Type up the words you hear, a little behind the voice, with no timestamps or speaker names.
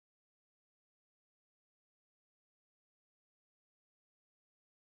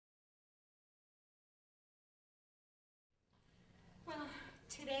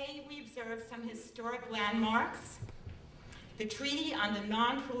Today we observe some historic landmarks. The Treaty on the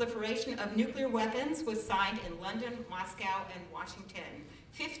Non-Proliferation of Nuclear Weapons was signed in London, Moscow, and Washington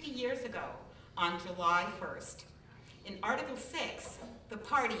 50 years ago on July 1st. In Article 6, the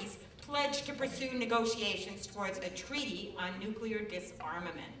parties pledged to pursue negotiations towards a treaty on nuclear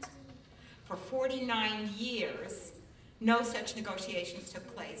disarmament. For 49 years, no such negotiations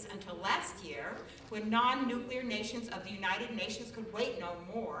took place until last year, when non-nuclear nations of the United Nations could wait no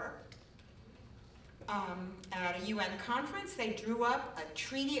more. At a UN conference, they drew up a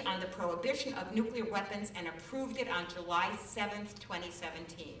treaty on the prohibition of nuclear weapons and approved it on July 7th,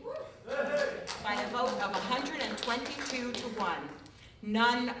 2017. By a vote of 122 to 1.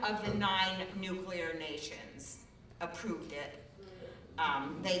 None of the 9 nuclear nations approved it.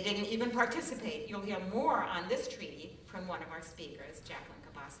 They didn't even participate. You'll hear more on this treaty from one of our speakers, Jacqueline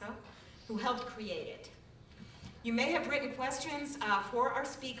Cabasso, who helped create it. You may have written questions for our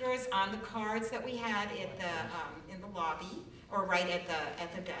speakers on the cards that we had in the lobby, or right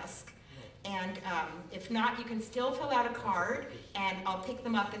at the desk. And if not, you can still fill out a card, and I'll pick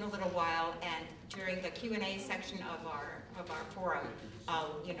them up in a little while. And during the Q&A section of our forum,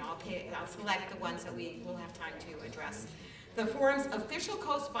 I'll select the ones that we will have time to address. The forum's official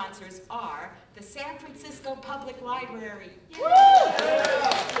co-sponsors are the San Francisco Public Library.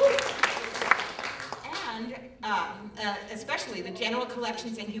 And especially the General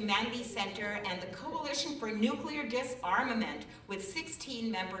Collections and Humanities Center and the Coalition for Nuclear Disarmament, with 16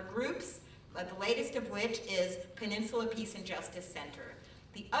 member groups, the latest of which is Peninsula Peace and Justice Center.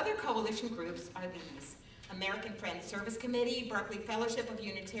 The other coalition groups are these: American Friends Service Committee, Berkeley Fellowship of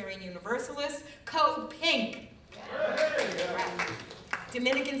Unitarian Universalists, Code Pink,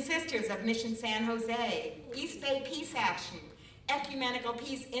 Dominican Sisters of Mission San Jose, East Bay Peace Action, Ecumenical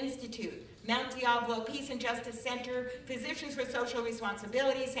Peace Institute, Mount Diablo Peace and Justice Center, Physicians for Social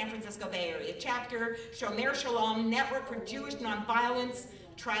Responsibility, San Francisco Bay Area Chapter, Shomer Shalom, Network for Jewish Nonviolence,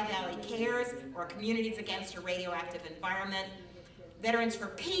 Tri-Valley Cares, or Communities Against a Radioactive Environment, Veterans for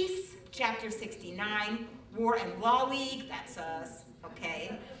Peace, Chapter 69, War and Law League, that's us,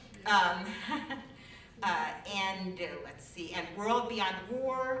 okay, let's see, and World Beyond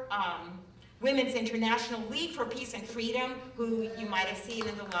War, Women's International League for Peace and Freedom, who you might have seen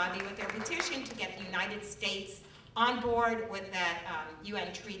in the lobby with their petition to get the United States on board with that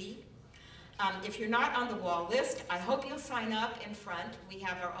UN treaty. If you're not on the wall list, I hope you'll sign up in front. We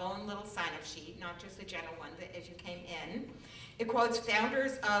have our own little sign-up sheet, not just the general one that as you came in. It quotes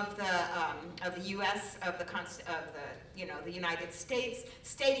founders of the U.S. the United States,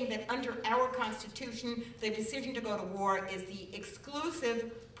 stating that under our Constitution, the decision to go to war is the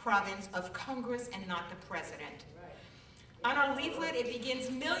exclusive province of Congress and not the President. On our leaflet, it begins,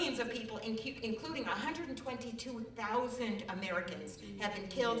 millions of people, including 122,000 Americans, have been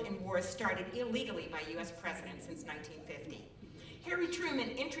killed in wars started illegally by U.S. presidents since 1950. Harry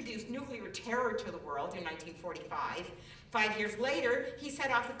Truman introduced nuclear terror to the world in 1945. 5 years later, he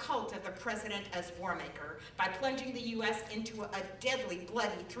set off the cult of the president as war maker by plunging the U.S. into a deadly,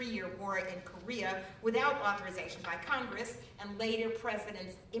 bloody 3-year war in Korea without authorization by Congress, and later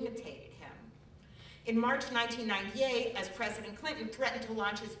presidents imitated him. In March 1998, as President Clinton threatened to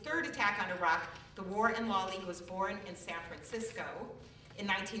launch his 3rd attack on Iraq, the War and Law League was born in San Francisco. In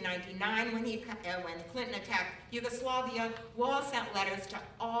 1999, when Clinton attacked Yugoslavia, Wall sent letters to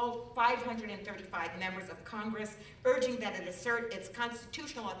all 535 members of Congress, urging that it assert its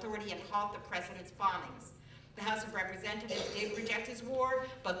constitutional authority and halt the president's bombings. The House of Representatives did reject his war,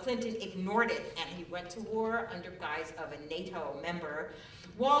 but Clinton ignored it, and he went to war under guise of a NATO member.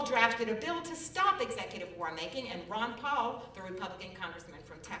 Wall drafted a bill to stop executive war making, and Ron Paul, the Republican congressman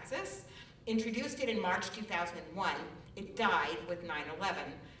from Texas, introduced it in March 2001. It died with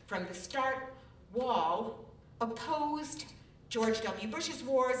 9/11. From the start, Wall opposed George W. Bush's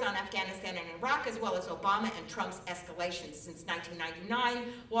wars on Afghanistan and Iraq, as well as Obama and Trump's escalations. Since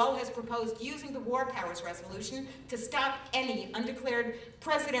 1999, Wall has proposed using the War Powers Resolution to stop any undeclared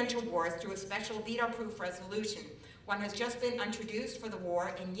presidential wars through a special veto-proof resolution. One has just been introduced for the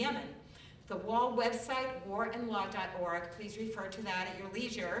war in Yemen. The Wall website, warandlaw.org, please refer to that at your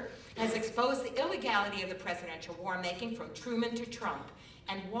leisure, has exposed the illegality of the presidential war-making from Truman to Trump.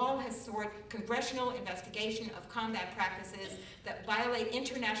 And Wall has sought congressional investigation of combat practices that violate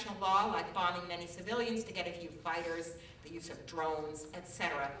international law, like bombing many civilians to get a few fighters, the use of drones,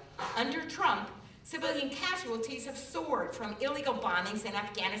 etc. Under Trump, civilian casualties have soared from illegal bombings in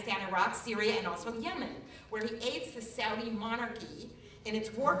Afghanistan, Iraq, Syria, and also Yemen, where he aids the Saudi monarchy in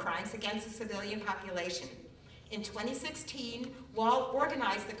its war crimes against the civilian population. In 2016, Wall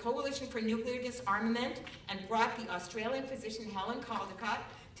organized the Coalition for Nuclear Disarmament and brought the Australian physician Helen Caldicott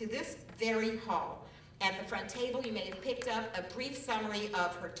to this very hall. At the front table, you may have picked up a brief summary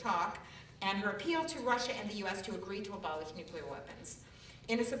of her talk and her appeal to Russia and the U.S. to agree to abolish nuclear weapons.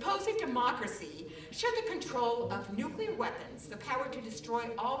 In a supposed democracy, should the control of nuclear weapons, the power to destroy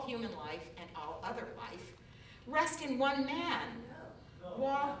all human life and all other life, rest in one man?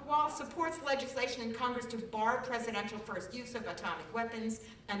 Wall supports legislation in Congress to bar presidential first use of atomic weapons.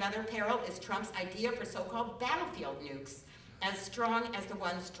 Another peril is Trump's idea for so-called battlefield nukes, as strong as the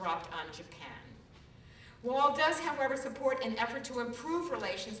ones dropped on Japan. Wall does, however, support an effort to improve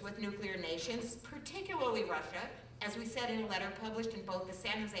relations with nuclear nations, particularly Russia. As we said in a letter published in both the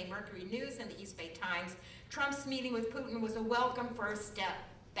San Jose Mercury News and the East Bay Times, Trump's meeting with Putin was a welcome first step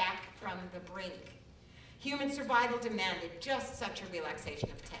back from the brink. Human survival demanded just such a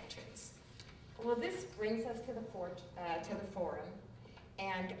relaxation of tensions. Well, this brings us to the forum,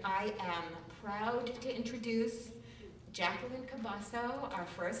 and I am proud to introduce Jacqueline Cabasso, our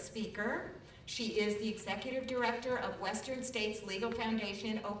first speaker. She is the Executive Director of Western States Legal Foundation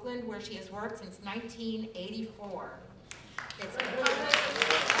in Oakland, where she has worked since 1984. It's a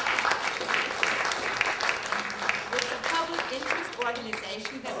public interest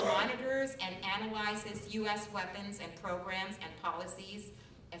organization that monitors and analyzes U.S. weapons and programs and policies,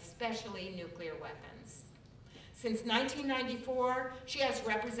 especially nuclear weapons. Since 1994, she has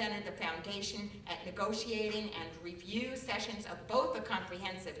represented the foundation at negotiating and review sessions of both the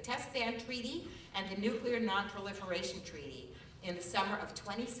Comprehensive Test Ban Treaty and the Nuclear Non-Proliferation Treaty. In the summer of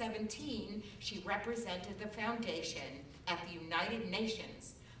 2017, she represented the foundation at the United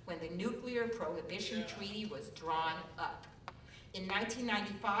Nations when the Nuclear Prohibition Treaty was drawn up. In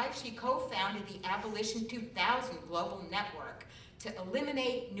 1995, she co-founded the Abolition 2000 Global Network to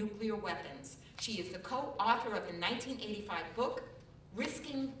eliminate nuclear weapons. She is the co-author of the 1985 book,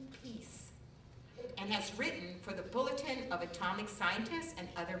 Risking Peace, and has written for the Bulletin of Atomic Scientists and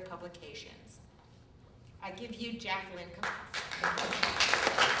other publications. I give you Jacqueline Cabasso.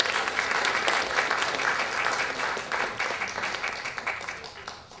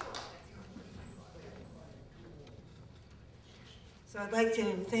 So I'd like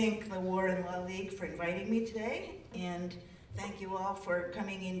to thank the War and Law League for inviting me today, and thank you all for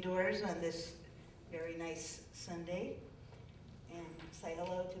coming indoors on this very nice Sunday, and say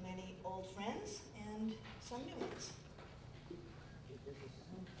hello to many old friends and some new ones.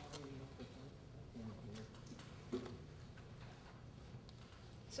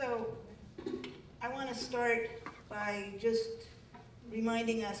 So I want to start by just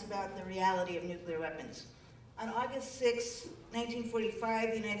reminding us about the reality of nuclear weapons. On August 6,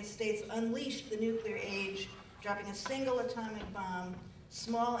 1945, the United States unleashed the nuclear age, dropping a single atomic bomb,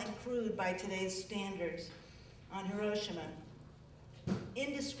 small and crude by today's standards, on Hiroshima,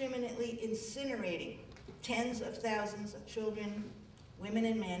 indiscriminately incinerating tens of thousands of children, women,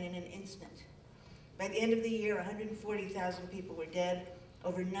 and men in an instant. By the end of the year, 140,000 people were dead.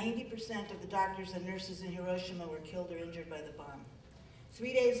 Over 90% of the doctors and nurses in Hiroshima were killed or injured by the bomb.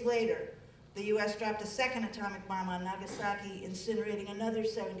 3 days later, the U.S. dropped a second atomic bomb on Nagasaki, incinerating another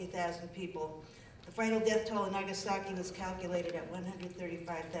 70,000 people. The final death toll in Nagasaki was calculated at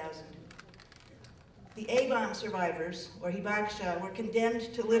 135,000. The A-bomb survivors, or hibakusha, were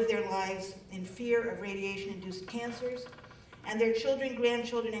condemned to live their lives in fear of radiation-induced cancers, and their children,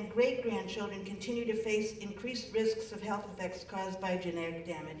 grandchildren, and great-grandchildren continue to face increased risks of health effects caused by genetic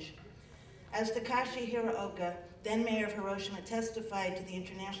damage. As Takashi Hiraoka, then mayor of Hiroshima, testified to the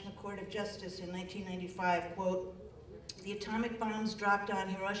International Court of Justice in 1995, quote, "The atomic bombs dropped on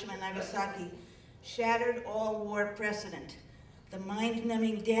Hiroshima and Nagasaki shattered all war precedent. The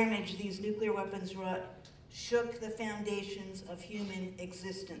mind-numbing damage these nuclear weapons wrought shook the foundations of human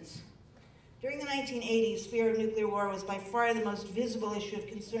existence." During the 1980s, fear of nuclear war was by far the most visible issue of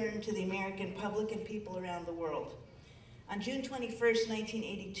concern to the American public and people around the world. On June 21st,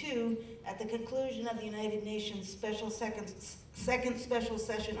 1982, at the conclusion of the United Nations second special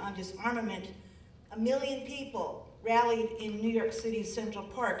session on disarmament, 1 million people rallied in New York City's Central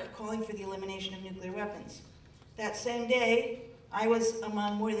Park calling for the elimination of nuclear weapons. That same day, I was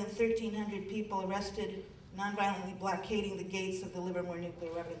among more than 1,300 people arrested, nonviolently blockading the gates of the Livermore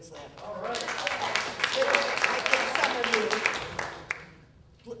Nuclear Weapons Lab. All right. I think some of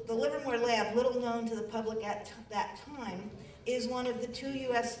you, the Livermore Lab, little known to the public at that time, is one of the 2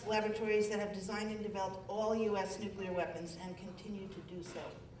 U.S. laboratories that have designed and developed all U.S. nuclear weapons and continue to do so.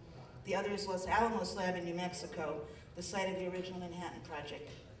 The other is Los Alamos Lab in New Mexico, the site of the original Manhattan Project.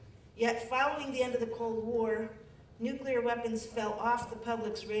 Yet, following the end of the Cold War, nuclear weapons fell off the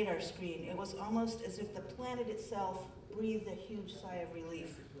public's radar screen. It was almost as if the planet itself breathed a huge sigh of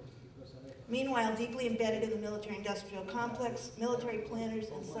relief. Meanwhile, deeply embedded in the military-industrial complex, military planners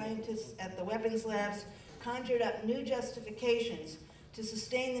and scientists at the weapons labs conjured up new justifications to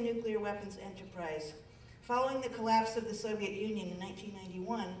sustain the nuclear weapons enterprise. Following the collapse of the Soviet Union in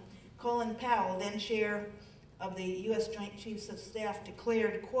 1991, Colin Powell, then chair of the U.S. Joint Chiefs of Staff,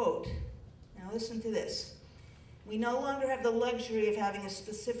 declared, quote, now listen to this, "We no longer have the luxury of having a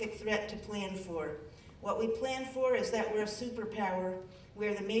specific threat to plan for. What we plan for is that we're a superpower.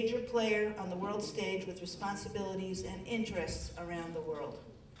 We're the major player on the world stage with responsibilities and interests around the world."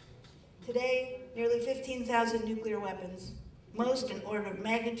 Today, nearly 15,000 nuclear weapons, most an order of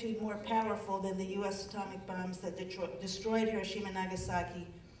magnitude more powerful than the U.S. atomic bombs that destroyed Hiroshima and Nagasaki,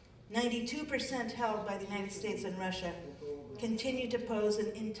 92% held by the United States and Russia, continue to pose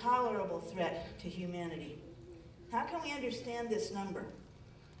an intolerable threat to humanity. How can we understand this number?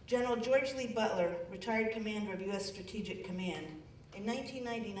 General George Lee Butler, retired commander of U.S. Strategic Command, in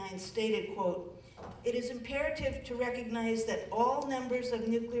 1999 stated, quote, "It is imperative to recognize that all numbers of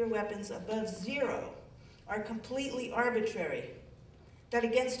nuclear weapons above 0 are completely arbitrary, that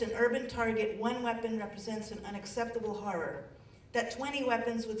against an urban target, 1 weapon represents an unacceptable horror, that 20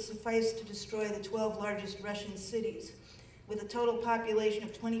 weapons would suffice to destroy the 12 largest Russian cities, with a total population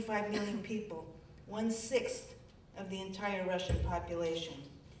of 25 million people, 1/6 of the entire Russian population.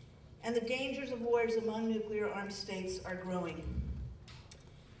 And the dangers of wars among nuclear-armed states are growing."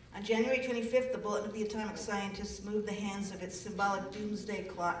 On January 25th, the Bulletin of the Atomic Scientists moved the hands of its symbolic doomsday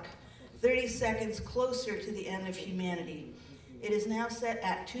clock 30 seconds closer to the end of humanity. It is now set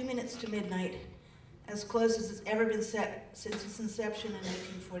at 2 minutes to midnight, as close as it's ever been set since its inception in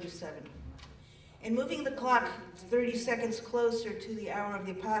 1947. In moving the clock 30 seconds closer to the hour of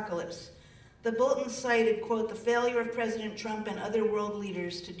the apocalypse, the Bulletin cited, quote, "the failure of President Trump and other world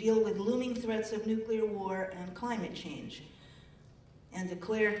leaders to deal with looming threats of nuclear war and climate change," and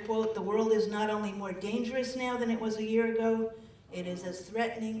declared, quote, "the world is not only more dangerous now than it was a year ago, it is as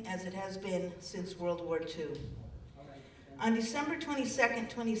threatening as it has been since World War II." On December 22nd,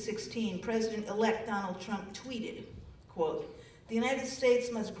 2016, President-elect Donald Trump tweeted, quote, "The United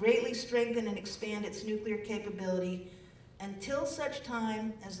States must greatly strengthen and expand its nuclear capability until such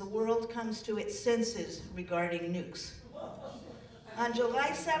time as the world comes to its senses regarding nukes." On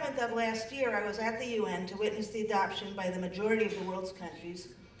July 7th of last year, I was at the UN to witness the adoption by the majority of the world's countries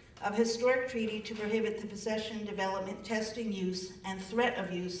of a historic treaty to prohibit the possession, development, testing, use, and threat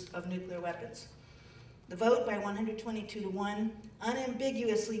of use of nuclear weapons. The vote by 122 to 1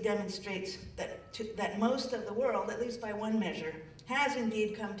 unambiguously demonstrates that most of the world, at least by one measure, has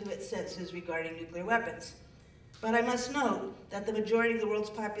indeed come to its senses regarding nuclear weapons. But I must note that the majority of the world's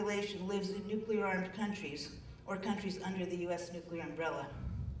population lives in nuclear-armed countries, or countries under the U.S. nuclear umbrella.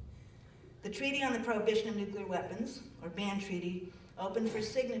 The Treaty on the Prohibition of Nuclear Weapons, or ban treaty, opened for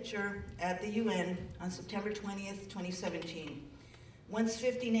signature at the UN on September 20th, 2017. Once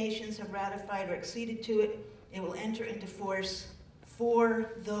 50 nations have ratified or acceded to it, it will enter into force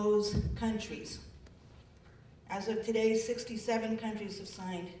for those countries. As of today, 67 countries have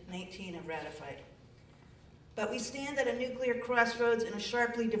signed, 19 have ratified. But we stand at a nuclear crossroads in a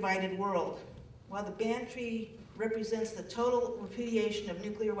sharply divided world. While the ban treaty represents the total repudiation of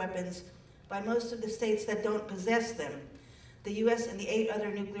nuclear weapons by most of the states that don't possess them, the U.S. and the 8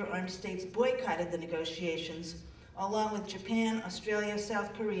 other nuclear-armed states boycotted the negotiations, along with Japan, Australia,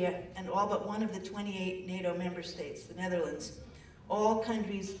 South Korea, and all but one of the 28 NATO member states, the Netherlands, all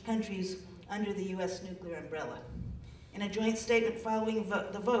countries under the U.S. nuclear umbrella. In a joint statement following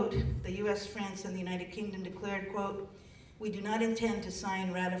the vote, the U.S., France, and the United Kingdom declared, quote, "We do not intend to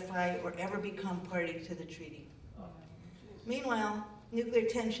sign, ratify, or ever become party to the treaty." Meanwhile, nuclear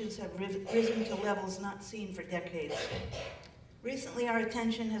tensions have risen to levels not seen for decades. Recently, our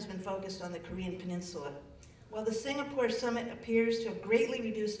attention has been focused on the Korean Peninsula. While the Singapore summit appears to have greatly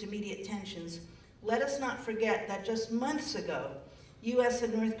reduced immediate tensions, let us not forget that just months ago, U.S.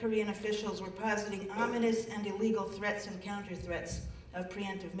 and North Korean officials were positing ominous and illegal threats and counter-threats of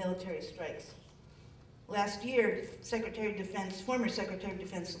preemptive military strikes. Last year, former Secretary of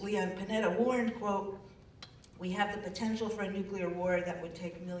Defense Leon Panetta warned, quote, "We have the potential for a nuclear war that would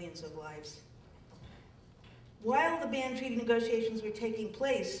take millions of lives." While the ban treaty negotiations were taking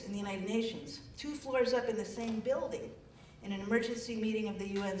place in the United Nations, 2 floors up in the same building, in an emergency meeting of the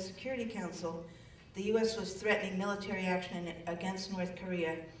UN Security Council, the U.S. was threatening military action against North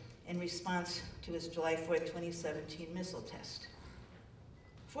Korea in response to its July 4th, 2017 missile test.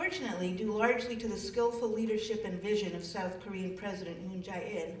 Fortunately, due largely to the skillful leadership and vision of South Korean President Moon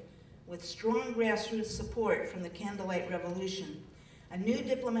Jae-in, with strong grassroots support from the Candlelight Revolution, a new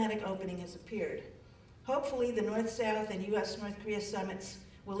diplomatic opening has appeared. Hopefully, the North-South and U.S.-North Korea summits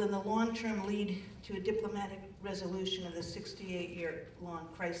will in the long term lead to a diplomatic resolution of the 68-year-long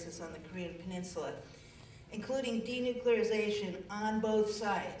crisis on the Korean Peninsula, including denuclearization on both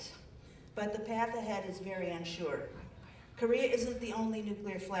sides. But the path ahead is very unsure. Korea isn't the only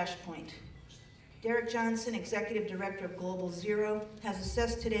nuclear flashpoint. Derek Johnson, Executive Director of Global Zero, has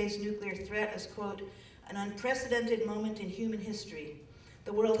assessed today's nuclear threat as, quote, an unprecedented moment in human history.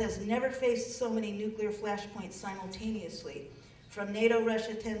 The world has never faced so many nuclear flashpoints simultaneously, from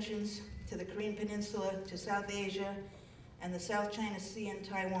NATO-Russia tensions to the Korean Peninsula to South Asia and the South China Sea and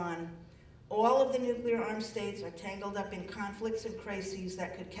Taiwan. All of the nuclear armed states are tangled up in conflicts and crises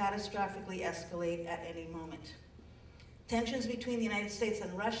that could catastrophically escalate at any moment. Tensions between the United States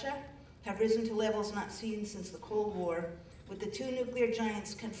and Russia have risen to levels not seen since the Cold War, with the two nuclear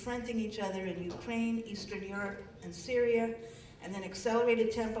giants confronting each other in Ukraine, Eastern Europe, and Syria, and an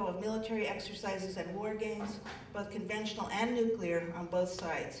accelerated tempo of military exercises and war games, both conventional and nuclear, on both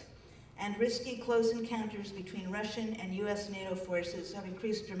sides. And risky close encounters between Russian and U.S. NATO forces have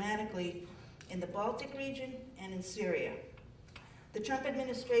increased dramatically in the Baltic region and in Syria. The Trump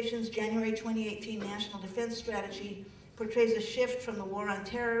administration's January 2018 National Defense Strategy portrays a shift from the war on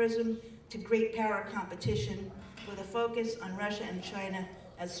terrorism to great power competition, with a focus on Russia and China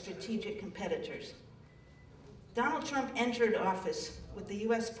as strategic competitors. Donald Trump entered office with the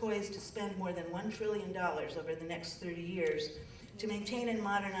U.S. poised to spend more than $1 trillion over the next 30 years to maintain and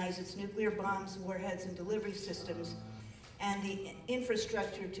modernize its nuclear bombs, warheads, and delivery systems, and the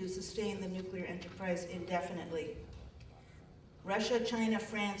infrastructure to sustain the nuclear enterprise indefinitely. Russia, China,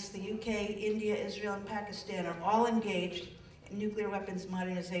 France, the UK, India, Israel, and Pakistan are all engaged in nuclear weapons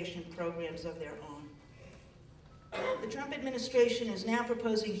modernization programs of their own. The Trump administration is now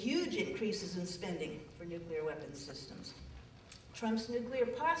proposing huge increases in spending for nuclear weapons systems. Trump's Nuclear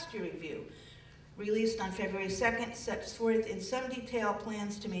Posture Review, released on February 2nd, sets forth in some detail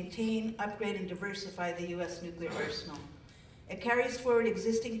plans to maintain, upgrade, and diversify the U.S. nuclear arsenal. It carries forward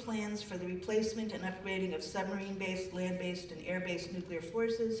existing plans for the replacement and upgrading of submarine-based, land-based, and air-based nuclear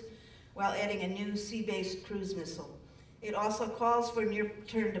forces, while adding a new sea-based cruise missile. It also calls for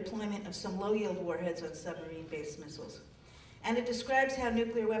near-term deployment of some low-yield warheads on submarine-based missiles. And it describes how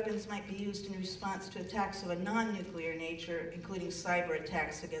nuclear weapons might be used in response to attacks of a non-nuclear nature, including cyber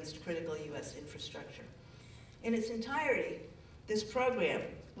attacks against critical U.S. infrastructure. In its entirety, this program,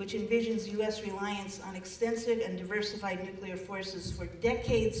 which envisions U.S. reliance on extensive and diversified nuclear forces for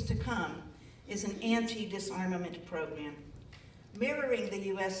decades to come, is an anti-disarmament program. Mirroring the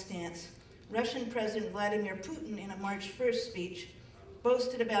U.S. stance, Russian President Vladimir Putin, in a March 1st speech,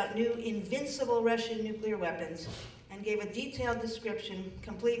 boasted about new invincible Russian nuclear weapons and gave a detailed description,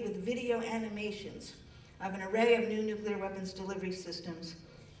 complete with video animations, of an array of new nuclear weapons delivery systems,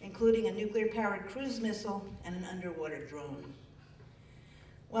 including a nuclear-powered cruise missile and an underwater drone.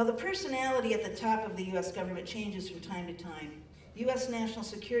 While the personality at the top of the U.S. government changes from time to time, U.S. national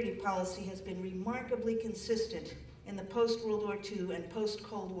security policy has been remarkably consistent in the post-World War II and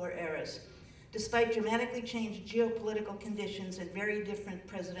post-Cold War eras, despite dramatically changed geopolitical conditions and very different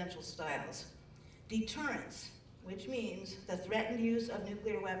presidential styles. Deterrence, which means the threatened use of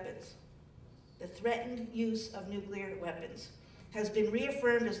nuclear weapons, has been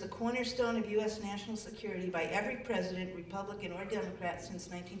reaffirmed as the cornerstone of U.S. national security by every president, Republican or Democrat, since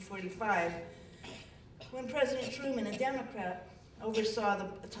 1945, when President Truman, a Democrat, oversaw the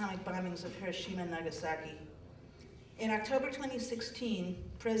atomic bombings of Hiroshima and Nagasaki. In October 2016,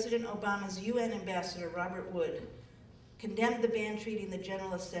 President Obama's UN ambassador, Robert Wood, condemned the ban treaty in the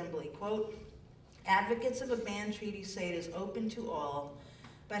General Assembly. Quote, advocates of a ban treaty say it is open to all,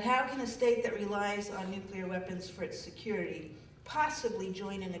 but how can a state that relies on nuclear weapons for its security possibly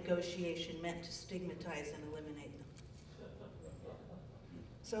join a negotiation meant to stigmatize and eliminate them?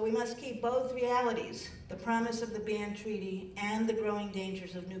 So we must keep both realities, the promise of the ban treaty and the growing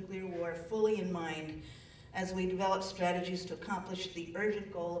dangers of nuclear war, fully in mind as we develop strategies to accomplish the urgent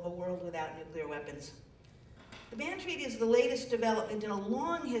goal of a world without nuclear weapons. The ban treaty is the latest development in a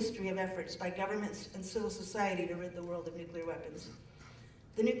long history of efforts by governments and civil society to rid the world of nuclear weapons.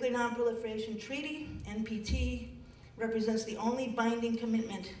 The Nuclear Non-Proliferation Treaty, NPT, represents the only binding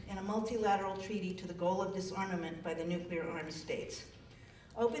commitment in a multilateral treaty to the goal of disarmament by the nuclear-armed states.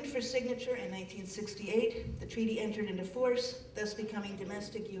 Opened for signature in 1968, the treaty entered into force, thus becoming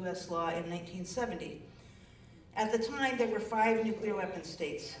domestic U.S. law in 1970. At the time, there were 5 nuclear weapon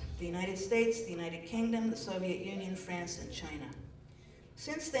states: the United States, the United Kingdom, the Soviet Union, France, and China.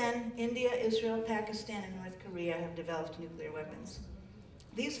 Since then, India, Israel, Pakistan, and North Korea have developed nuclear weapons.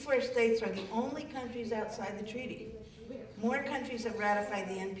 These 4 states are the only countries outside the treaty. More countries have ratified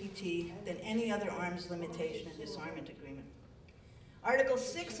the NPT than any other arms limitation and disarmament agreement. Article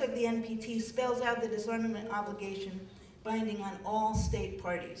 6 of the NPT spells out the disarmament obligation binding on all state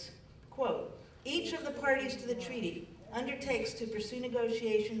parties. Quote, each of the parties to the treaty undertakes to pursue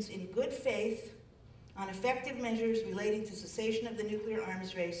negotiations in good faith on effective measures relating to cessation of the nuclear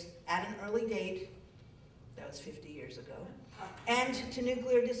arms race at an early date, that was 50 years ago, and to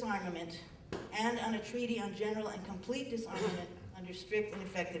nuclear disarmament, and on a treaty on general and complete disarmament under strict and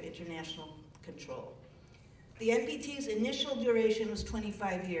effective international control. The NPT's initial duration was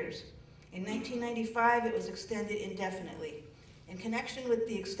 25 years. In 1995, it was extended indefinitely. In connection with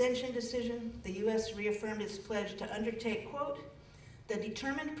the extension decision, the U.S. reaffirmed its pledge to undertake, quote, the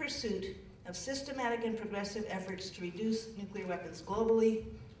determined pursuit of systematic and progressive efforts to reduce nuclear weapons globally,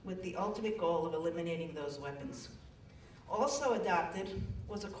 with the ultimate goal of eliminating those weapons. Also adopted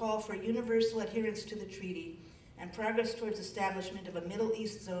was a call for universal adherence to the treaty and progress towards establishment of a Middle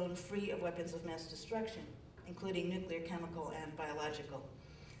East zone free of weapons of mass destruction, including nuclear, chemical, and biological.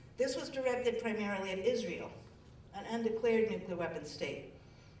 This was directed primarily at Israel, an undeclared nuclear weapons state.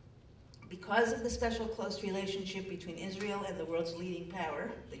 Because of the special close relationship between Israel and the world's leading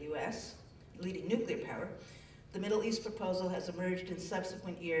power, the U.S., leading nuclear power, the Middle East proposal has emerged in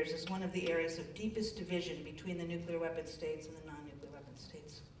subsequent years as one of the areas of deepest division between the nuclear weapon states and the non-nuclear weapon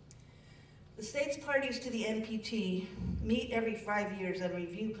states. The states parties to the NPT meet every 5 years at a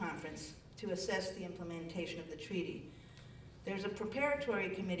review conference to assess the implementation of the treaty. There's a preparatory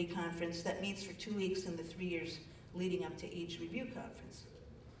committee conference that meets for 2 weeks in the 3 years leading up to each review conference.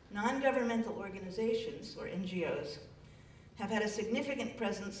 Non-governmental organizations, or NGOs, have had a significant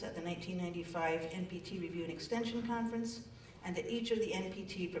presence at the 1995 NPT Review and Extension Conference and at each of the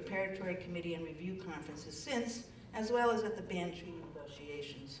NPT Preparatory Committee and Review Conferences since, as well as at the ban treaty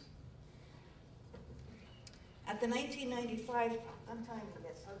negotiations. At the 1995, I'm timing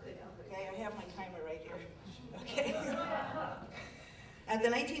this. Okay, I have my timer right here. Okay. At the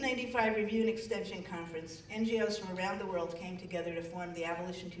 1995 Review and Extension Conference, NGOs from around the world came together to form the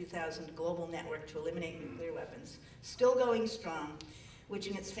Abolition 2000 Global Network to Eliminate Nuclear Weapons, still going strong, which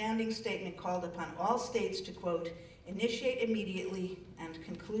in its founding statement called upon all states to, quote, initiate immediately and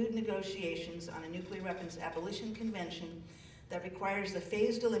conclude negotiations on a nuclear weapons abolition convention that requires the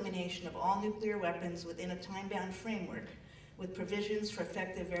phased elimination of all nuclear weapons within a time-bound framework with provisions for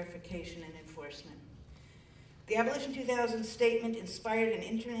effective verification and enforcement. The Abolition 2000 statement inspired an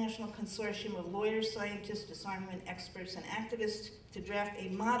international consortium of lawyers, scientists, disarmament experts, and activists to draft a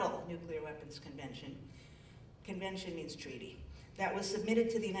model nuclear weapons convention. Convention means treaty. That was submitted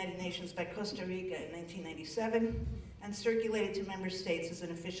to the United Nations by Costa Rica in 1997 and circulated to member states as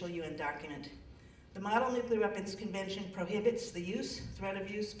an official UN document. The Model Nuclear Weapons Convention prohibits the use, threat of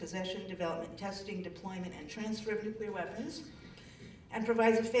use, possession, development, testing, deployment, and transfer of nuclear weapons, and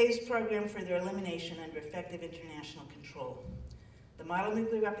provides a phased program for their elimination under effective international control. The Model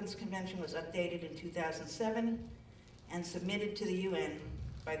Nuclear Weapons Convention was updated in 2007 and submitted to the UN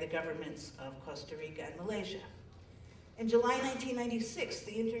by the governments of Costa Rica and Malaysia. In July 1996,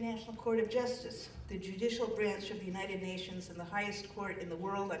 the International Court of Justice, the judicial branch of the United Nations and the highest court in the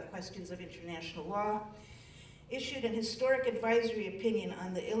world on questions of international law, issued an historic advisory opinion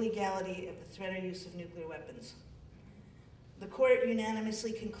on the illegality of the threat or use of nuclear weapons. The court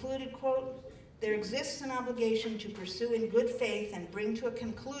unanimously concluded, quote, there exists an obligation to pursue in good faith and bring to a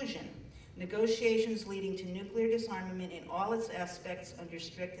conclusion negotiations leading to nuclear disarmament in all its aspects under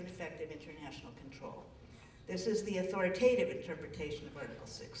strict and effective international control. This is the authoritative interpretation of Article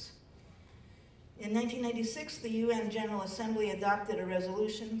 6. In 1996, the UN General Assembly adopted a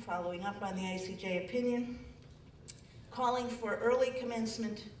resolution following up on the ICJ opinion, calling for early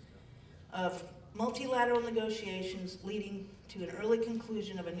commencement of multilateral negotiations leading to an early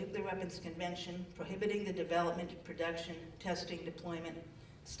conclusion of a nuclear weapons convention prohibiting the development, production, testing, deployment,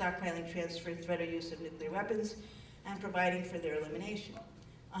 stockpiling, transfer, threat or use of nuclear weapons, and providing for their elimination.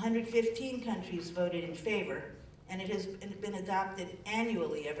 115 countries voted in favor, and it has been adopted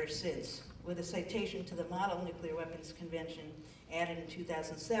annually ever since, with a citation to the Model Nuclear Weapons Convention added in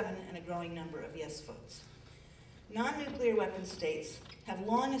 2007 and a growing number of yes votes. Non-nuclear weapon states have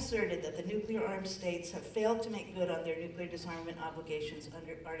long asserted that the nuclear-armed states have failed to make good on their nuclear disarmament obligations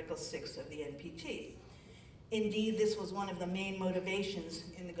under Article 6 of the NPT. Indeed, this was one of the main motivations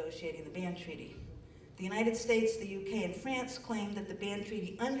in negotiating the ban treaty. The United States, the UK, and France claim that the ban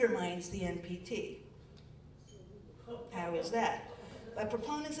treaty undermines the NPT. How is that? But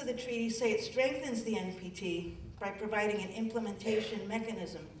proponents of the treaty say it strengthens the NPT by providing an implementation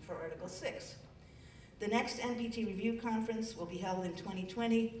mechanism for Article 6. The next NPT review conference will be held in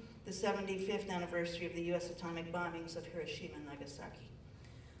 2020, the 75th anniversary of the U.S. atomic bombings of Hiroshima and Nagasaki.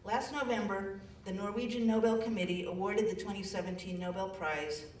 Last November, the Norwegian Nobel Committee awarded the 2017 Nobel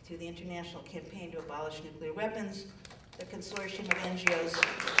Prize to the International Campaign to Abolish Nuclear Weapons, the consortium of NGOs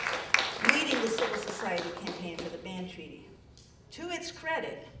leading the civil society campaign for the ban treaty. To its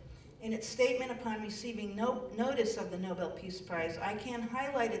credit, in its statement upon receiving notice of the Nobel Peace Prize, ICANN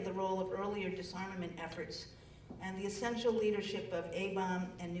highlighted the role of earlier disarmament efforts and the essential leadership of A-bomb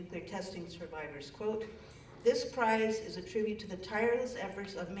and nuclear testing survivors. Quote, "This prize is a tribute to the tireless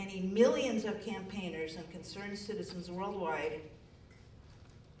efforts of many millions of campaigners and concerned citizens worldwide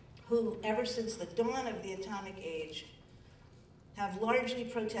who, ever since the dawn of the atomic age, have loudly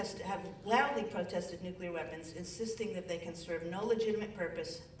protested nuclear weapons, insisting that they can serve no legitimate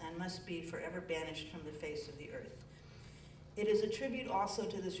purpose and must be forever banished from the face of the earth. It is a tribute also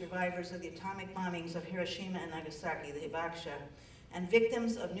to the survivors of the atomic bombings of Hiroshima and Nagasaki, the hibakusha, and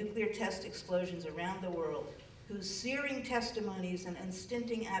victims of nuclear test explosions around the world, whose searing testimonies and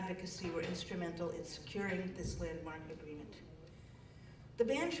unstinting advocacy were instrumental in securing this landmark agreement. The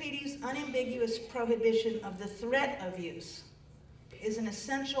ban treaty's unambiguous prohibition of the threat of use is an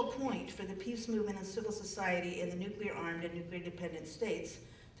essential point for the peace movement and civil society in the nuclear-armed and nuclear-dependent states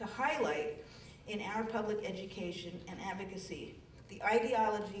to highlight in our public education and advocacy the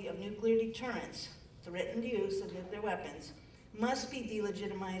ideology of nuclear deterrence, threatened use of nuclear weapons, must be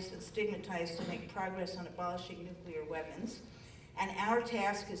delegitimized and stigmatized to make progress on abolishing nuclear weapons, and our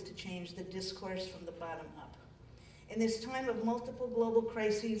task is to change the discourse from the bottom up. In this time of multiple global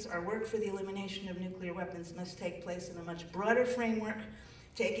crises, our work for the elimination of nuclear weapons must take place in a much broader framework,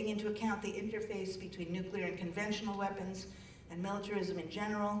 taking into account the interface between nuclear and conventional weapons and militarism in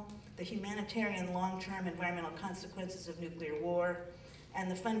general, the humanitarian long-term environmental consequences of nuclear war,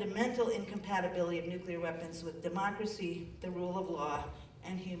 and the fundamental incompatibility of nuclear weapons with democracy, the rule of law,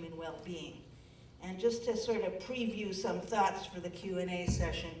 and human well-being. And just to sort of preview some thoughts for the Q&A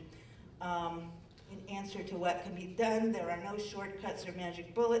session, in answer to what can be done, there are no shortcuts or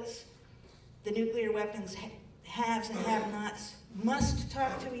magic bullets. The nuclear weapons haves and have-nots must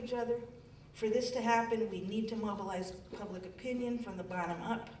talk to each other. For this to happen, we need to mobilize public opinion from the bottom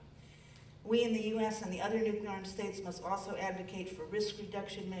up. We in the U.S. and the other nuclear-armed states must also advocate for risk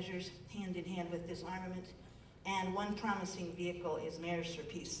reduction measures hand in hand with disarmament. And one promising vehicle is Mayors for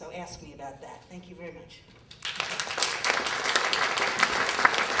Peace, so ask me about that. Thank you very much.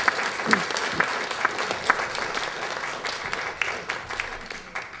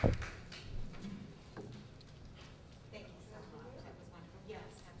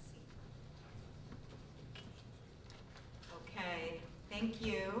 Thank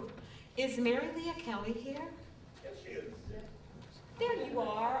you. Is Marylia Kelley here? Yes, she is. There you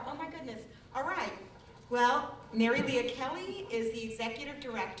are. Oh my goodness. All right. Well, Marylia Kelley is the Executive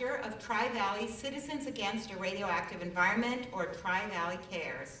Director of Tri-Valley Citizens Against a Radioactive Environment, or Tri-Valley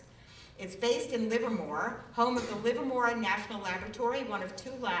Cares. It's based in Livermore, home of the Livermore National Laboratory, one of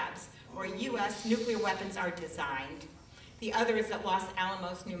two labs where U.S. nuclear weapons are designed. The other is at Los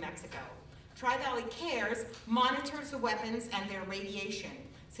Alamos, New Mexico. Tri-Valley Cares monitors the weapons and their radiation.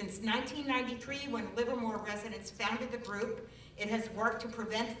 Since 1993, when Livermore residents founded the group, it has worked to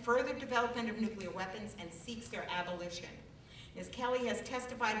prevent further development of nuclear weapons and seeks their abolition. Ms. Kelley has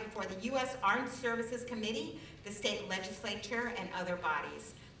testified before the U.S. Armed Services Committee, the state legislature, and other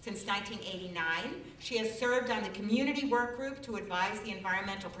bodies. Since 1989, she has served on the community work group to advise the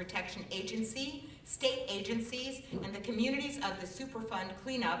Environmental Protection Agency, state agencies, and the communities of the Superfund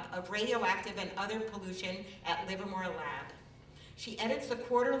cleanup of radioactive and other pollution at Livermore Lab. She edits the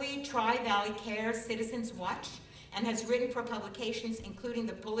quarterly Tri-Valley Cares Citizens Watch and has written for publications including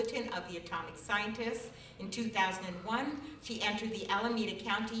the Bulletin of the Atomic Scientists. In 2001, she entered the Alameda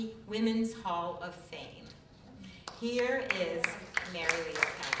County Women's Hall of Fame. Here is Marylia Kelley.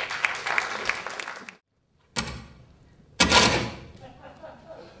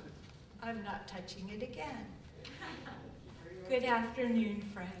 I'm not touching it again. Good afternoon,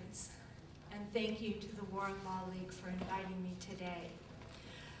 friends, and thank you to the War and Law League for inviting me today.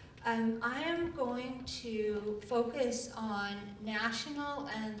 I am going to focus on national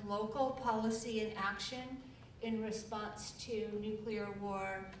and local policy and action in response to nuclear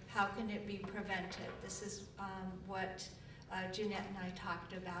war. How can it be prevented? This is what Jeanette and I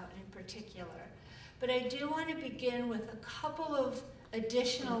talked about in particular. But I do want to begin with a couple of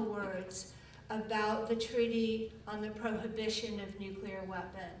additional words about the Treaty on the Prohibition of Nuclear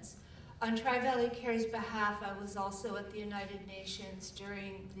Weapons. On Tri-Valley Care's behalf, I was also at the United Nations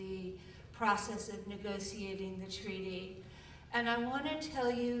during the process of negotiating the treaty. And I want to tell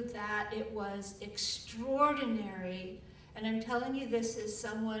you that it was extraordinary, and I'm telling you this as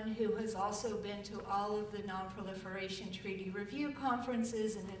someone who has also been to all of the Non-Proliferation Treaty review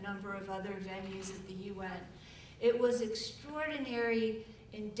conferences and a number of other venues at the UN. It was extraordinary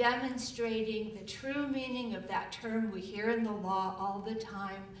in demonstrating the true meaning of that term we hear in the law all the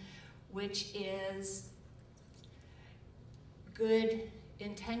time, which is good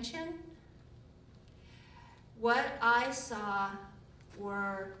intention. What I saw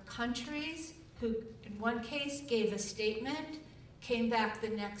were countries who, in one case, gave a statement, came back the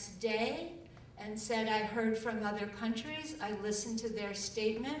next day, and said, I heard from other countries, I listened to their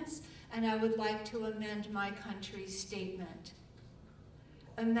statements, and I would like to amend my country's statement.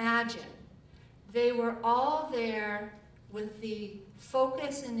 Imagine, they were all there with the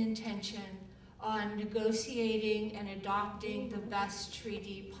focus and intention on negotiating and adopting the best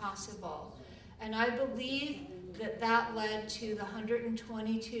treaty possible. And I believe that that led to the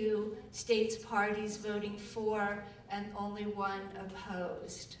 122 states parties voting for and only one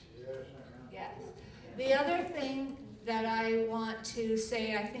opposed. Yes. The other thing that I want to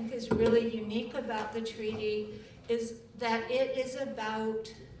say I think is really unique about the treaty is that it is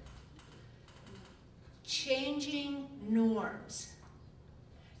about changing norms.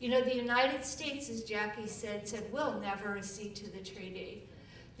 You know, the United States, as Jackie said we'll never accede to the treaty.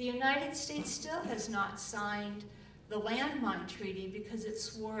 The United States still has not signed the landmine treaty because it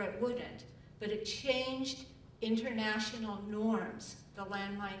swore it wouldn't, but it changed international norms, the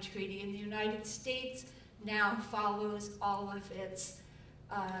landmine treaty, and the United States now follows all of its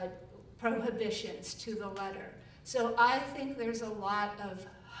prohibitions to the letter. So I think there's a lot of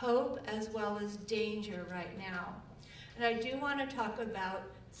hope as well as danger right now. And I do want to talk about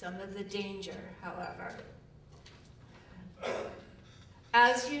some of the danger, however.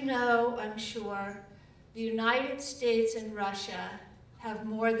 As you know, I'm sure, the United States and Russia have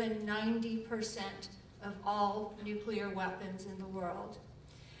more than 90% of all nuclear weapons in the world.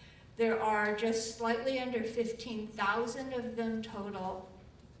 There are just slightly under 15,000 of them total.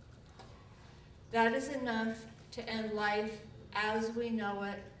 That is enough to end life as we know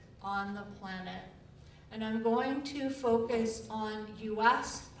it on the planet. And I'm going to focus on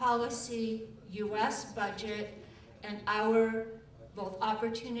U.S. policy, U.S. budget, and our both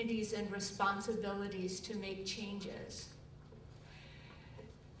opportunities and responsibilities to make changes.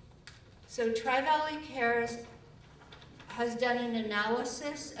 So Tri-Valley Cares has done an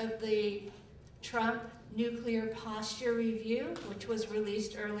analysis of the Trump Nuclear Posture Review, which was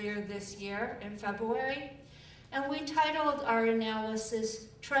released earlier this year in February. And we titled our analysis,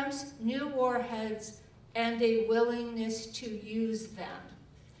 Trump's New Warheads and a Willingness to Use Them.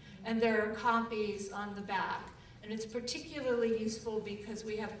 And there are copies on the back. And it's particularly useful because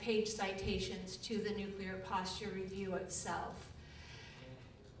we have page citations to the Nuclear Posture Review itself.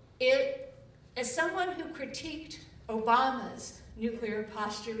 As someone who critiqued Obama's Nuclear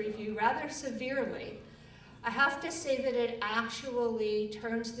Posture Review rather severely, I have to say that it actually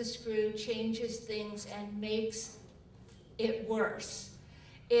turns the screw, changes things, and makes it worse.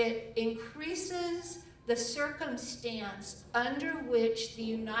 It increases the circumstance under which the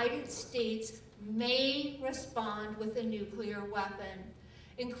United States may respond with a nuclear weapon,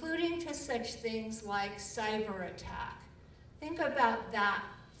 including to such things like cyber attack. Think about that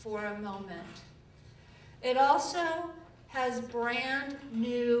for a moment. It also has brand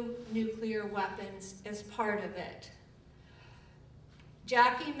new nuclear weapons as part of it.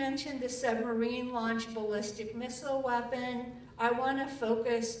 Jackie mentioned the submarine-launched ballistic missile weapon. I want to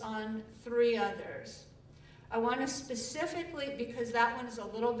focus on 3 others. I want to specifically, because that one is a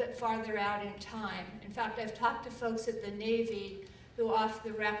little bit farther out in time. In fact, I've talked to folks at the Navy who, off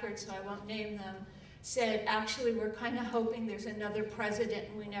the record, so I won't name them, said, actually, we're kind of hoping there's another president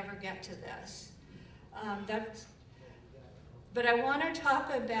and we never get to this. But I want to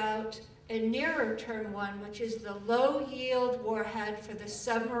talk about a nearer term one, which is the low-yield warhead for the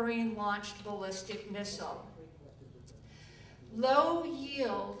submarine-launched ballistic missile. Low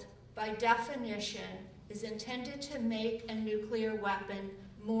yield, by definition, is intended to make a nuclear weapon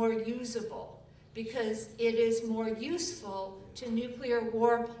more usable because it is more useful to nuclear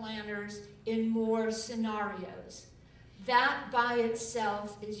war planners in more scenarios. That by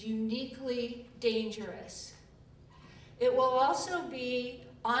itself is uniquely dangerous. It will also be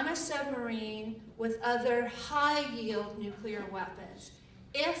on a submarine with other high-yield nuclear weapons.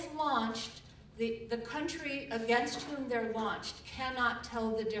 If launched, the country against whom they're launched cannot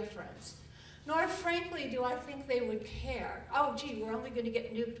tell the difference. Nor, frankly, do I think they would care. Oh, gee, we're only going to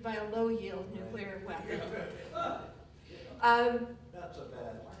get nuked by a low-yield nuclear weapon. That's a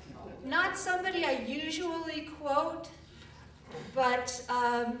bad one. Not somebody I usually quote, But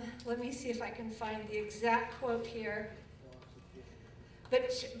let me see if I can find the exact quote here.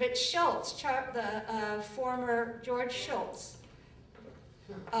 But Schultz, the former George Schultz,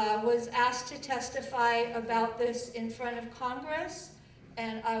 was asked to testify about this in front of Congress,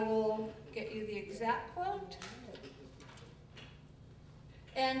 and I will get you the exact quote.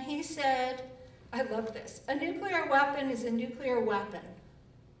 And he said, I love this, "A nuclear weapon is a nuclear weapon.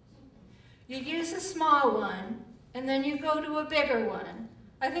 You use a small one, and then you go to a bigger one.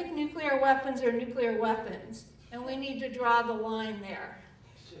 I think nuclear weapons are nuclear weapons, and we need to draw the line there."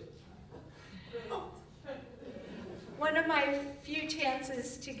 One of my few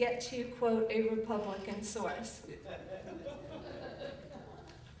chances to get to quote a Republican source.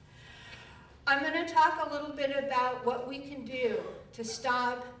 I'm going to talk a little bit about what we can do to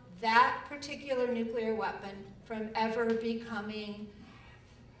stop that particular nuclear weapon from ever becoming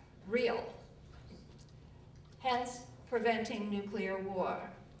real, hence preventing nuclear war.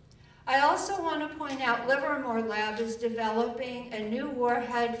 I also want to point out Livermore Lab is developing a new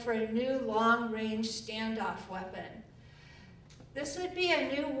warhead for a new long-range standoff weapon. This would be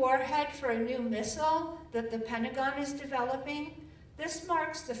a new warhead for a new missile that the Pentagon is developing. This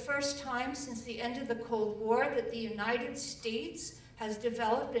marks the first time since the end of the Cold War that the United States has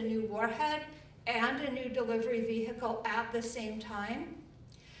developed a new warhead and a new delivery vehicle at the same time.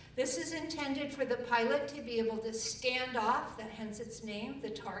 This is intended for the pilot to be able to stand off, hence its name, the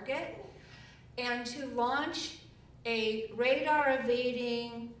target, and to launch a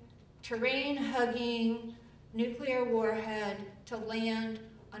radar-evading, terrain-hugging nuclear warhead to land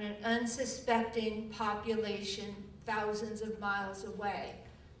on an unsuspecting population thousands of miles away.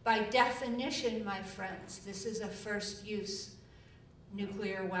 By definition, my friends, this is a first-use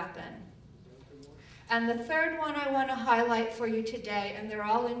nuclear weapon. And the third one I want to highlight for you today, and they're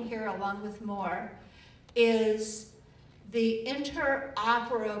all in here along with more, is the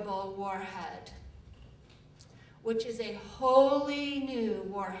interoperable warhead, which is a wholly new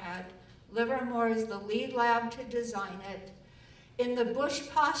warhead. Livermore is the lead lab to design it. In the Bush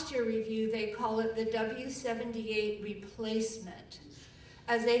Posture Review, they call it the W-78 replacement.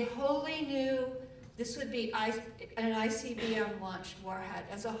 As a wholly new, this would be an ICBM-launched warhead.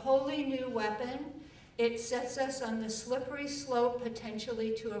 As a wholly new weapon, it sets us on the slippery slope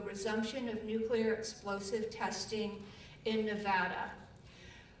potentially to a resumption of nuclear explosive testing in Nevada.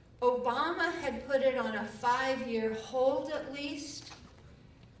 Obama had put it on a 5-year hold at least.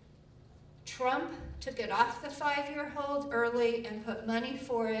 Trump took it off the 5-year hold early and put money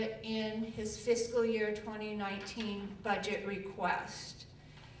for it in his fiscal year 2019 budget request.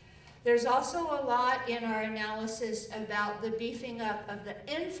 There's also a lot in our analysis about the beefing up of the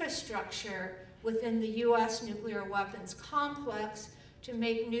infrastructure within the U.S. nuclear weapons complex to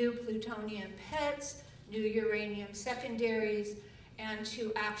make new plutonium pits, new uranium secondaries, and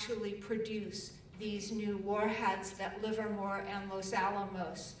to actually produce these new warheads that Livermore and Los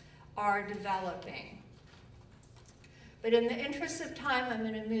Alamos are developing. But in the interest of time, I'm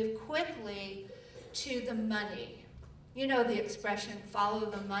going to move quickly to the money. You know the expression, follow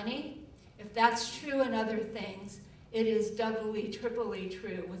the money. If that's true in other things, it is doubly, triply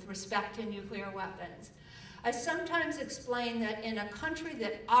true with respect to nuclear weapons. I sometimes explain that in a country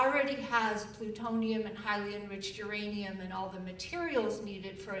that already has plutonium and highly enriched uranium and all the materials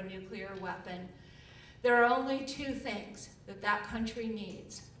needed for a nuclear weapon, there are only two things that that country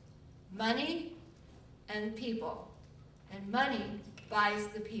needs: money and people. And money buys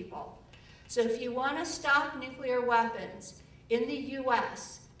the people. So if you want to stop nuclear weapons in the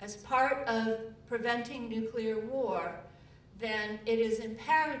U.S. as part of preventing nuclear war, then it is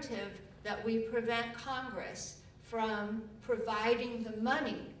imperative that we prevent Congress from providing the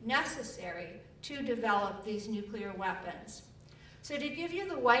money necessary to develop these nuclear weapons. So to give you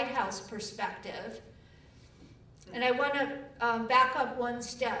the White House perspective, and I want to back up one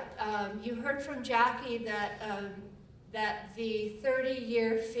step. You heard from Jackie that the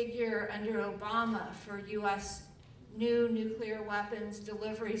 30-year figure under Obama for U.S. new nuclear weapons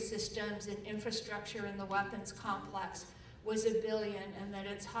delivery systems and infrastructure in the weapons complex was $1 billion, and that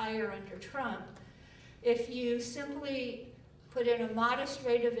it's higher under Trump. If you simply put in a modest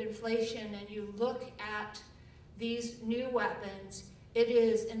rate of inflation and you look at these new weapons, it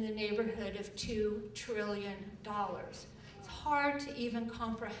is in the neighborhood of $2 trillion. It's hard to even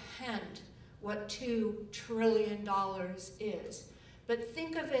comprehend what $2 trillion is. But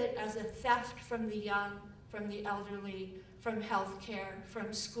think of it as a theft from the young, from the elderly, from healthcare,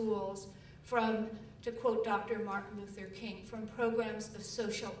 from schools, from, to quote Dr. Martin Luther King, from programs of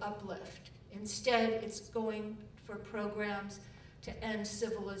social uplift. Instead, it's going for programs to end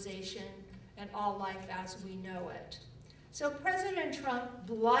civilization and all life as we know it. So President Trump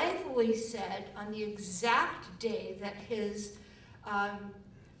blithely said on the exact day that his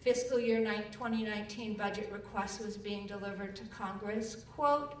fiscal year 2019 budget request was being delivered to Congress,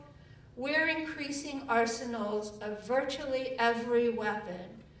 quote, "We're increasing arsenals of virtually every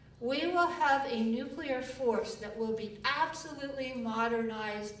weapon. We will have a nuclear force that will be absolutely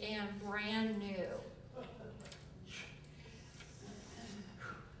modernized and brand new."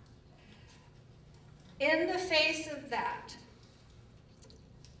 In the face of that,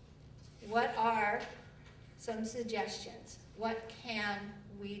 what are some suggestions? What can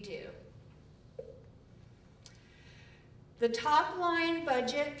we do? The top line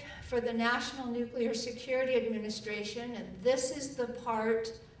budget for the National Nuclear Security Administration, and this is the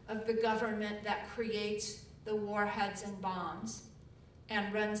part of the government that creates the warheads and bombs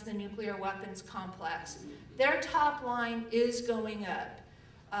and runs the nuclear weapons complex, their top line is going up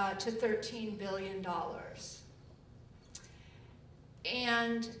to $13 billion.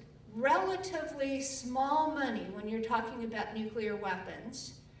 And relatively small money, when you're talking about nuclear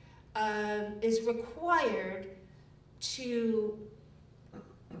weapons, is required to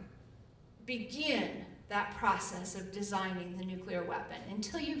begin that process of designing the nuclear weapon.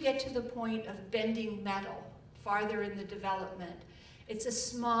 Until you get to the point of bending metal farther in the development, it's a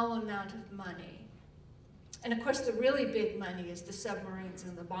small amount of money. And of course, the really big money is the submarines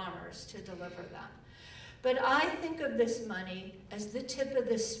and the bombers to deliver them. But I think of this money as the tip of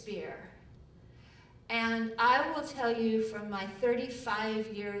the spear. And I will tell you from my 35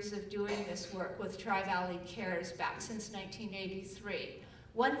 years of doing this work with Tri-Valley Cares back since 1983,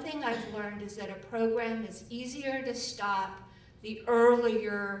 one thing I've learned is that a program is easier to stop the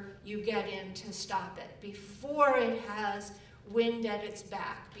earlier you get in to stop it, before it has wind at its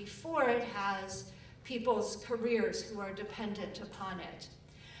back, before it has people's careers who are dependent upon it.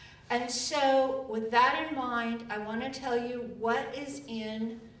 And so with that in mind, I want to tell you what is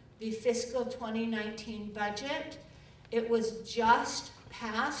in the fiscal 2019 budget. It was just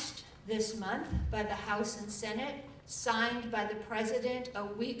passed this month by the House and Senate, signed by the President a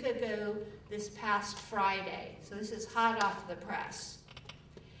week ago this past Friday. So this is hot off the press.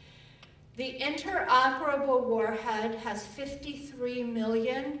 The interoperable warhead has $53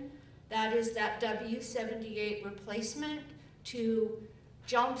 million. That is that W-78 replacement to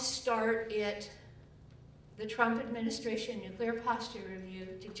jumpstart it, the Trump administration nuclear posture review,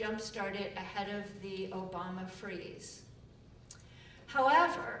 to jumpstart it ahead of the Obama freeze.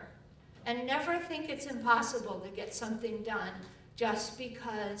 However, and never think it's impossible to get something done just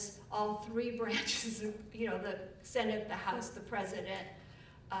because all three branches of, the Senate, the House, the President,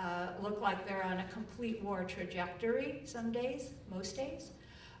 look like they're on a complete war trajectory some days, most days.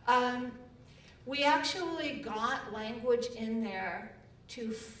 We actually got language in there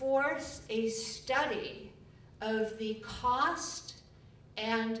to force a study of the cost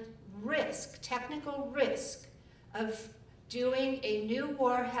and risk, technical risk, of doing a new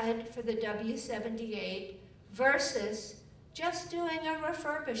warhead for the W-78 versus just doing a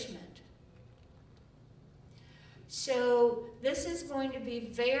refurbishment. So this is going to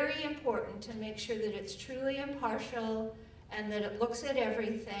be very important to make sure that it's truly impartial and that it looks at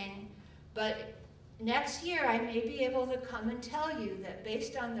everything. But next year, I may be able to come and tell you that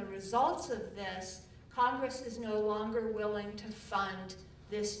based on the results of this, Congress is no longer willing to fund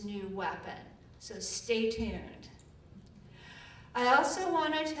this new weapon. So stay tuned. I also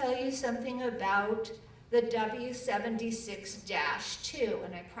want to tell you something about the W-76-2,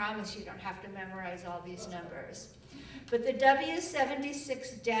 and I promise you don't have to memorize all these numbers. But the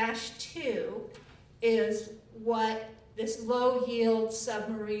W-76-2 is what this low-yield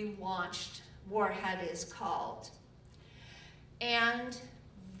submarine-launched warhead is called. And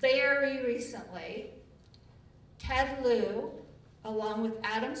very recently, Ted Lieu, along with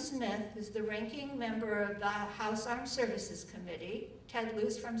Adam Smith, who's the ranking member of the House Armed Services Committee, Ted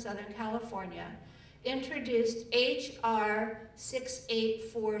Lieu's from Southern California, introduced H.R.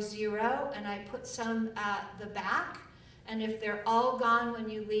 6840, and I put some at the back. And if they're all gone when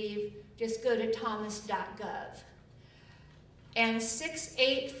you leave, just go to thomas.gov. And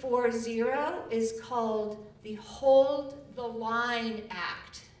 6840 is called the Hold the Line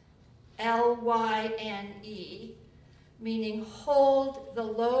Act, L-Y-N-E, meaning Hold the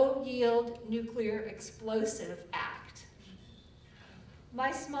Low Yield Nuclear Explosive Act.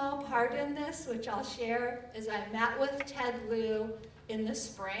 My small part in this, which I'll share, is I met with Ted Lieu in the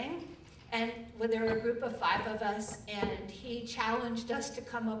spring, and there were a group of 5 of us, and he challenged us to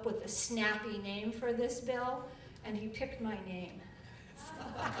come up with a snappy name for this bill, and he picked my name. So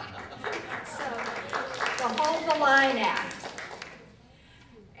the Hold the Line Act.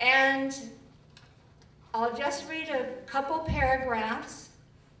 And I'll just read a couple paragraphs,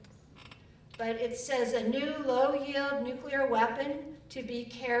 but it says a new low-yield nuclear weapon to be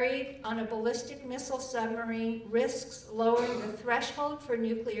carried on a ballistic missile submarine risks lowering the threshold for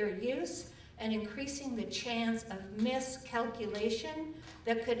nuclear use and increasing the chance of miscalculation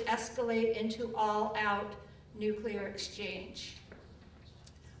that could escalate into all-out nuclear exchange.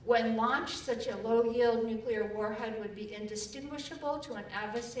 When launched, such a low-yield nuclear warhead would be indistinguishable to an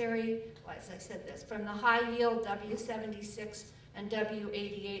adversary, well, as I said this, from the high-yield W-76 and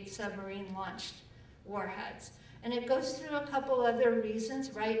W-88 submarine-launched warheads. And it goes through a couple other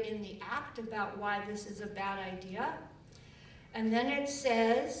reasons right in the act about why this is a bad idea. And then it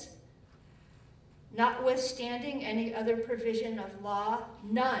says, notwithstanding any other provision of law,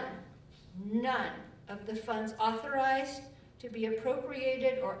 none of the funds authorized to be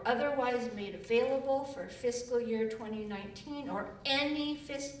appropriated or otherwise made available for fiscal year 2019 or any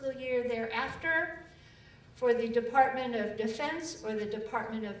fiscal year thereafter for the Department of Defense or the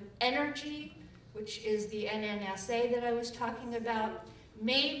Department of Energy, which is the NNSA that I was talking about,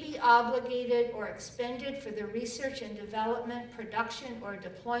 may be obligated or expended for the research and development, production, or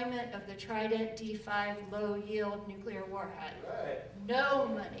deployment of the Trident D5 low-yield nuclear warhead. Right. No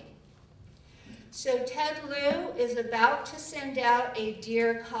money. So Ted Lieu is about to send out a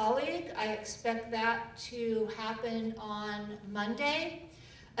Dear Colleague. I expect that to happen on Monday.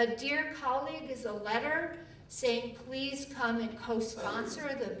 A Dear Colleague is a letter saying, please come and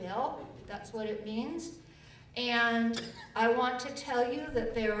co-sponsor the bill. That's what it means. And I want to tell you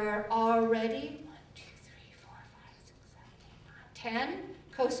that there are already 10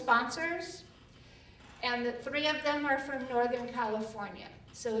 co-sponsors, and that 3 of them are from Northern California.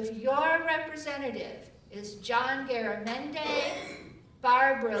 So if your representative is John Garamendi,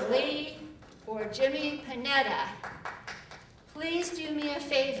 Barbara Lee, or Jimmy Panetta, please do me a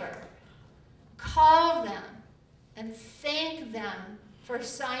favor. Call them and thank them for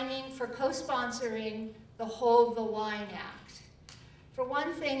signing, for co-sponsoring the Hold the Line Act. For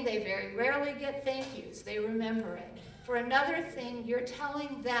one thing, they very rarely get thank yous. They remember it. For another thing, you're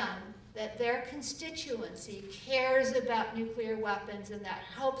telling them that their constituency cares about nuclear weapons, and that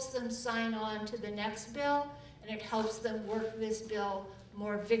helps them sign on to the next bill, and it helps them work this bill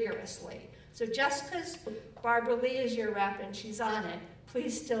more vigorously. So just because Barbara Lee is your rep and she's on it,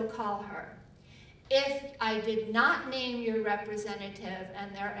 please still call her. If I did not name your representative,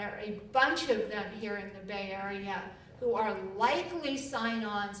 and there are a bunch of them here in the Bay Area who are likely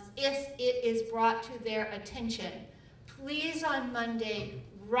sign-ons if it is brought to their attention, please on Monday,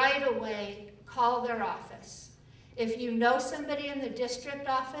 right away, call their office. If you know somebody in the district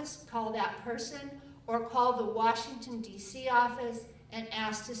office, call that person, or call the Washington, D.C. office and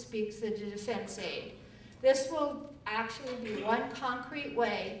ask to speak to the defense aide. This will actually be one concrete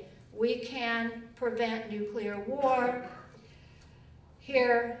way we can prevent nuclear war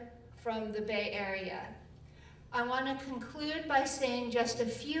here from the Bay Area. I want to conclude by saying just a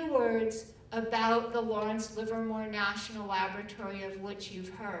few words about the Lawrence Livermore National Laboratory, of which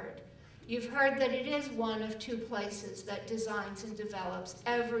you've heard. You've heard that it is one of 2 places that designs and develops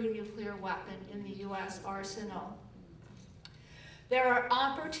every nuclear weapon in the U.S. arsenal. There are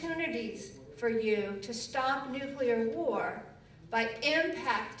opportunities for you to stop nuclear war by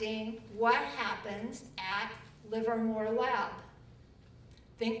impacting what happens at Livermore Lab.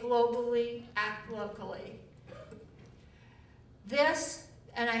 Think globally, act locally. This,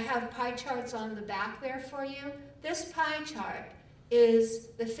 and I have pie charts on the back there for you. This pie chart is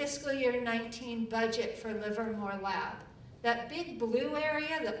the fiscal year 19 budget for Livermore Lab. That big blue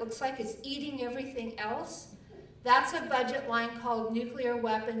area that looks like it's eating everything else, that's a budget line called Nuclear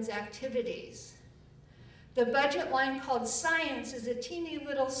Weapons Activities. The budget line called Science is a teeny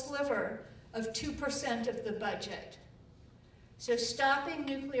little sliver of 2% of the budget. So stopping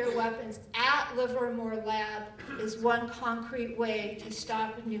nuclear weapons at Livermore Lab is one concrete way to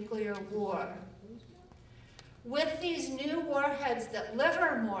stop a nuclear war. With these new warheads that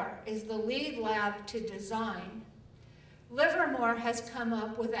Livermore is the lead lab to design, Livermore has come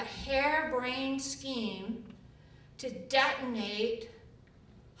up with a harebrained scheme to detonate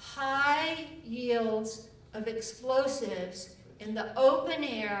high yields of explosives in the open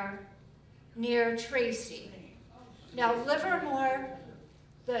air near Tracy. Now, Livermore,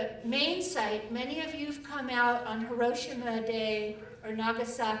 the main site, many of you have come out on Hiroshima Day or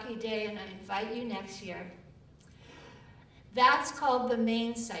Nagasaki Day, and I invite you next year. That's called the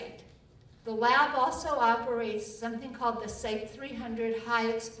main site. The lab also operates something called the Site 300 High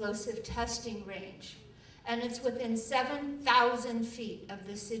Explosive Testing Range, and it's within 7,000 feet of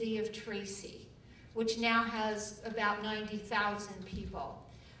the city of Tracy, which now has about 90,000 people.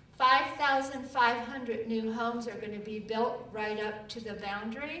 5,500 new homes are going to be built right up to the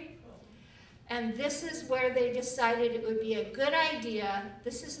boundary. And this is where they decided it would be a good idea.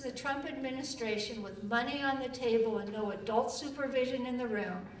 This is the Trump administration with money on the table and no adult supervision in the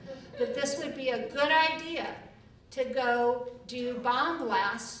room. That this would be a good idea to go do bomb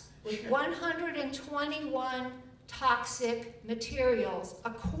blasts with 121 toxic materials,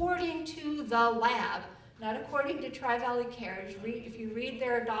 according to the lab, not according to Tri-Valley Care. If you read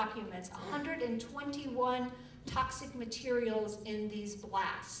their documents, 121 toxic materials in these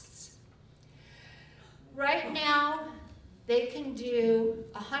blasts. Right now, they can do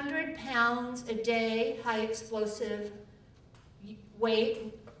 100 pounds a day high explosive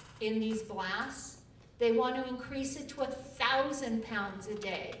weight in these blasts. They want to increase it to 1,000 pounds a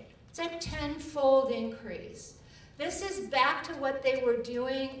day. It's a 10-fold increase. This is back to what they were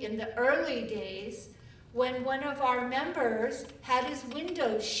doing in the early days when one of our members had his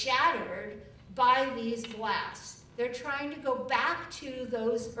windows shattered by these blasts. They're trying to go back to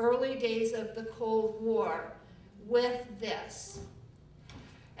those early days of the Cold War with this.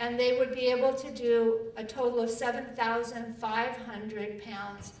 And they would be able to do a total of 7,500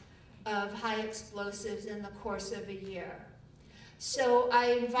 pounds of high explosives in the course of a year. So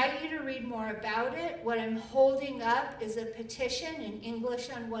I invite you to read more about it. What I'm holding up is a petition in English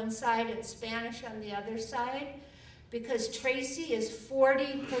on one side and Spanish on the other side, because Tracy is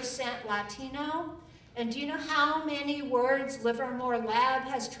 40% Latino. And do you know how many words Livermore Lab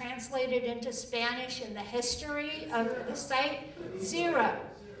has translated into Spanish in the history of the site? Zero.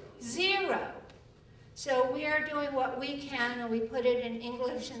 Zero. So we are doing what we can, and we put it in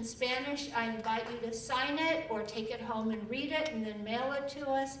English and Spanish. I invite you to sign it or take it home and read it and then mail it to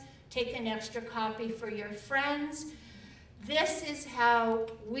us. Take an extra copy for your friends. This is how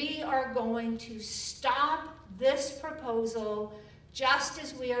we are going to stop this proposal, just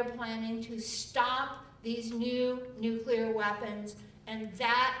as we are planning to stop these new nuclear weapons, and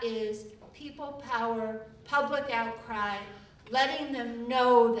that is people power, public outcry, letting them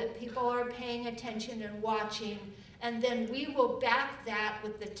know that people are paying attention and watching, and then we will back that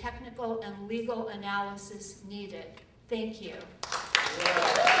with the technical and legal analysis needed. Thank you.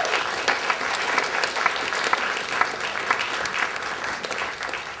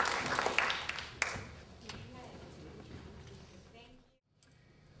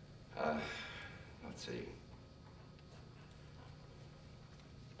 Let's see.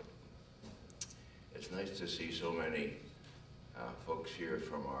 It's nice to see so many folks here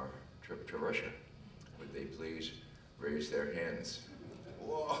from our trip to Russia. Would they please raise their hands?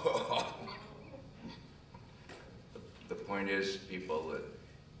 Whoa! The point is, people, that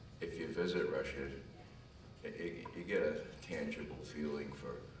if you visit Russia, you get a tangible feeling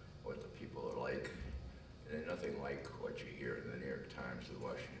for what the people are like. And they're nothing like what you hear in the New York Times or the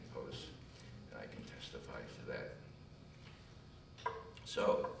Washington Post. And I can testify to that.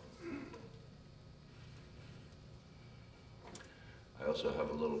 So, I also have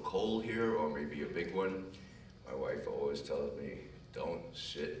a little cold here, or maybe a big one. My wife always tells me, don't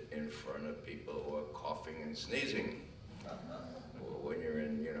sit in front of people who are coughing and sneezing. Well, when you're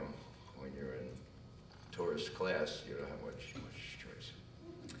in, when you're in tourist class, you don't have much choice.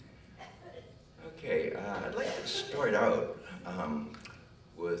 Okay, I'd like to start out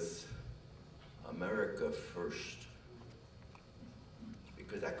with America first,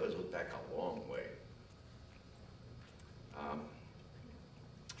 because that goes back a long way.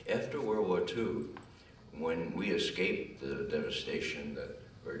 After World War II, when we escaped the devastation that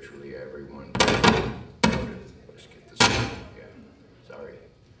virtually everyone, let's get this, yeah, sorry.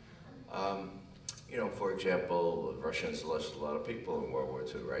 For example, the Russians lost a lot of people in World War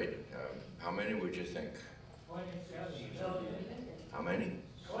II, right? How many would you think? 27 million. How many?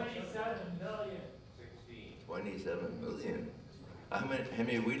 27 million. 27 million. How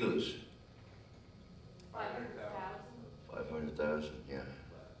many did we lose? 500,000. 500,000, yeah.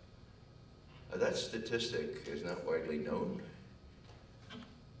 That statistic is not widely known,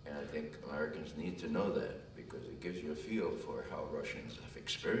 and I think Americans need to know that, because it gives you a feel for how Russians have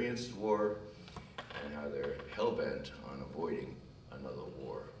experienced war and how they're hell-bent on avoiding another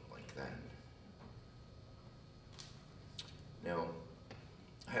war like that. Now,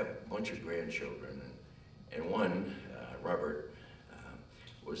 I have a bunch of grandchildren, and one, Robert,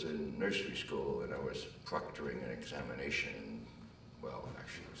 was in nursery school, and I was proctoring an examination. Well,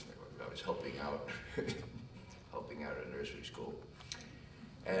 actually, I was helping out, helping out at nursery school.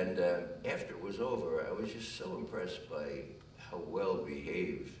 And after it was over, I was just so impressed by how well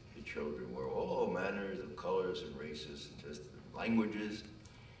behaved the children were, all manners of colors and races and just languages.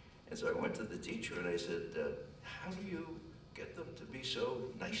 And so I went to the teacher and I said, how do you get them to be so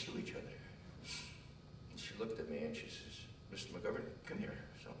nice to each other? And she looked at me and she says, Mr. McGovern, come here.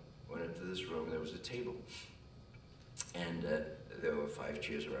 So I went into this room, there was a table. And there were 5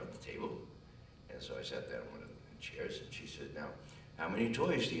 chairs around the table. And so I sat down on one of the chairs and she said, now, how many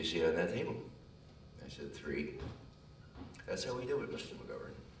toys do you see on that table? I said, 3. That's how we do it, Mr.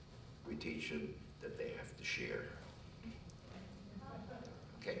 McGovern. We teach them that they have to share.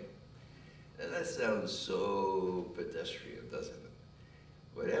 Okay? Now that sounds so pedestrian, doesn't it?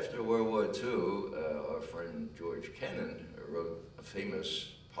 But after World War II, our friend George Kennan wrote a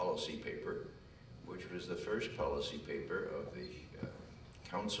famous policy paper, which was the first policy paper of the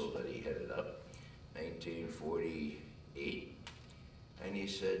council that he headed up, 1948. And he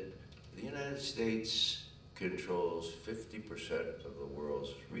said, the United States controls 50% of the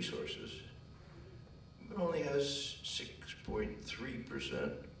world's resources, but only has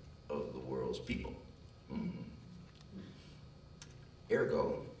 6.3% of the world's people.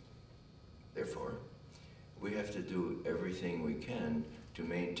 Ergo, therefore, we have to do everything we can to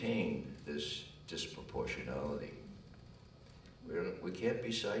maintain this disproportionality. We can't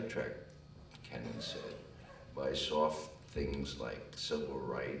be sidetracked, Kennan said, by soft things like civil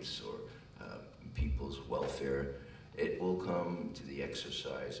rights or people's welfare. It will come to the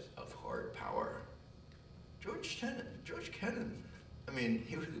exercise of hard power. George Kennan, I mean,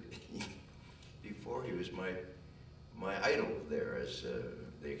 before he was my idol there as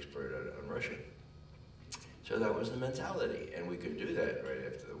the expert on Russia. So that was the mentality, and we could do that right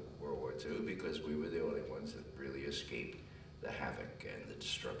after World War II because we were the only ones that really escaped the havoc and the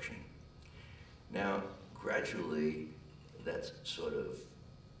destruction. Now, gradually, that's sort of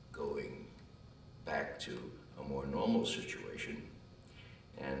going back to a more normal situation,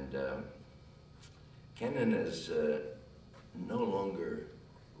 and Kennan is no longer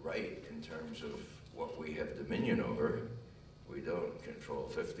right in terms of what we have dominion over. We don't control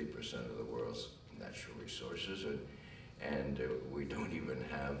 50% of the world's natural resources, and we don't even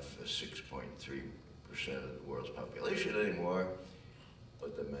have 6.3% of the world's population anymore,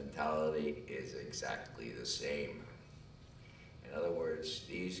 but the mentality is exactly the same. In other words,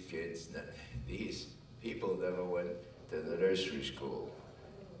 these people never went to the nursery school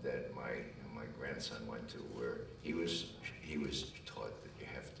that my grandson went to, where he was taught that you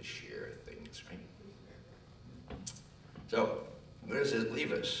have to share things, right? So, where does it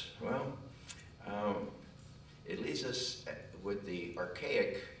leave us? Well, it leaves us with the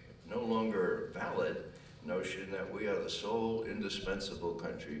archaic, no longer valid notion that we are the sole indispensable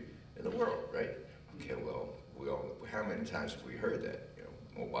country in the world, right? Okay, well, how many times have we heard that? You know,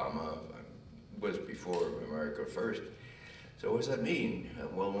 Obama was before America first. So what does that mean?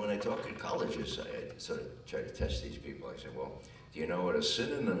 Well, when I talk in colleges, I sort of try to test these people. I say, well, do you know what a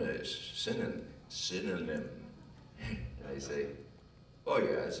synonym is? Synonym. And I say, oh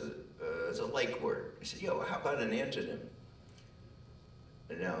yeah, it's a like word. I said, yo, how about an antonym?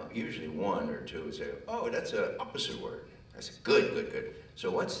 And now, usually 1 or 2 would say, oh, that's an opposite word. I said, good, good, good.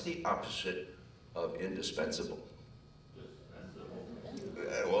 So what's the opposite of indispensable?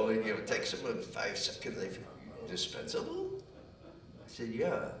 Well, it takes them 5 seconds. Dispensable? I said,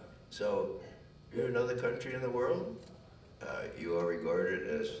 yeah. So you're another country in the world? You are regarded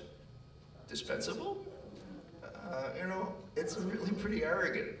as dispensable? You know, it's really pretty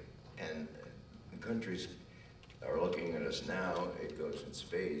arrogant. And countries are looking at us now. It goes in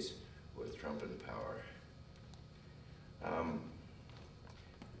spades with Trump in power.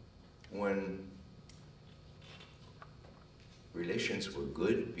 When relations were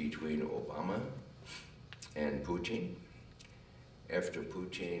good between Obama and Putin, after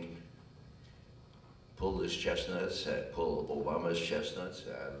Putin pulled Obama's chestnuts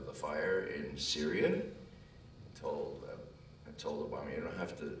out of the fire in Syria, told Obama, you don't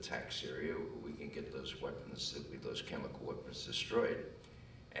have to attack Syria, we can get those weapons, those chemical weapons destroyed.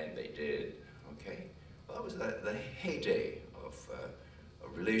 And they did, okay? Well, that was the heyday of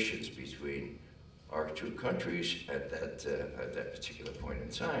relations between our 2 countries at that particular point in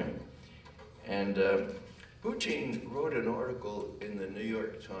time. And Putin wrote an article in the New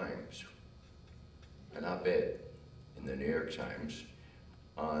York Times, an op-ed in the New York Times,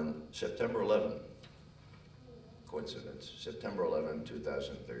 on September 11, coincidence, September 11,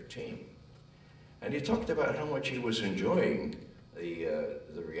 2013. And he talked about how much he was enjoying the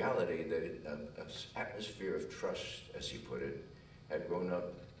reality that an atmosphere of trust, as he put it, had grown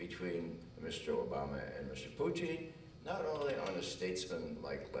up between Mr. Obama and Mr. Putin, not only on a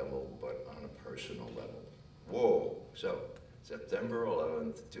statesman-like level, but on a personal level. Whoa, so September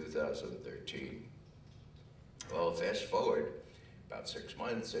 11th, 2013. Well, fast forward about 6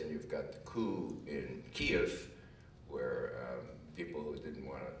 months and you've got the coup in Kiev, where people who didn't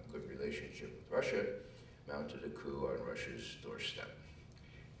want a good relationship with Russia mounted a coup on Russia's doorstep.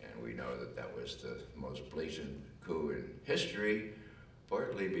 And we know that that was the most blatant coup in history,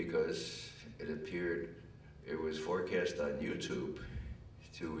 partly because it appeared, it was forecast on YouTube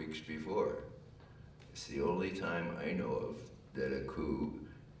 2 weeks before. It's the only time I know of that a coup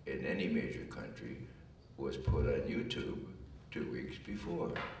in any major country was put on YouTube 2 weeks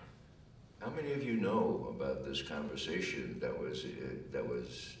before. How many of you know about this conversation that was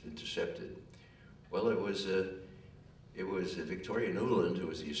intercepted? Well, it was Victoria Nuland, who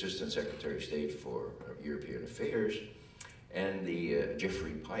was the Assistant Secretary of State for European Affairs, and the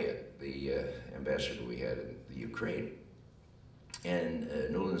Jeffrey Pyatt, the ambassador we had in the Ukraine. And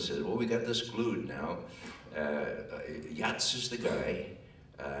Nuland said, well, we got this glued now. Yats is the guy,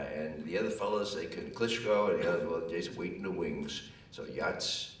 and the other fellas, they can Klitschko, and the other, well, they're waiting in the wings. So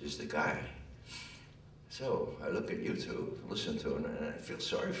Yats is the guy. So I look at YouTube, listen to him, and I feel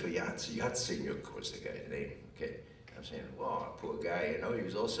sorry for Yats. Yatsenyuk was the guy's name. Okay, I'm saying, well, poor guy, you know, he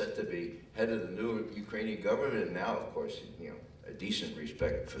was all set to be head of the new Ukrainian government, and now, of course, you know, a decent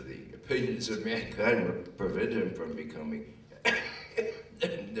respect for the opinions of mankind would prevent him from becoming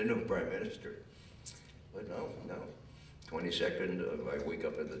the new prime minister. But no. 22nd, I wake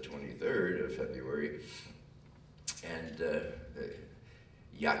up on the 23rd of February, and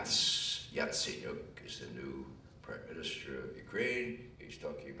Yatsenyuk is the new prime minister of Ukraine. He's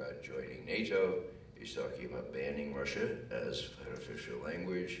talking about joining NATO. He's talking about banning Russia as an official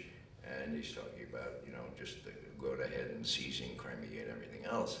language, and he's talking about, you know, just going ahead and seizing Crimea and everything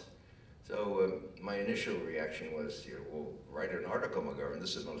else. So my initial reaction was, you know, well, write an article, McGovern.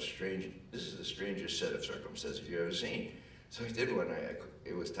 This is the strangest set of circumstances you've ever seen. So I did one.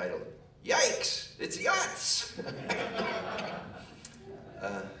 It was titled, "Yikes! It's yachts."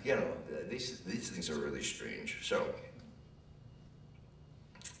 You know, these things are really strange.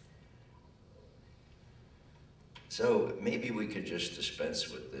 So maybe we could just dispense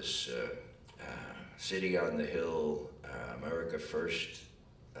with this city on the hill, America first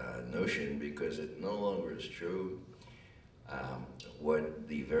notion, because it no longer is true. What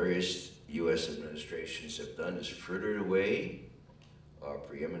the various U.S. administrations have done is frittered away our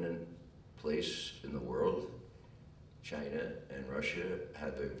preeminent place in the world. China and Russia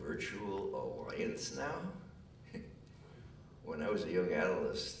have a virtual alliance now. When I was a young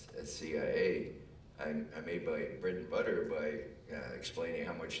analyst at CIA, I made my bread and butter by explaining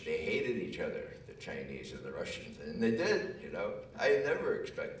how much they hated each other, the Chinese and the Russians, and they did, you know. I never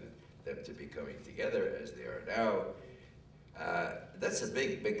expected them to be coming together as they are now. That's a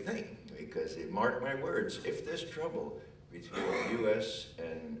big, big thing, because mark my words, if there's trouble between U.S.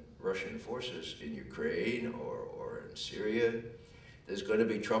 and Russian forces in Ukraine or in Syria, there's going to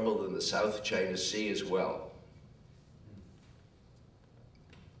be trouble in the South China Sea as well.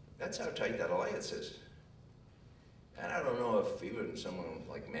 That's how tight that alliance is. And I don't know if even someone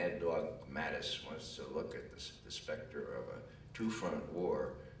like Mad Dog Mattis wants to look at the specter of a two-front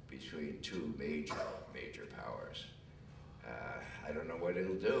war between two major powers. I don't know what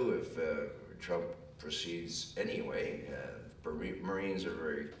it'll do if Trump proceeds anyway. Marines are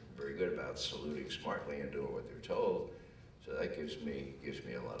very, very good about saluting smartly and doing what they're told, so that gives me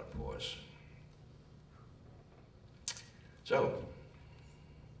a lot of pause. So,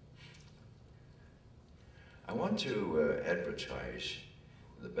 I want to advertise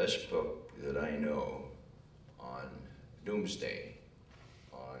the best book that I know on doomsday,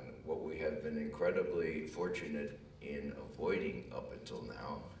 on what we have been incredibly fortunate in avoiding up until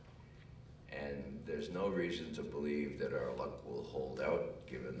now. And there's no reason to believe that our luck will hold out,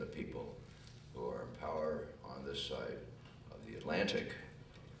 given the people who are in power on this side of the Atlantic.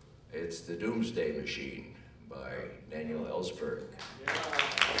 It's The Doomsday Machine by Daniel Ellsberg. Yeah.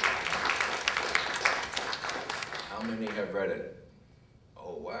 How many have read it?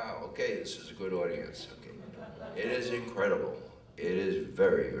 Oh, wow, okay, this is a good audience. Okay. It is incredible. It is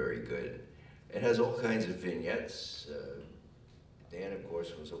very, very good. It has all kinds of vignettes. Dan, of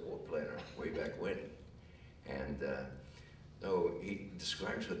course, was a war planner way back when. And so he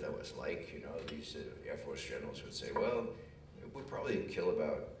describes what that was like. You know, these Air Force generals would say, well, we'll probably kill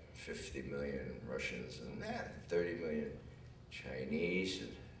about 50 million Russians and 30 million Chinese.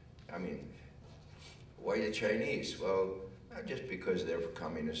 And, I mean, why the Chinese? Well, not just because they're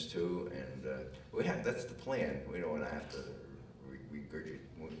communists too, and that's the plan. We don't want to have to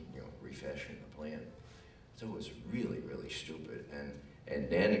refashion the plan. So it was really, really stupid, and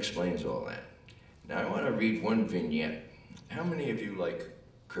Dan explains all that. Now I want to read one vignette. How many of you like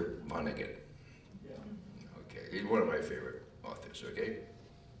Kurt Vonnegut? Yeah. Okay, he's one of my favorite authors, okay?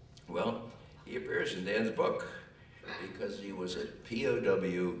 Well, he appears in Dan's book, because he was a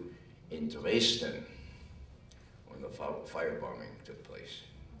POW in Dresden when the firebombing took place.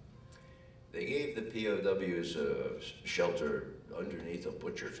 They gave the POWs shelter underneath a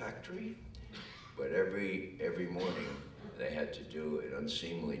butcher factory, but every morning they had to do an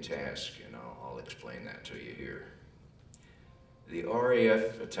unseemly task, and I'll explain that to you here. The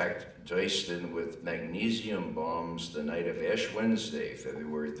RAF attacked Dresden with magnesium bombs the night of Ash Wednesday,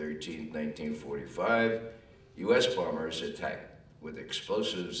 February 13, 1945. U.S. bombers attacked with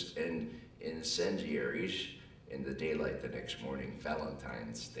explosives and incendiaries in the daylight the next morning,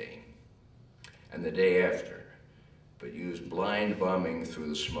 Valentine's Day, and the day after, but used blind bombing through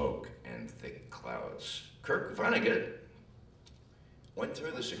the smoke and thick clouds. Koret Auditorium went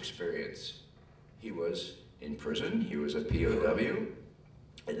through this experience. He was in prison, he was a POW,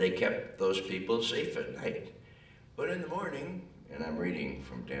 and they kept those people safe at night. But in the morning, and I'm reading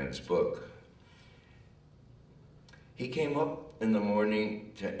from Dan's book, he came up in the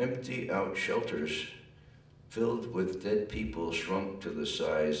morning to empty out shelters filled with dead people shrunk to the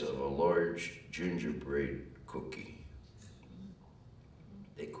size of a large gingerbread cookie.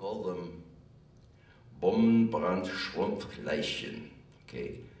 They call them Bombenbrandschrumpfleichen.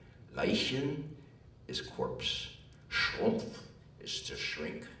 Okay, Leichen is corpse, Schrumpf is to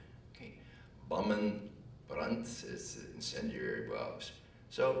shrink. Okay, Bombenbrand is incendiary bombs.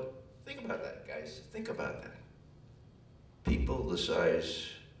 So think about that, guys. Think about that. People the size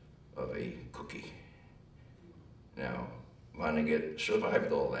of a cookie. Now, Vonnegut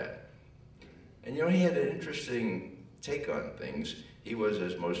survived all that. And you know, he had an interesting take on things. He was,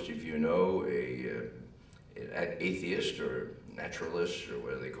 as most of you know, an atheist or naturalist, or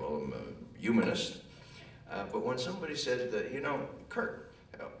what do they call him, a humanist. But when somebody said that, you know, Kurt,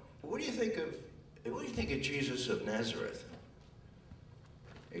 what do you think of Jesus of Nazareth?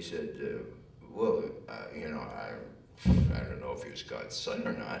 He said, well, you know, I don't know if he was God's son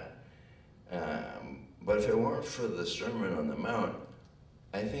or not. But if it weren't for the Sermon on the Mount,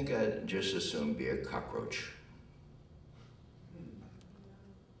 I think I'd just as soon be a cockroach.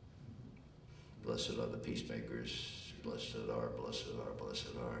 Blessed are the peacemakers, blessed are, blessed are,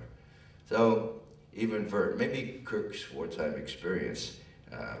 blessed are. So even maybe Kirk's wartime experience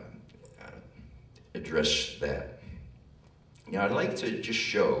addressed that. Now I'd like to just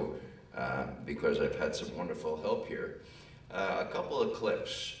show, because I've had some wonderful help here, a couple of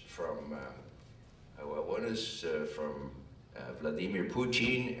clips from, one is from Vladimir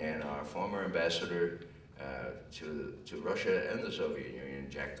Putin and our former ambassador to Russia and the Soviet Union,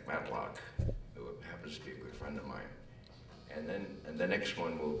 Jack Matlock, who happens to be a good friend of mine. And then the next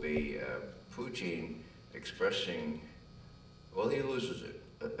one will be Putin expressing, well, he loses it.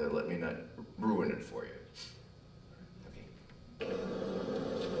 Let me not ruin it for you. Okay.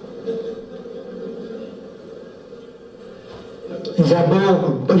 Я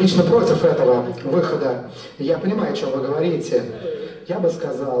был лично против этого выхода. Я понимаю, о чем вы говорите. Я бы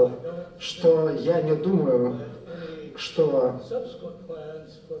сказал, что я не думаю, что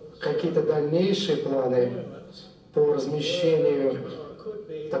какие-то дальнейшие планы по размещению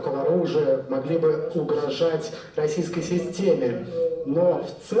такого оружия могли бы угрожать российской системе. Но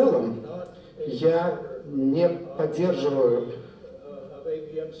в целом я не поддерживаю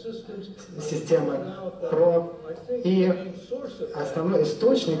системы ПРО. И основной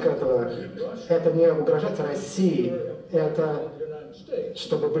источник этого – это не угрожать России, это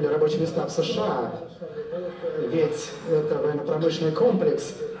чтобы были рабочие места в США. Ведь это военно-промышленный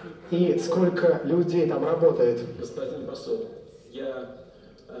комплекс, и сколько людей там работает. Господин посол, я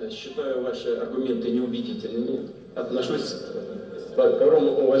считаю ваши аргументы неубедительными, отношусь с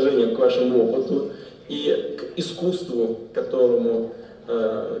огромным уважением к вашему опыту и к искусству, которым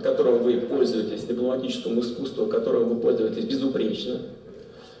вы пользуетесь, дипломатическому искусству, которым вы пользуетесь безупречно,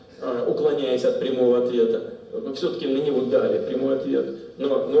 уклоняясь от прямого ответа. Вы все-таки на него дали прямой ответ,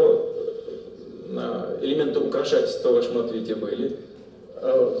 но элементы украшательства в вашем ответе были.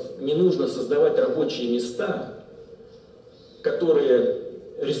 Не нужно создавать рабочие места, которые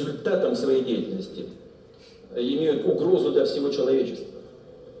результатом своей деятельности имеют угрозу для всего человечества.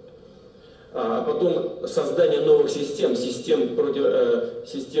 А потом создание новых систем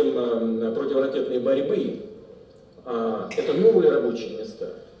противоракетной борьбы, это новые рабочие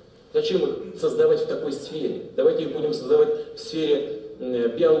места. Зачем их создавать в такой сфере? Давайте их будем создавать в сфере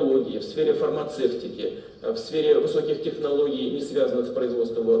биологии, в сфере фармацевтики, в сфере высоких технологий, не связанных с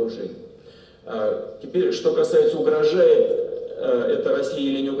производством вооружений. Теперь, что касается, угрожает это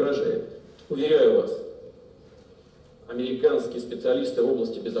России или не угрожает. Уверяю вас, американские специалисты в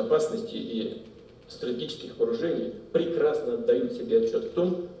области безопасности и стратегических вооружений прекрасно отдают себе отчет в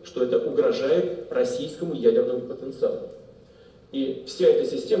том, что это угрожает российскому ядерному потенциалу. И вся эта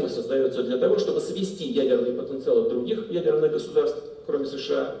система создается для того, чтобы свести ядерные потенциалы других ядерных государств, кроме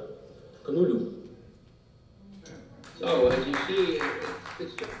США, к нулю. So, as you see,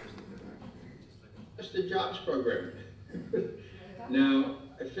 it's just a jobs program. Now,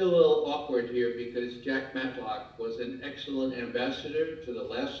 I feel a little awkward here because Jack Matlock was an excellent ambassador to the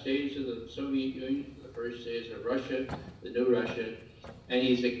last stage of the Soviet Union, the first stage of Russia, the new Russia, and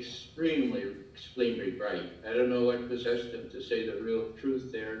he's extremely bright. I don't know what possessed him to say the real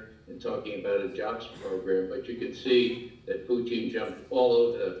truth there in talking about a jobs program, but you can see that Putin jumped all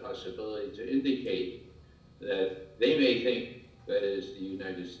over the possibility to indicate that they may think, that is, the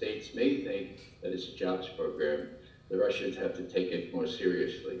United States may think that it's a jobs program. The Russians have to take it more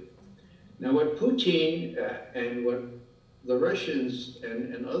seriously. Now, what Putin and what the Russians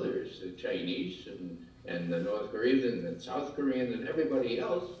and others, the Chinese and the North Koreans and South Koreans and everybody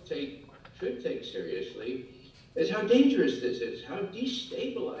else should take seriously is how dangerous this is, how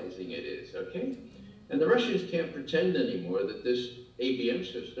destabilizing it is, okay? And the Russians can't pretend anymore that this ABM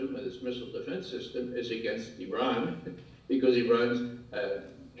system, this missile defense system, is against Iran, because Iran's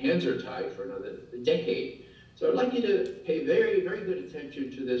hands are tied for another decade. So I'd like you to pay very, very good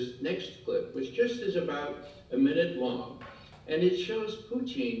attention to this next clip, which just is about a minute long. And it shows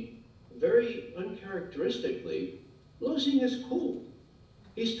Putin very uncharacteristically losing his cool.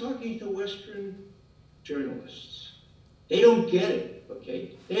 He's talking to Western journalists. They don't get it,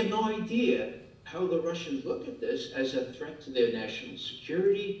 okay? They have no idea how the Russians look at this as a threat to their national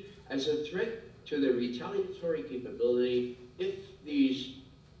security, as a threat to their retaliatory capability if these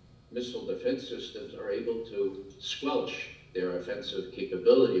missile defense systems are able to squelch their offensive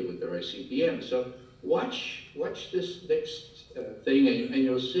capability with their ICBM. So watch this next thing, and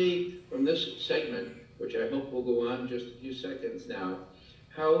you'll see from this segment, which I hope will go on just a few seconds now,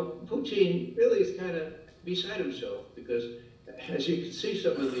 how Putin really is kind of beside himself, because as you can see,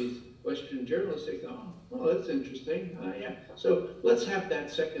 some of these Western journalists say, oh, well, that's interesting. Yeah. So let's have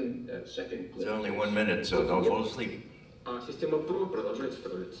that second clip. It's only 1 minute, so don't fall asleep. А система ПРО продолжает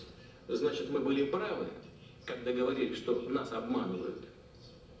строиться. Значит, мы были правы, когда говорили, что нас обманывают.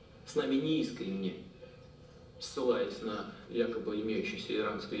 С нами неискренне, ссылаясь на якобы имеющуюся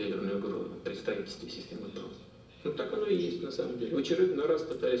иранскую ядерную угрозу при строительстве системы ПРО. Ну так оно и есть на самом деле. В очередной раз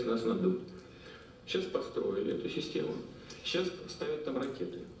пытались нас надуть. Сейчас построили эту систему. Сейчас ставят там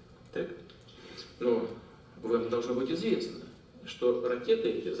ракеты. Так? Но вам должно быть известно, что ракеты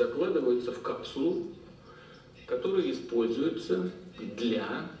эти закладываются в капсулу, которые используются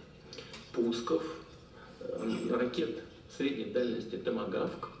для пусков ракет средней дальности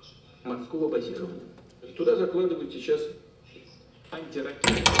 «Томагавк» морского базирования. Туда закладывают сейчас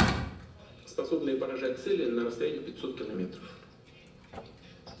антиракеты, способные поражать цели на расстоянии 500 километров.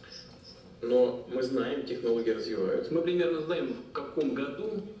 Но мы знаем, технологии развиваются. Мы примерно знаем, в каком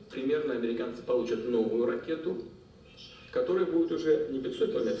году примерно американцы получат новую ракету, которая будет уже не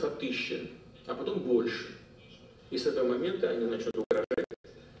 500 километров, а 1000, а потом больше. И с этого момента они начнут угрожать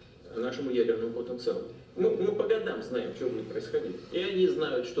нашему ядерному потенциалу. Мы по годам знаем, что будет происходить. И они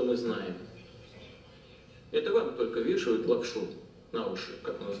знают, что мы знаем. Это вам только вешают лапшу на уши,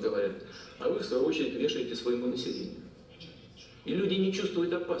 как у нас говорят, а вы, в свою очередь, вешаете своему населению. И люди не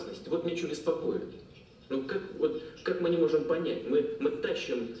чувствуют опасности. Вот меня что беспокоит. Ну как мы не можем понять? Мы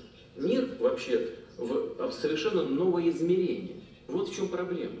тащим мир вообще в совершенно новое измерение. Вот в чем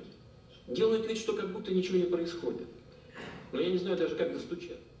проблема. Делают вид, что как будто ничего не происходит. Но я не знаю даже, как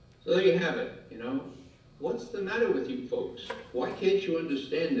достучать. So there you have it, you know. What's the matter with you folks? Why can't you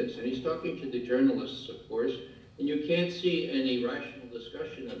understand this? And he's talking to the journalists, of course, and you can't see any rational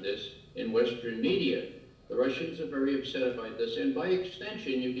discussion of this in Western media. The Russians are very upset about this, and by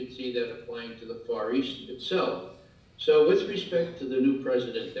extension, you can see that applying to the Far East itself. So with respect to the new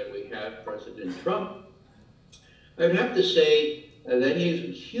president that we have, President Trump, I would have to say that he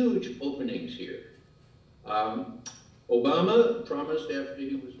has huge openings here. Obama promised after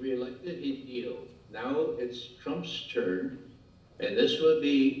he was reelected he'd deal. Now it's Trump's turn, and this will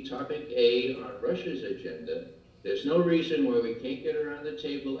be topic A on Russia's agenda. There's no reason why we can't get around the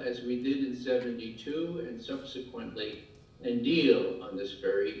table as we did in '72 and subsequently and deal on this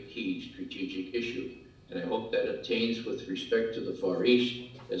very key strategic issue. And I hope that obtains with respect to the Far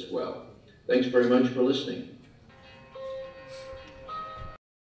East as well. Thanks very much for listening.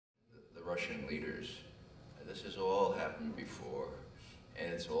 The Russian leaders, this has all happened before,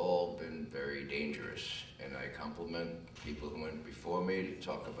 and it's all been very dangerous. And I compliment people who went before me to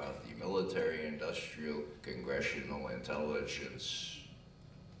talk about the military, industrial, congressional intelligence,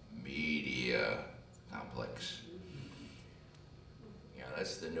 media, complex. You know,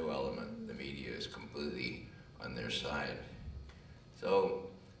 that's the new element. The media is completely on their side. So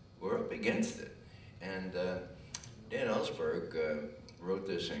we're up against it. And Dan Ellsberg wrote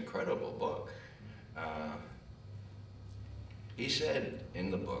this incredible book. He said in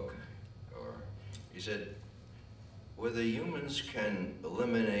the book, he said, whether humans can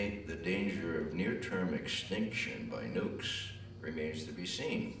eliminate the danger of near-term extinction by nukes remains to be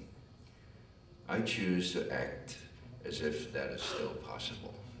seen. I choose to act as if that is still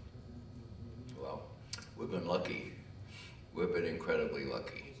possible. Well, we've been lucky. We've been incredibly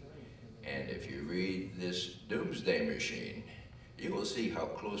lucky. And if you read this doomsday machine, you will see how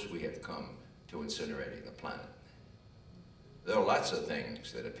close we have come to incinerating the planet. There are lots of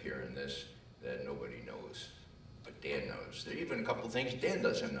things that appear in this that nobody knows, but Dan knows. There are even a couple things Dan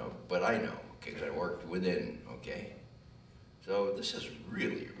doesn't know, but I know, because I worked within, okay? So this is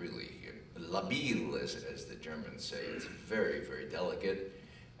really, really labil, as the Germans say. It's very, very delicate,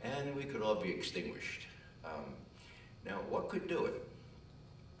 and we could all be extinguished. Now, what could do it?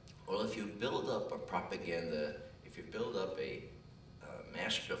 Well, if you build up a propaganda, if you build up a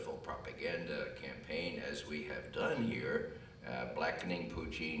masterful propaganda campaign, as we have done here, blackening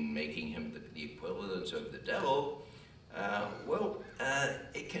Putin, making him the equivalent of the devil,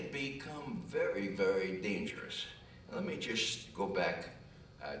 it can become very, very dangerous. Let me just go back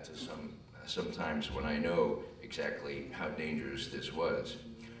to some times when I know exactly how dangerous this was.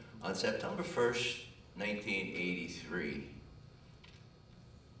 On September 1st, 1983,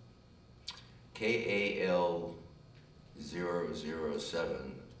 KAL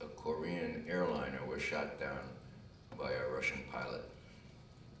 007, a Korean airliner, was shot down by a Russian pilot.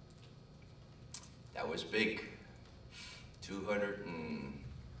 That was big.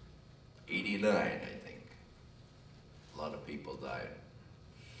 289, I think. A lot of people died.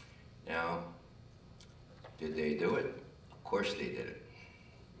 Now, did they do it? Of course they did it.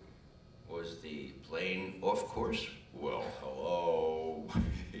 Was the plane off course? Well, hello.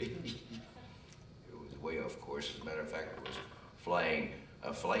 It was way off course. As a matter of fact, it was flying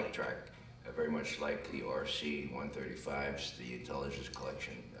a flight track, very much like the RC-135s, the intelligence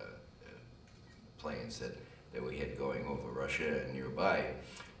collection planes that we had going over Russia and nearby.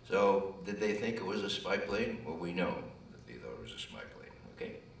 So, did they think it was a spy plane? Well, we know that they thought it was a spy plane,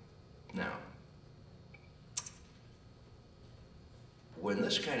 okay? Now, when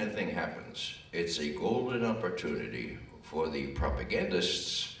this kind of thing happens, it's a golden opportunity for the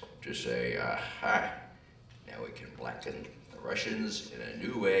propagandists to say, aha, now we can blacken the Russians in a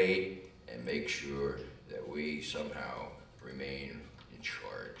new way and make sure that we somehow remain in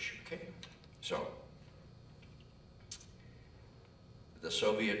charge, okay? So, the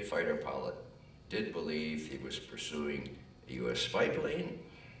Soviet fighter pilot did believe he was pursuing a U.S. spy plane.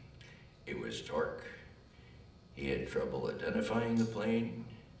 It was dark. He had trouble identifying the plane.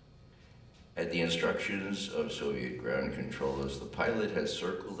 At the instructions of Soviet ground controllers, the pilot had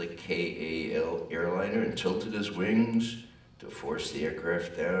circled the KAL airliner and tilted his wings to force the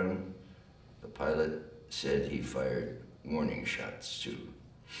aircraft down. The pilot said he fired warning shots too.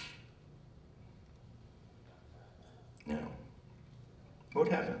 Now, what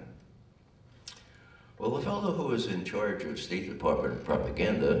happened? Well, the fellow who was in charge of State Department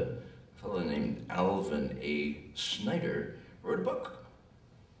propaganda, a fellow named Alvin A. Snyder, wrote a book.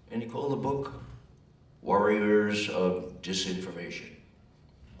 And he called the book Warriors of Disinformation.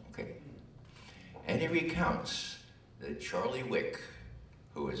 Okay. And he recounts that Charlie Wick,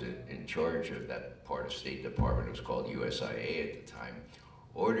 who was in charge of that part of State Department, it was called USIA at the time,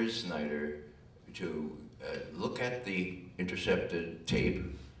 ordered Snyder to look at the intercepted tape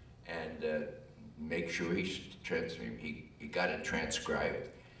and make sure he got it transcribed.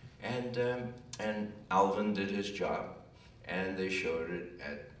 And Alvin did his job, and they showed it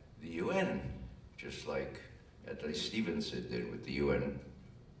at the UN, just like at least Stevenson did with the UN,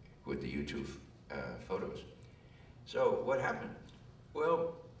 with the YouTube photos. So what happened?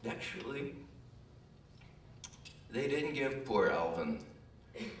 Well, actually, they didn't give poor Alvin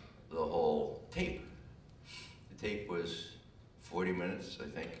the whole tape. The tape was 40 minutes, I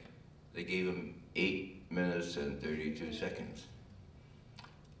think. They gave him 8 minutes and 32 seconds.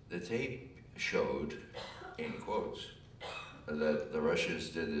 The tape showed, in quotes, that the Russians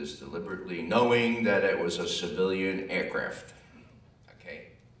did this deliberately, knowing that it was a civilian aircraft.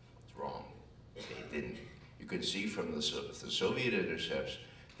 Okay? It's wrong. They didn't. You could see from the Soviet intercepts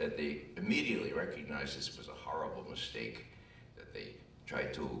that they immediately recognized this was a horrible mistake, that they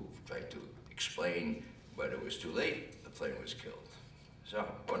tried to explain, but it was too late. The plane was killed. So,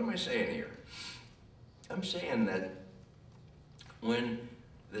 what am I saying here? I'm saying that when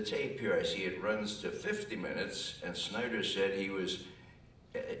the tape here, I see it runs to 50 minutes, and Snyder said he was,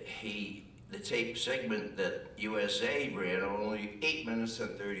 the tape segment that USA ran only 8 minutes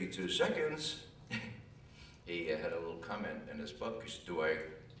and 32 seconds. He had a little comment in his book, do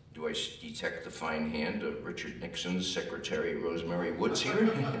I detect the fine hand of Richard Nixon's Secretary Rosemary Woods here?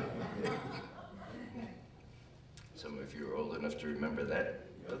 Some of you are old enough to remember that.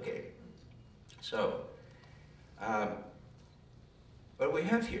 Okay. So, what do we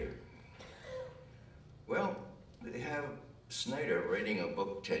have here? Well, they have Snyder writing a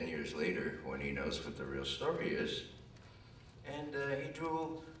book 10 years later when he knows what the real story is. And he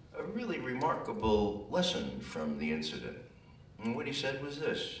drew a really remarkable lesson from the incident. And what he said was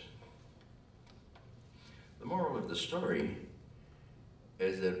this: the moral of the story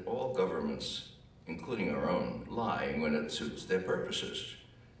is that all governments, including our own, lie when it suits their purposes.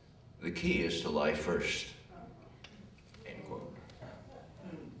 The key is to lie first. End quote.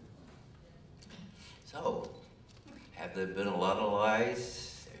 So, have there been a lot of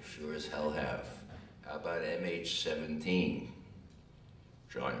lies? There sure as hell have. How about MH17?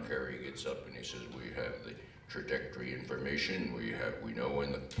 John Kerry gets up and he says, we have the trajectory information, we know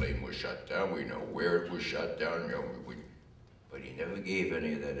when the plane was shot down, we know where it was shot down, you know, but he never gave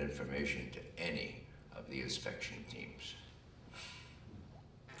any of that information to any of the inspection teams.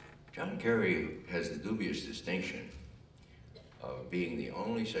 John Kerry has the dubious distinction of being the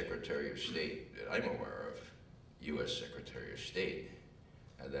only Secretary of State that I'm aware of, U.S. Secretary of State,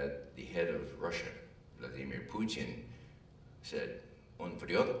 that the head of Russia, Vladimir Putin, said, он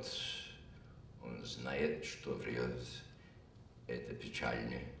врет, он знает, что врет, это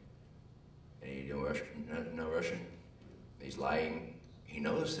печально. And you know Russian? He's lying. He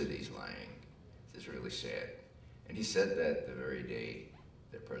knows that he's lying. This is really sad. And he said that the very day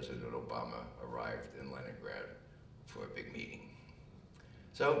that President Obama arrived in Leningrad for a big meeting.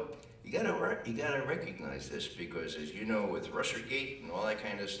 So you gotta recognize this, because, as you know, with Russiagate and all that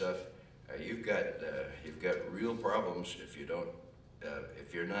kind of stuff, you've got real problems if you don't,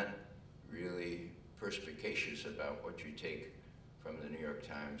 if you're not really perspicacious about what you take from the New York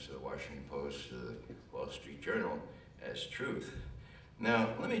Times to the Washington Post to the Wall Street Journal as truth.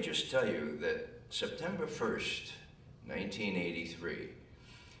 Now, let me just tell you that September 1st,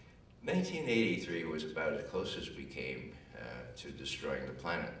 1983 was about as close as we came to destroying the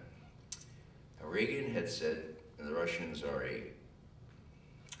planet. Now, Reagan had said the Russians are a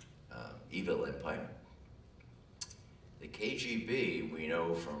evil empire. The KGB, we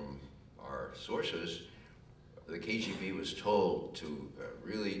know from our sources, the KGB was told to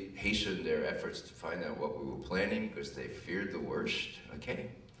really hasten their efforts to find out what we were planning because they feared the worst,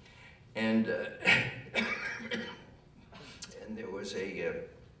 okay? And, and there was an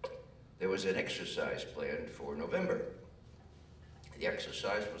exercise planned for November. The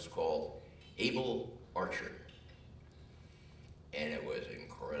exercise was called Able Archer. And it was an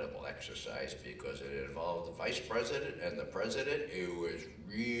incredible exercise because it involved the vice president and the president. It was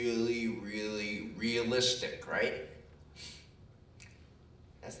really, really realistic, right?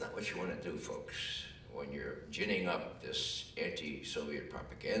 That's not what you want to do, folks, when you're ginning up this anti-Soviet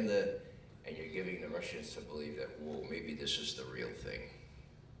propaganda and you're giving the Russians to believe that, whoa, maybe this is the real thing.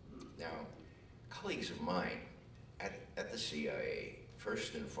 Now, colleagues of mine at the CIA,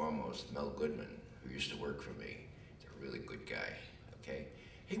 first and foremost, Mel Goodman, who used to work for me, really good guy, okay?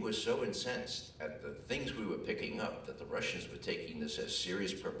 He was so incensed at the things we were picking up that the Russians were taking this as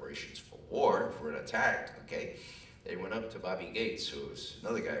serious preparations for war, for an attack, okay? They went up to Bobby Gates, who was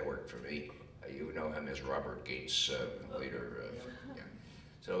another guy who worked for me. You know him as Robert Gates, leader. Yeah.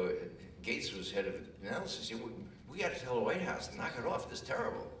 So Gates was head of analysis. He said, we got to tell the White House, knock it off, this is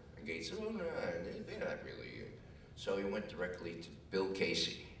terrible. And Gates said, oh, no, they're not really. So he went directly to Bill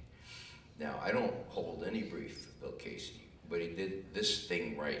Casey. Now, I don't hold any brief for Bill Casey, but he did this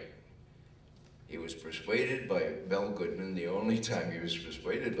thing right. He was persuaded by Mel Goodman, the only time he was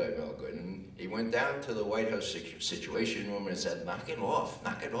persuaded by Mel Goodman. He went down to the White House Situation Room and said, knock it off,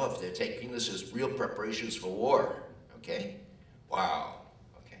 they're taking this as real preparations for war, okay? Wow,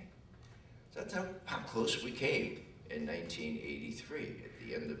 okay? So that's how close we came in 1983. At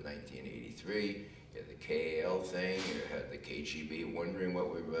the end of 1983, you had the KAL thing, you had the KGB wondering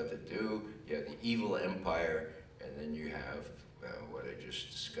what we were about to do, you had the evil empire, and then you have what I just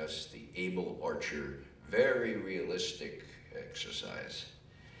discussed, the Able Archer, very realistic exercise.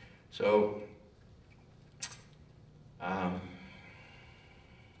 So,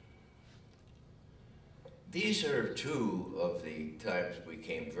 these are two of the times we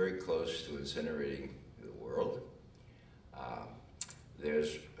came very close to incinerating the world.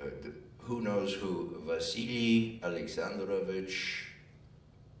 There's who knows who, Vasily Alexandrovich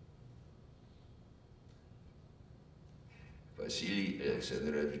Vasily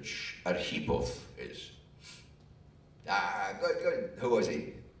Alexandrovich Arkhipov is. Ah, good. Who was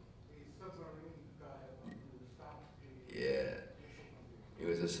he? Yeah, he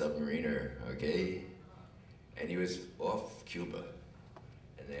was a submariner, okay? And he was off Cuba.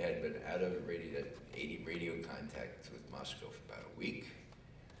 And they had been out of radio contact with Moscow for about a week.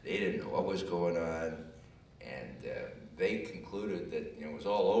 They didn't know what was going on. And they concluded that, you know, it was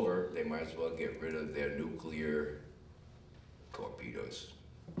all over. They might as well get rid of their nuclear torpedoes.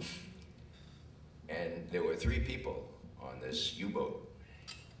 And there were 3 people on this U-boat.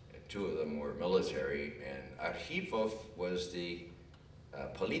 2 of them were military, and Arkhipov was the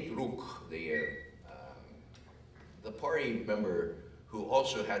politruk, the party member who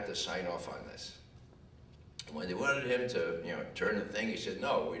also had to sign off on this. And when they wanted him to, you know, turn the thing, he said,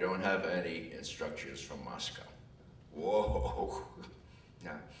 "No, we don't have any instructions from Moscow." Whoa!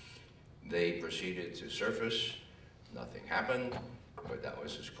 Now, they proceeded to surface. Nothing happened, but that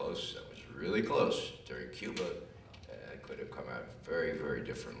was as close. That was really close. During Cuba, it could have come out very, very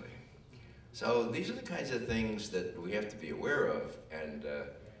differently. So these are the kinds of things that we have to be aware of, and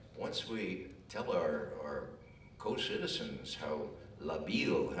once we tell our co-citizens how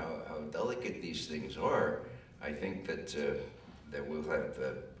labile, how delicate these things are, I think that we'll have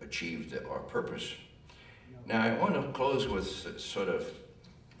achieved our purpose. Now I want to close with sort of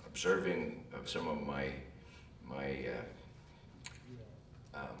observing of some of my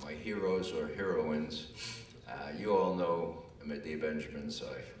heroes or heroines. You all know Medea Benjamin, so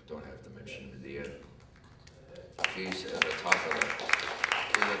I don't have to mention Medea. She's at the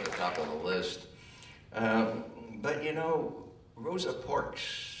top of the list. But you know, Rosa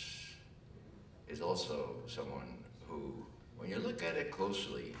Parks is also someone who, when you look at it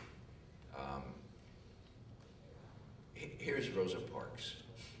closely, here's Rosa Parks.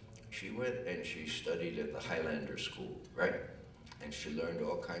 She went and she studied at the Highlander School, right? And she learned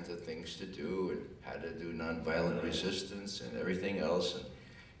all kinds of things to do and how to do nonviolent resistance and everything else.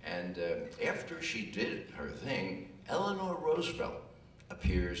 And after she did her thing, Eleanor Roosevelt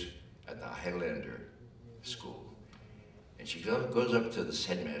appears at the Highlander School. And she goes up to the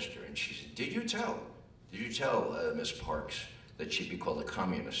headmaster and she said, did you tell Miss Parks that she'd be called a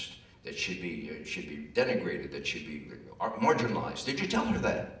communist, that she'd be denigrated, that she'd be marginalized? Did you tell her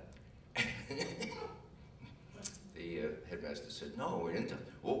that? The headmaster said, no, we didn't tell.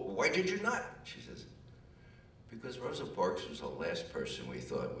 Well, why did you not? She says, because Rosa Parks was the last person we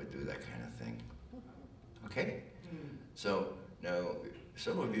thought would do that kind of thing. Okay? So now,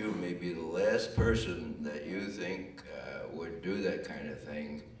 some of you may be the last person that you think would do that kind of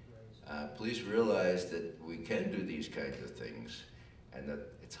thing. Please realize that we can do these kinds of things, and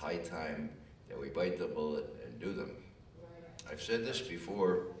that it's high time that we bite the bullet and do them. I've said this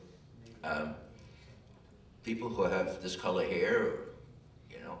before. People who have this color hair,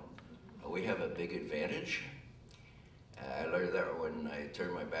 you know, we have a big advantage. I learned that when I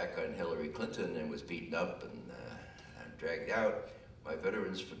turned my back on Hillary Clinton and was beaten up and dragged out. My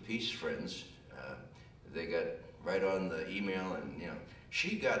Veterans for Peace friends, they got right on the email, and you know,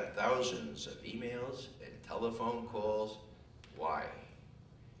 she got thousands of emails and telephone calls. Why?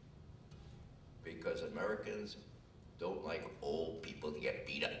 Because Americans don't like old people to get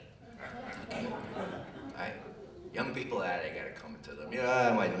beat up. Right? Young people, they gotta come to them.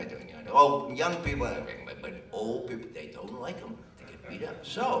 Yeah, what am I doing? Oh, young people, but old people, they don't like them to get beat up.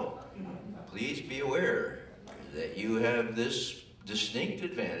 So, please be aware that you have this distinct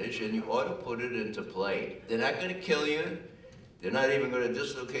advantage, and you ought to put it into play. They're not gonna kill you. They're not even gonna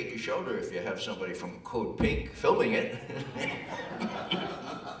dislocate your shoulder if you have somebody from Code Pink filming it.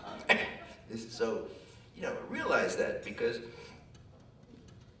 So, you know, realize that, because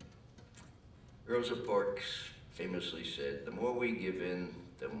Rosa Parks famously said, the more we give in,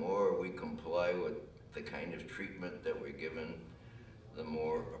 the more we comply with the kind of treatment that we're given, the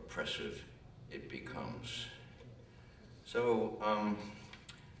more oppressive it becomes. So,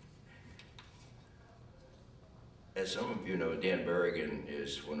 as some of you know, Dan Berrigan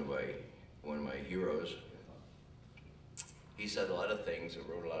is one of my heroes. He said a lot of things and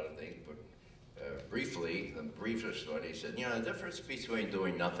wrote a lot of things, but briefly, the briefest one, he said, you know, the difference between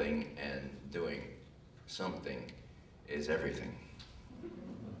doing nothing and doing something is everything.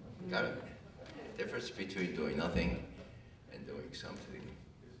 Got it? The difference between doing nothing and doing something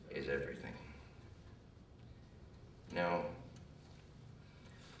is everything. Now,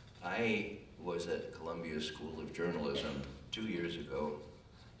 I was at Columbia School of Journalism 2 years ago.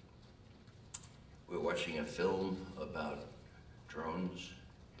 We were watching a film about drones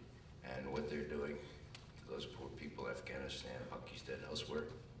and what they're doing to those poor people in Afghanistan, Pakistan, elsewhere.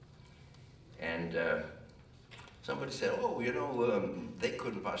 And somebody said, oh, you know, they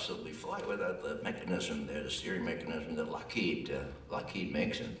couldn't possibly fly without the mechanism there, the steering mechanism that Lockheed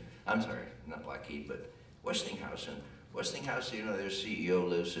makes. And I'm sorry, not Lockheed, but Westinghouse. And Westinghouse, you know, their CEO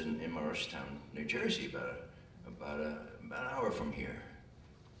lives in Morristown, New Jersey, about an hour from here.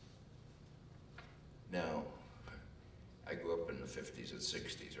 Now, I grew up in the 50s and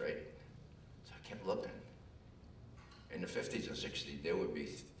 60s, right? So I kept looking. In the 50s and 60s, there would be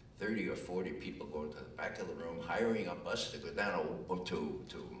 30 or 40 people going to the back of the room, hiring a bus to go down to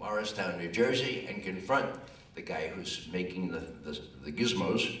Morristown, New Jersey, and confront the guy who's making the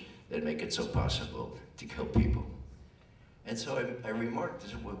gizmos that make it so possible to kill people. And so I remarked,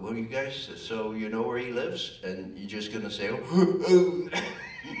 well, you guys, so you know where he lives? And you're just gonna say, oh.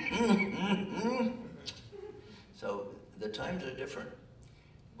 So the times are different.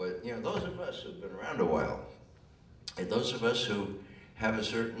 But you know, those of us who've been around a while, and those of us who have a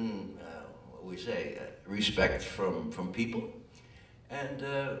certain, what we say, respect from people, and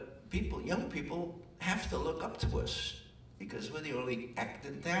young people have to look up to us because we're the only act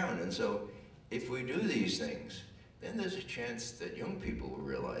in town. And so if we do these things, then there's a chance that young people will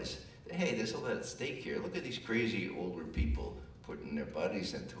realize that, hey, there's a lot at stake here. Look at these crazy older people putting their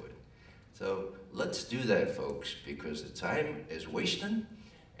bodies into it. So let's do that, folks, because the time is wasting,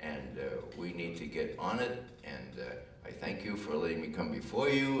 and we need to get on it. And I thank you for letting me come before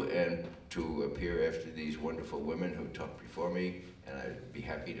you and to appear after these wonderful women who talked before me, and I'd be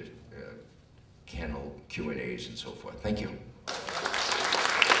happy to handle Q&As and so forth. Thank you.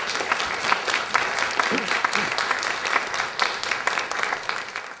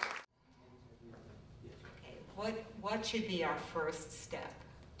 What should be our first step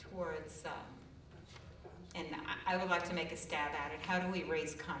towards, and I would like to make a stab at it, how do we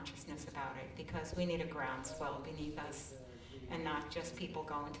raise consciousness about it? Because we need a groundswell beneath us and not just people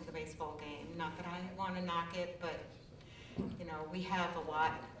going to the baseball game. Not that I want to knock it, but you know, we have a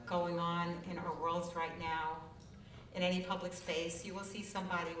lot going on in our worlds right now. In any public space, you will see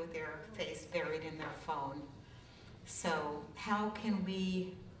somebody with their face buried in their phone. So how can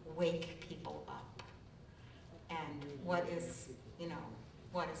we wake people up? And what is, you know,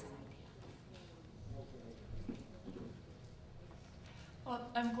 what is an idea? Well,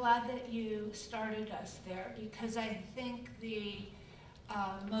 I'm glad that you started us there, because I think the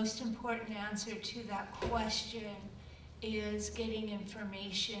most important answer to that question is getting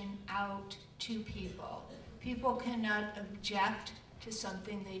information out to people. People cannot object to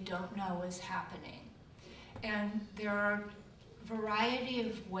something they don't know is happening. And there are a variety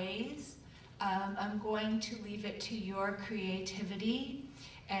of ways. I'm going to leave it to your creativity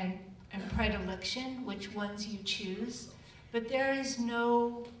and predilection, which ones you choose. But there is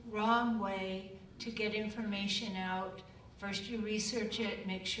no wrong way to get information out. First you research it,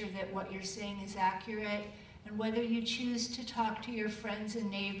 make sure that what you're saying is accurate, and whether you choose to talk to your friends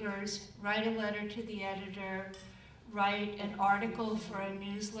and neighbors, write a letter to the editor, write an article for a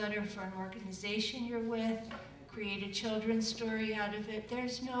newsletter for an organization you're with, create a children's story out of it.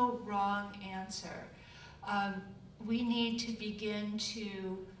 There's no wrong answer. We need to begin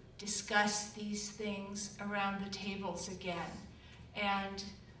to discuss these things around the tables again. And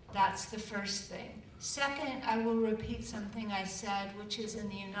that's the first thing. Second, I will repeat something I said, which is in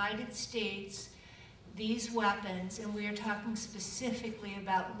the United States, these weapons, and we are talking specifically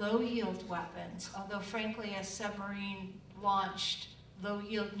about low-yield weapons, although frankly a submarine-launched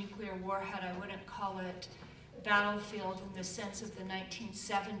low-yield nuclear warhead, I wouldn't call it battlefield in the sense of the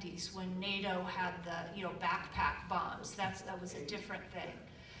 1970s when NATO had the backpack bombs. That was a different thing.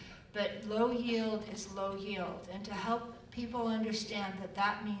 But low yield is low yield, and to help people understand that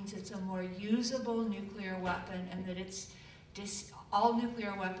that means it's a more usable nuclear weapon, and that it's all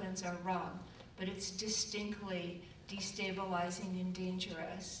nuclear weapons are wrong, but it's distinctly destabilizing and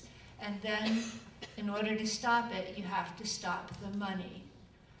dangerous. And then in order to stop it, you have to stop the money.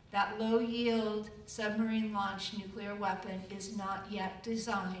 That low-yield submarine-launched nuclear weapon is not yet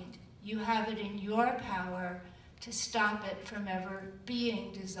designed. You have it in your power to stop it from ever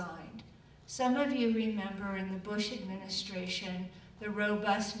being designed. Some of you remember in the Bush administration, the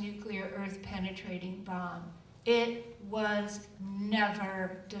robust nuclear earth-penetrating bomb. It was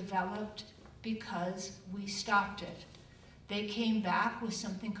never developed because we stopped it. They came back with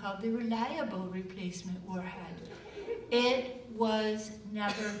something called the reliable replacement warhead. It was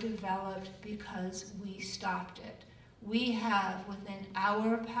never developed because we stopped it. We have within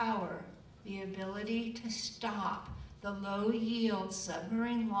our power the ability to stop the low-yield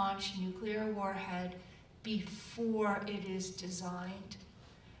submarine-launched nuclear warhead before it is designed.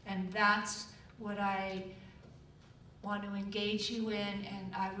 And that's what I want to engage you in,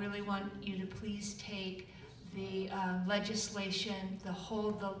 and I really want you to please take the legislation, the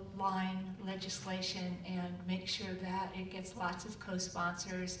hold the line legislation, and make sure that it gets lots of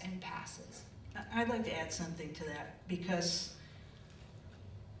co-sponsors and passes. I'd like to add something to that, because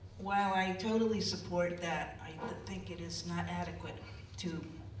while I totally support that, I think it is not adequate to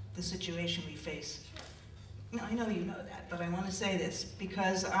the situation we face. No, I know you know that, but I want to say this,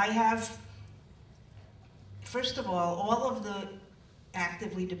 because I have, first of all of the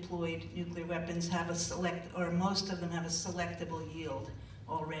actively deployed nuclear weapons have a most of them have a selectable yield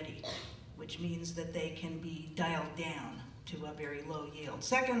already, which means that they can be dialed down to a very low yield.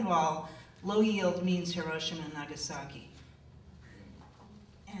 Second of all, low yield means Hiroshima and Nagasaki.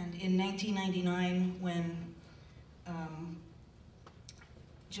 And in 1999, when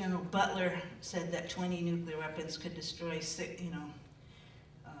General Butler said that 20 nuclear weapons could destroy 25%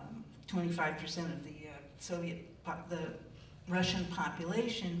 of the Russian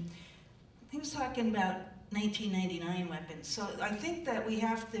population, he was talking about 1999 weapons. So I think that we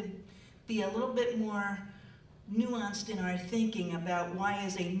have to be a little bit more nuanced in our thinking about why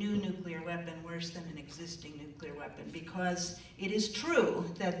is a new nuclear weapon worse than an existing nuclear weapon, because it is true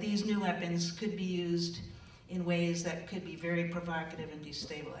that these new weapons could be used in ways that could be very provocative and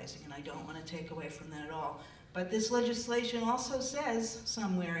destabilizing, and I don't want to take away from that at all. But this legislation also says,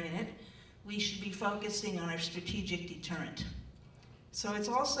 somewhere in it, we should be focusing on our strategic deterrent. So it's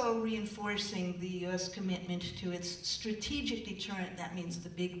also reinforcing the U.S. commitment to its strategic deterrent. That means the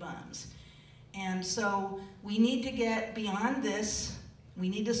big bombs. And so we need to get beyond this. We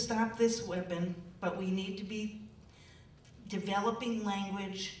need to stop this weapon, but we need to be developing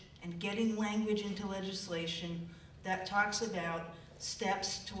language and getting language into legislation that talks about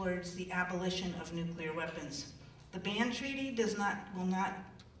steps towards the abolition of nuclear weapons. The ban treaty will not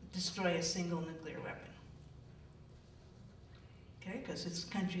destroy a single nuclear weapon. Okay, because it's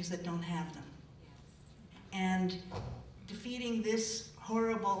countries that don't have them. And defeating this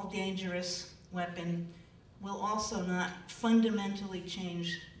horrible, dangerous weapon will also not fundamentally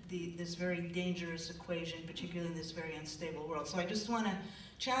change this very dangerous equation, particularly in this very unstable world. So I just want to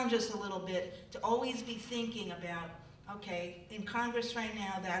challenge us a little bit to always be thinking about, okay, in Congress right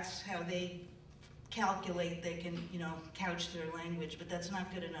now, that's how they calculate, they can, couch their language, but that's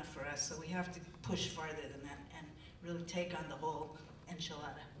not good enough for us, so we have to push farther than that and really take on the whole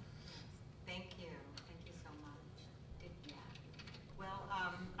enchilada. Thank you so much. Well,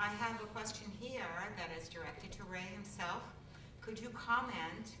 I have a question here that is directed to Ray himself. Could you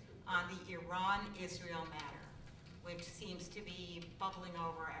comment on the Iran-Israel matter, which seems to be bubbling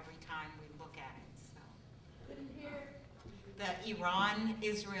over every time we look at it? So. Couldn't hear. The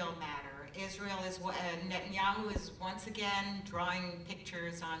Iran-Israel matter. Israel is, Netanyahu is once again drawing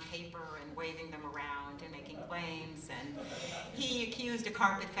pictures on paper and waving them around and making claims, and he accused a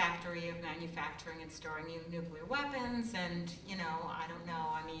carpet factory of manufacturing and storing nuclear weapons, and I don't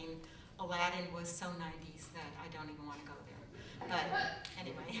know, Aladdin was so 90s that I don't even want to go there. But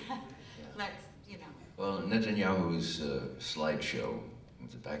anyway, let's, Well, Netanyahu's slideshow,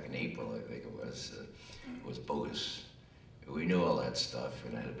 back in April, I think it was bogus. We knew all that stuff,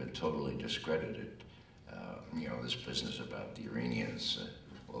 and it had been totally discredited. This business about the Iranians.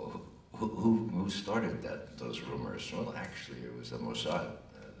 Well, who started those rumors? Well, actually, it was the Mossad,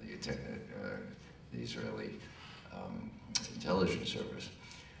 the Israeli intelligence service.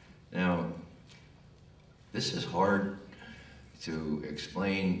 Now, this is hard to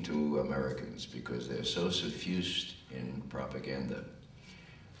explain to Americans because they're so suffused in propaganda.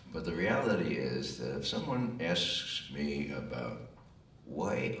 But the reality is that if someone asks me about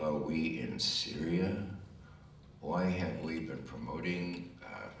why are we in Syria, why have we been promoting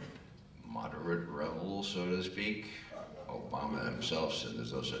moderate rebels, so to speak? Obama himself said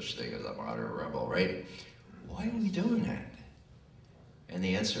there's no such thing as a moderate rebel, right? Why are we doing that? And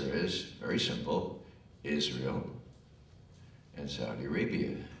the answer is very simple: Israel and Saudi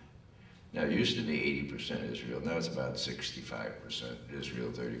Arabia. Now, it used to be 80% Israel. Now it's about 65% Israel,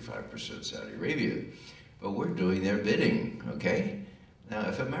 35% Saudi Arabia. But we're doing their bidding, okay? Now,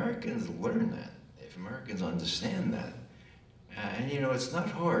 if Americans learn that, if Americans understand that, and it's not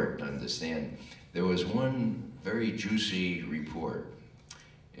hard to understand. There was one very juicy report.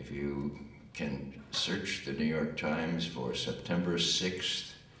 If you can search the New York Times for September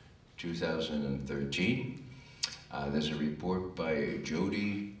 6th, 2013, there's a report by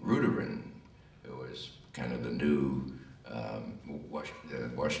Jody Ruderin, who was kind of the new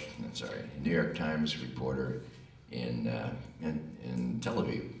New York Times reporter in Tel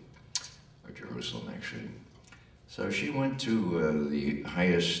Aviv, or Jerusalem, actually. So she went to the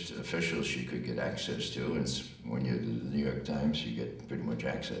highest officials she could get access to, and when you're the New York Times, you get pretty much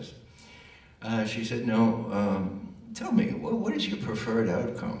access. she said, no, tell me, what is your preferred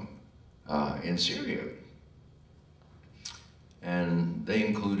outcome in Syria? And they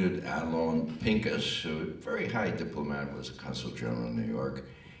included Adlon Pincus, who, a very high diplomat, was a consul general in New York.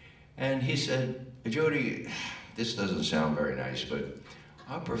 And he said, Jody, this doesn't sound very nice, but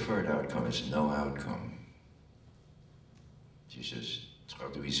our preferred outcome is no outcome. She says, how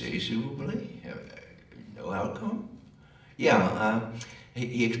do we say, s'il vous plaît? No outcome? Yeah,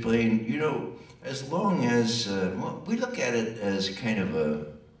 he explained, you know, as long as, well, we look at it as kind of a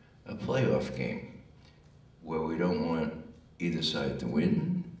playoff game, where we don't want either side to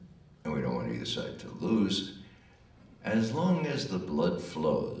win, and we don't want either side to lose. As long as the blood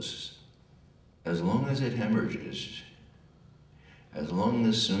flows, as long as it hemorrhages, as long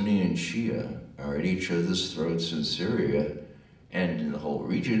as Sunni and Shia are at each other's throats in Syria and in the whole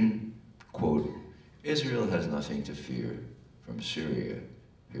region, quote, Israel has nothing to fear from Syria,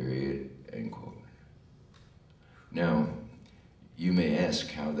 period, end quote. Now, you may ask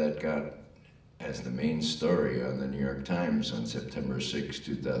how that got as the main story on the New York Times on September 6,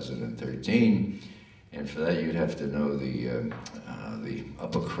 2013. And for that, you'd have to know the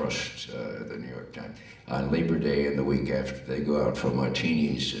upper crust, the New York Times. On Labor Day and the week after, they go out for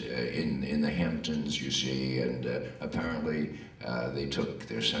martinis in the Hamptons, you see, and apparently they took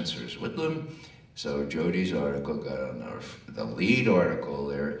their censors with them. So Jody's article got on the lead article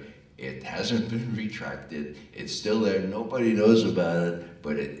there. It hasn't been retracted. It's still there. Nobody knows about it,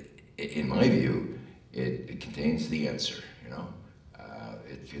 but in my view, it contains the answer, you know.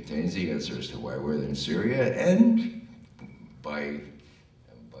 It contains the answer as to why we're in Syria, and by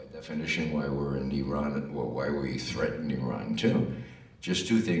definition, why we're in Iran, or why we threaten Iran too. Just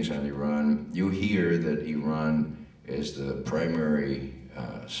two things on Iran. You hear that Iran is the primary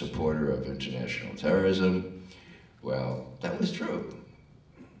supporter of international terrorism. Well, that was true,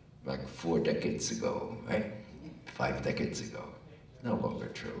 like 4 decades ago, right? 5 decades ago. No longer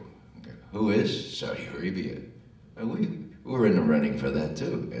true. Who is? Saudi Arabia. And we're in the running for that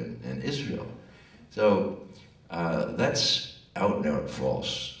too, and Israel. So that's out and out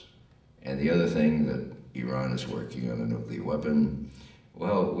false. And the other thing that Iran is working on a nuclear weapon,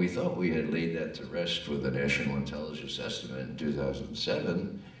 well, we thought we had laid that to rest with the National Intelligence Estimate in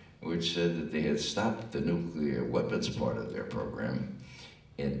 2007, which said that they had stopped the nuclear weapons part of their program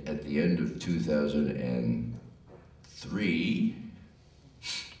at the end of 2003,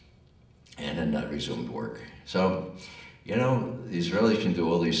 and had not resumed work. So, you know, the Israelis can do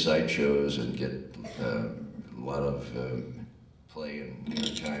all these sideshows and get a lot of play in New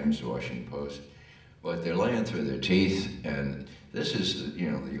York Times, Washington Post, but they're lying through their teeth, and this is,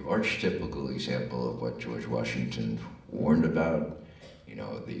 you know, the archetypical example of what George Washington warned about, you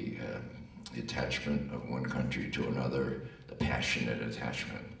know, the attachment of one country to another, the passionate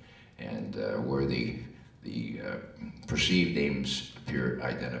attachment, and where the perceived aims appear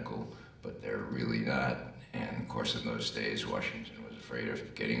identical, but they're really not. And of course, in those days, Washington was afraid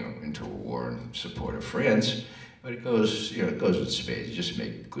of getting into a war in support of France. But it goes, you know, it goes with spades. Just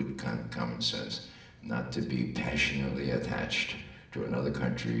make good common sense, not to be passionately attached to another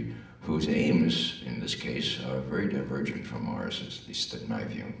country whose aims, in this case, are very divergent from ours, at least in my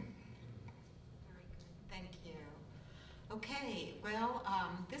view. Very good. Thank you. Okay. Well,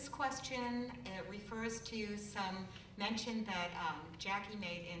 this question refers to some mention that Jackie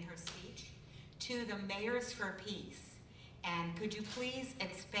made in her speech to the Mayors for Peace. And could you please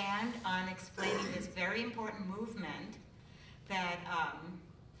expand on explaining this very important movement that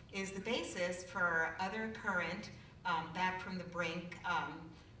is the basis for other current back from the brink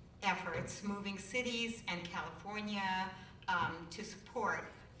efforts, moving cities and California to support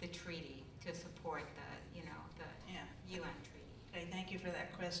the treaty, to support the, you know, the UN treaty. Okay, thank you for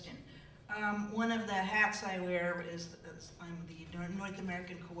that question. One of the hats I wear is I'm the North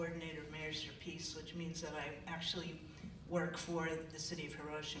American Coordinator of Mayors for Peace, which means that I actually work for the city of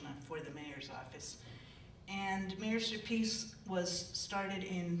Hiroshima, for the mayor's office. And Mayors for Peace was started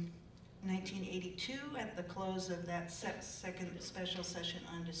in 1982 at the close of that second special session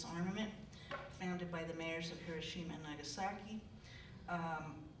on disarmament, founded by the mayors of Hiroshima and Nagasaki,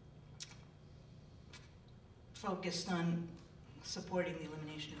 focused on supporting the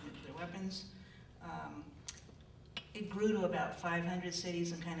elimination of nuclear weapons. It grew to about 500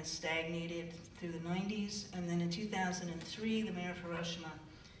 cities and kind of stagnated through the 90s. And then in 2003, the mayor of Hiroshima,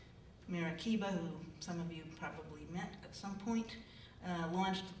 Mayor Akiba, who some of you probably met at some point,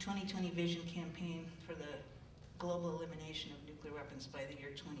 launched the 2020 Vision campaign for the global elimination of nuclear weapons by the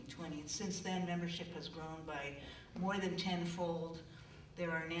year 2020. And since then, membership has grown by more than tenfold. There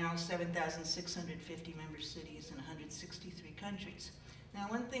are now 7,650 member cities in 163 countries. Now,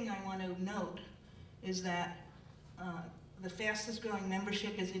 one thing I want to note is that the fastest growing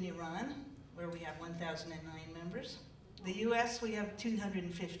membership is in Iran, where we have 1,009 members. The U.S., we have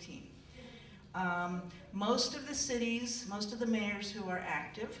 215. Most of the cities, most of the mayors who are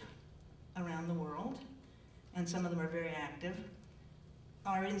active around the world, and some of them are very active,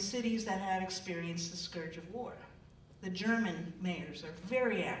 are in cities that have experienced the scourge of war. The German mayors are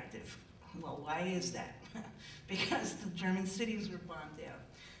very active. Well, why is that? Because the German cities were bombed out.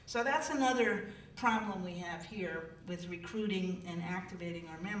 So that's another problem we have here with recruiting and activating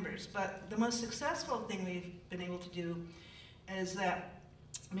our members. But the most successful thing we've been able to do is that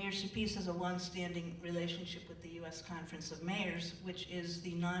Mayors for Peace has a long-standing relationship with the U.S. Conference of Mayors, which is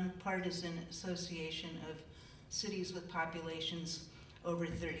the nonpartisan association of cities with populations over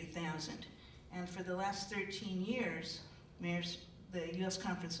 30,000. And for the last 13 years, the U.S.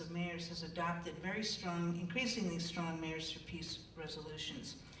 Conference of Mayors has adopted very strong, increasingly strong Mayors for Peace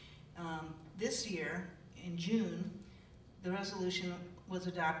resolutions. This year, in June, the resolution was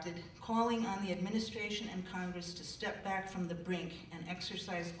adopted calling on the administration and Congress to step back from the brink and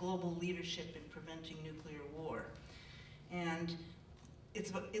exercise global leadership in preventing nuclear war. And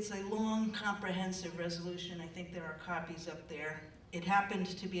it's a long, comprehensive resolution. I think there are copies up there. It happened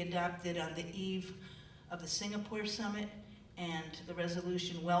to be adopted on the eve of the Singapore summit, and the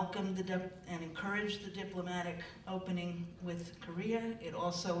resolution welcomed and encouraged the diplomatic opening with Korea. It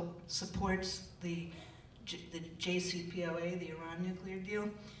also supports the JCPOA, the Iran nuclear deal.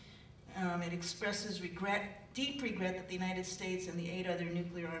 It expresses deep regret that the United States and the 8 other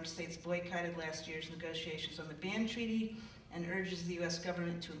nuclear armed states boycotted last year's negotiations on the ban treaty, and urges the U.S.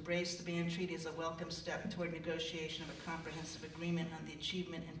 government to embrace the ban treaty as a welcome step toward negotiation of a comprehensive agreement on the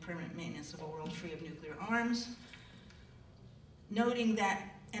achievement and permanent maintenance of a world free of nuclear arms. Noting that,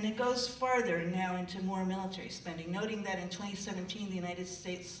 and it goes farther now into more military spending, noting that in 2017 the United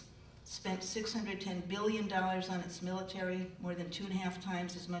States spent $610 billion on its military, more than 2.5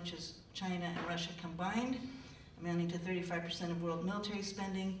 times as much as China and Russia combined, amounting to 35% of world military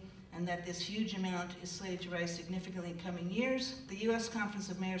spending, and that this huge amount is slated to rise significantly in coming years. The U.S. Conference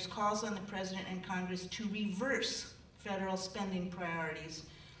of Mayors calls on the President and Congress to reverse federal spending priorities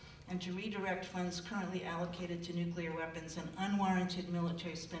and to redirect funds currently allocated to nuclear weapons and unwarranted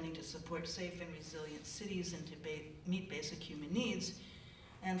military spending to support safe and resilient cities and to meet basic human needs.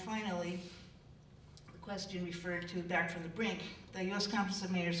 And finally, the question referred to back from the brink, the U.S. Conference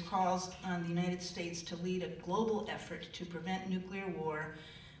of Mayors calls on the United States to lead a global effort to prevent nuclear war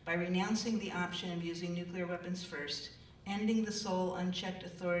by renouncing the option of using nuclear weapons first, ending the sole unchecked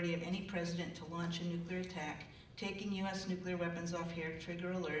authority of any president to launch a nuclear attack, taking U.S. nuclear weapons off hair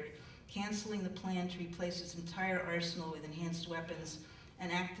trigger alert, canceling the plan to replace its entire arsenal with enhanced weapons,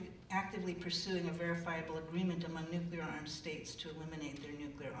 and actively pursuing a verifiable agreement among nuclear armed states to eliminate their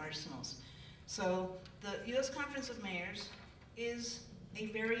nuclear arsenals. So the U.S. Conference of Mayors is a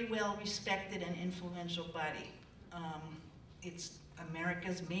very well-respected and influential body. It's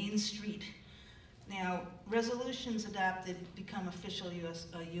America's main street. Now, resolutions adopted become official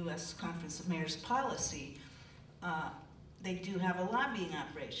U.S. Conference of Mayors policy. They do have a lobbying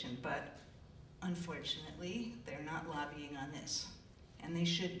operation, but unfortunately, they're not lobbying on this, and they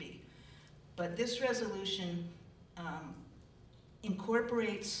should be. But this resolution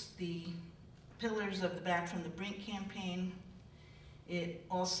incorporates the pillars of the Back from the Brink campaign. It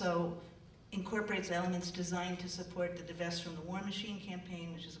also incorporates elements designed to support the Divest from the War Machine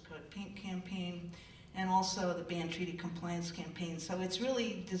campaign, which is a Code Pink campaign, and also the Ban Treaty Compliance campaign. So it's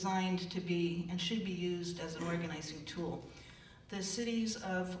really designed to be and should be used as an organizing tool. The cities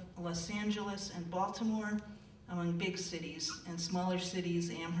of Los Angeles and Baltimore, among big cities, and smaller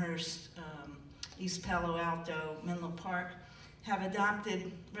cities, Amherst, East Palo Alto, Menlo Park, have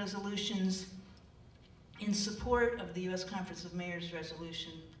adopted resolutions in support of the U.S. Conference of Mayors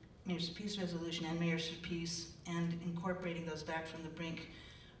resolution, Mayors for Peace resolution, and Mayors for Peace, and incorporating those Back from the Brink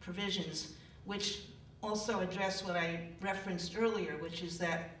provisions, which also address what I referenced earlier, which is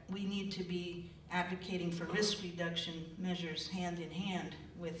that we need to be advocating for risk reduction measures hand in hand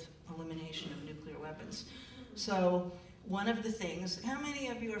with elimination of nuclear weapons. So one of the things, how many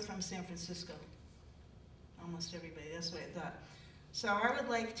of you are from San Francisco? Almost everybody, that's what I thought. So I would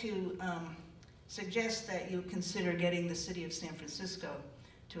like to suggest that you consider getting the city of San Francisco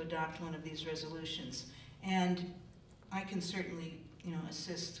to adopt one of these resolutions. And I can certainly,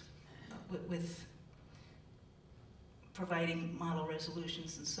 assist with providing model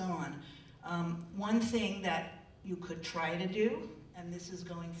resolutions and so on. One thing that you could try to do, and this is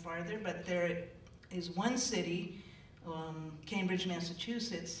going farther, but there is one city, Cambridge,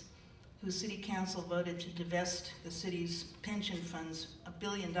 Massachusetts, whose city council voted to divest the city's pension funds $1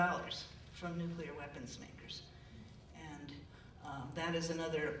 billion from nuclear weapons makers. And that is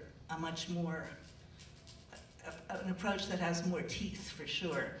another, an approach that has more teeth for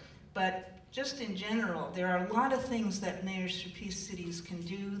sure. But just in general, there are a lot of things that Mayors for Peace cities can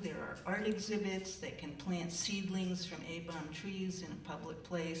do. There are art exhibits, they can plant seedlings from A-bomb trees in a public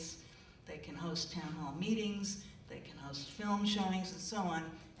place, they can host town hall meetings, they can host film showings and so on.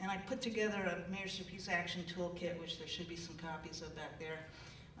 And I put together a Mayors for Peace action toolkit, which there should be some copies of back there.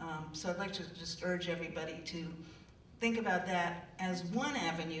 So I'd like to just urge everybody to think about that as one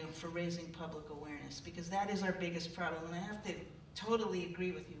avenue for raising public awareness, because that is our biggest problem. And I have to totally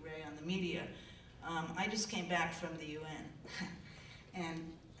agree with you, Ray, on the media. I just came back from the UN.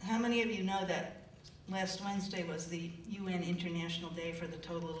 And how many of you know that last Wednesday was the UN International Day for the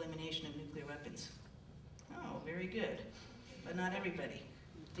Total Elimination of Nuclear Weapons? Oh, very good. But not everybody.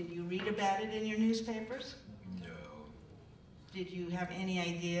 Did you read about it in your newspapers? No. Did you have any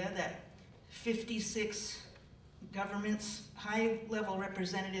idea that 56 governments, high-level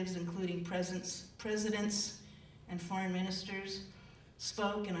representatives, including presidents and foreign ministers,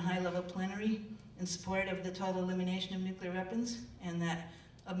 spoke in a high-level plenary in support of the total elimination of nuclear weapons, and that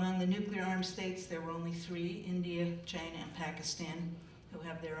among the nuclear-armed states there were only 3, India, China, and Pakistan, who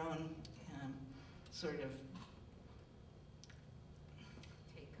have their own sort of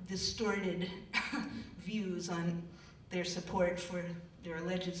distorted views on their support for, their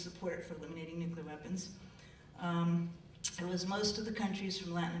alleged support for eliminating nuclear weapons. It was most of the countries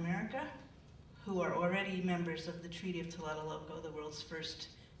from Latin America, who are already members of the Treaty of Tlatelolco, the world's first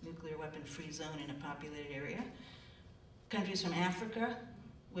nuclear weapon-free zone in a populated area. Countries from Africa,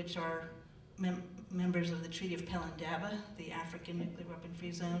 which are members of the Treaty of Pelindaba, the African nuclear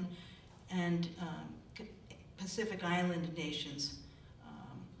weapon-free zone, and Pacific Island nations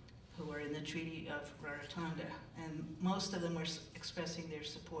who are in the Treaty of Rarotonga. And most of them were expressing their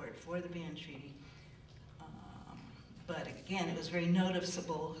support for the ban treaty. But again, it was very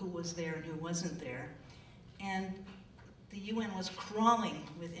noticeable who was there and who wasn't there. And the UN was crawling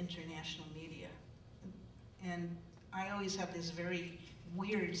with international media. And I always have this very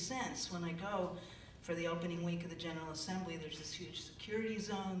weird sense when I go for the opening week of the General Assembly. There's this huge security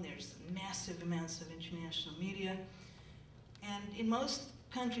zone, there's massive amounts of international media. And in most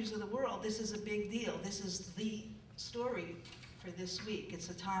countries of the world, this is a big deal. This is the story for this week. It's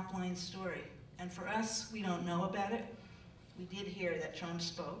a top-line story. And for us, we don't know about it. We did hear that Trump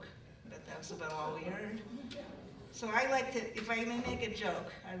spoke, but that was about all we heard. So I like to, if I may make a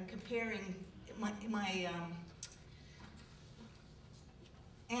joke, I'm comparing my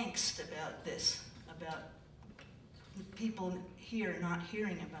angst about this, about people here not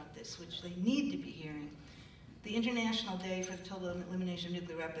hearing about this, which they need to be hearing. The International Day for the Total Elimination of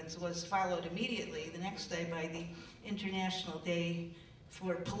Nuclear Weapons was followed immediately the next day by the International Day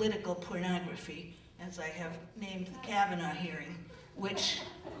for Political Pornography, as I have named the Kavanaugh hearing, which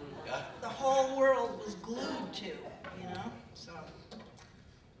the whole world was glued to, you know? So,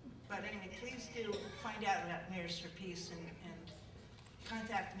 but anyway, please do find out about Mayors for Peace and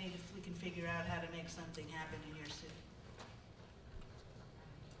contact me if we can figure out how to make something happen in your city.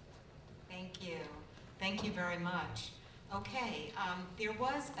 Thank you. Thank you very much. Okay, there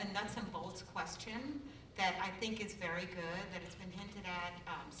was a nuts and bolts question that I think is very good, that it's been hinted at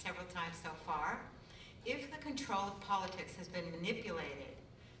several times so far. If the control of politics has been manipulated,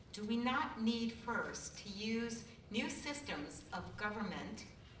 do we not need first to use new systems of government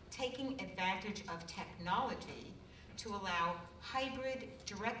taking advantage of technology to allow hybrid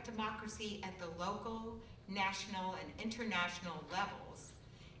direct democracy at the local, national, and international levels?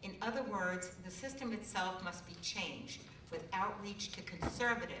 In other words, the system itself must be changed with outreach to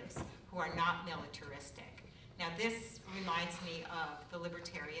conservatives who are not militaristic. Now this reminds me of the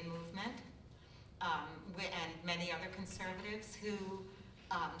libertarian movement and many other conservatives who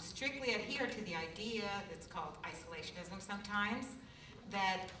strictly adhere to the idea that's called isolationism sometimes,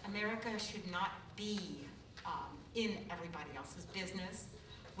 that America should not be in everybody else's business,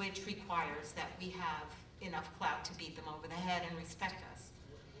 which requires that we have enough clout to beat them over the head and respect us.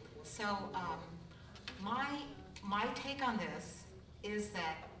 So my take on this is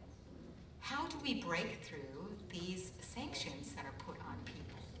that how do we break through these sanctions that are put on people?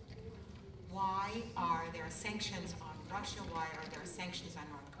 Why are there sanctions on Russia? Why are there sanctions on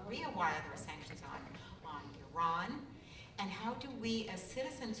North Korea? Why are there sanctions on Iran? And how do we, as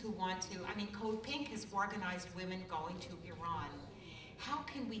citizens who want to, I mean, Code Pink has organized women going to Iran. How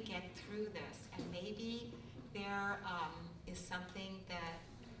can we get through this? And maybe there is something that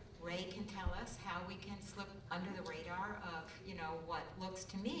Ray can tell us how we can slip under the radar of, you know, what looks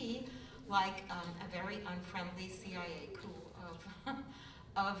to me like a very unfriendly CIA coup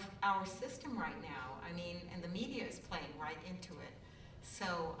of our system right now. I mean, and the media is playing right into it.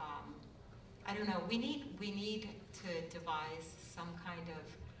 So I don't know. We need to devise some kind of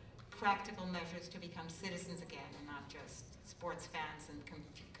practical measures to become citizens again, and not just sports fans and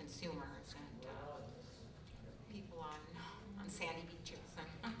consumers and people on sandy beaches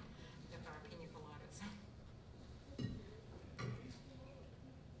and with our pina coladas.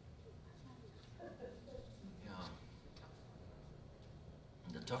 Yeah,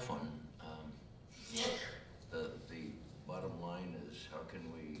 the tough one. The bottom line is, how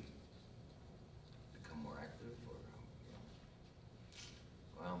can we become more active? Or,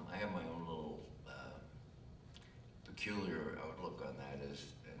 well, I have my own little peculiar outlook on that,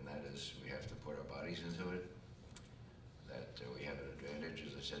 and that is we have to put our bodies into it. That we have an advantage,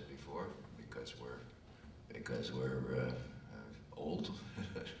 as I said before, because we're old,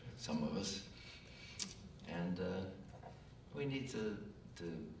 some of us, and we need to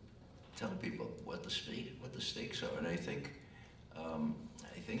tell people what the stakes are. And I think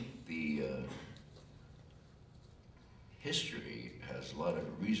the history has a lot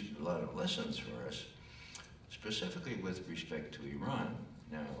of lessons for us, specifically with respect to Iran.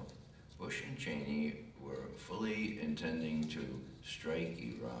 Now, Bush and Cheney were fully intending to strike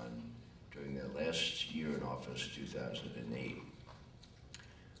Iran during their last year in office, 2008.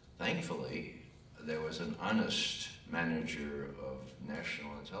 Thankfully, there was an honest manager of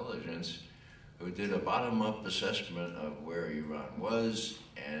national intelligence who did a bottom-up assessment of where Iran was,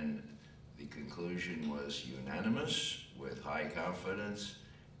 and the conclusion was unanimous, with high confidence,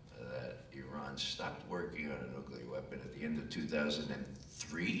 that Iran stopped working on a nuclear weapon at the end of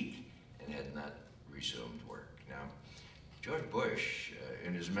 2003 and had not resumed work. Now, George Bush,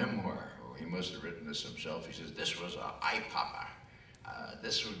 in his memoir, he must have written this himself, he says, "This was an eye-popper.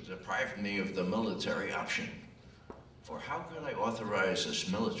 This would deprive me of the military option. For how could I authorize this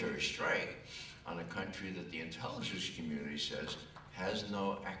military strike on a country that the intelligence community says has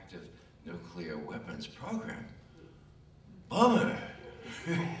no active nuclear weapons program?" Bummer.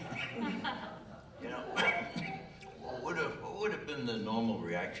 You know, what would have been the normal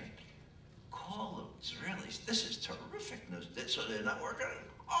reaction? Call the Israelis. This is terrific news. So they're not working on it.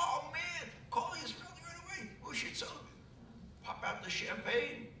 Oh man, call the Israelis right away. We should celebrate. Pop out the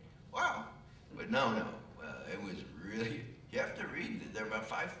champagne. Wow. But no. It was really, you have to read it. They're about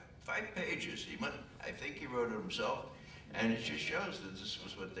five pages. I think he wrote it himself. And it just shows that this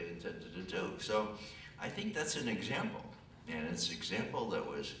was what they intended to do. So I think that's an example. And it's an example that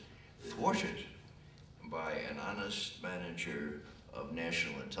was thwarted by an honest manager of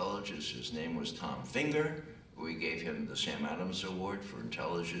national intelligence. His name was Tom Finger. We gave him the Sam Adams Award for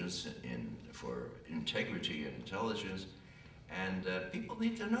intelligence, for integrity and intelligence. And people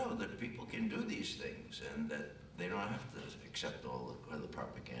need to know that people can do these things and that they don't have to accept all the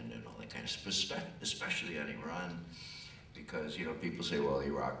propaganda and all that kind of stuff, especially on Iran. Because, you know, people say, well,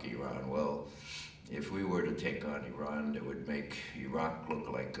 Iran. Well, if we were to take on Iran, it would make Iraq look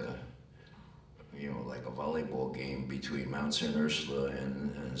like a volleyball game between Mount St. Ursula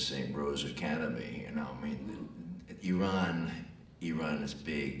and St. Rose Academy. You know, I mean, Iran is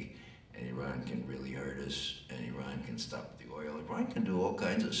big, and Iran can really hurt us, and Iran can stop the oil. Iran can do all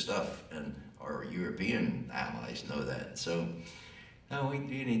kinds of stuff, and our European allies know that. So now we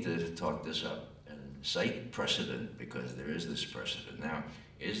need to talk this up and cite precedent, because there is this precedent. Now,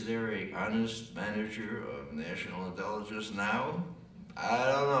 is there an honest manager of national intelligence now? I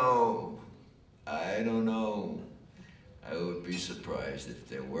don't know. I would be surprised if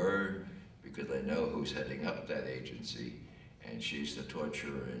there were, because I know who's heading up that agency, and she's the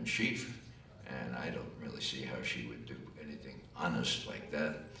torturer in chief, and I don't really see how she would do anything honest like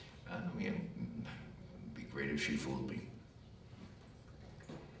that. I mean, it'd be great if she fooled me.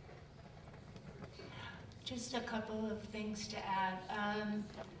 Just a couple of things to add.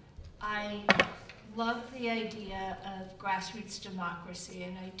 I love the idea of grassroots democracy,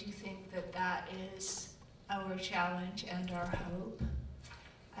 and I do think that that is our challenge and our hope.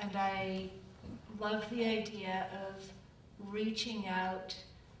 And I love the idea of reaching out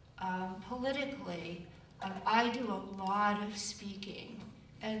politically. I do a lot of speaking.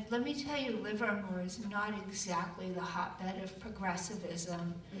 And let me tell you, Livermore is not exactly the hotbed of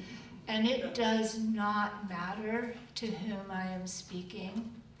progressivism. And it does not matter to whom I am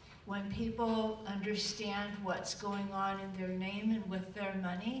speaking. When people understand what's going on in their name and with their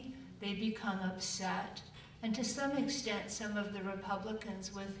money, they become upset. And to some extent, some of the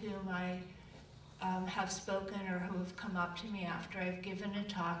Republicans with whom I have spoken or who have come up to me after I've given a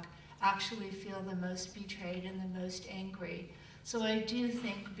talk actually feel the most betrayed and the most angry. So I do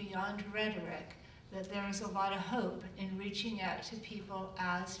think beyond rhetoric that there is a lot of hope in reaching out to people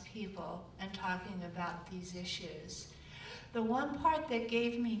as people and talking about these issues. The one part that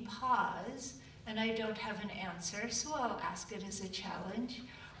gave me pause, and I don't have an answer, so I'll ask it as a challenge,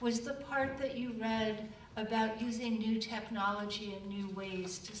 was the part that you read about using new technology and new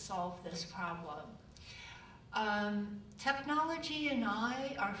ways to solve this problem. Technology and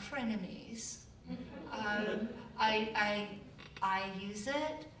I are frenemies. I use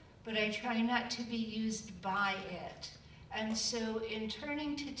it, but I try not to be used by it. And so in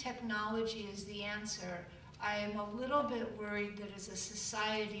turning to technology as the answer, I am a little bit worried that as a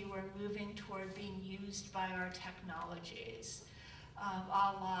society we're moving toward being used by our technologies, a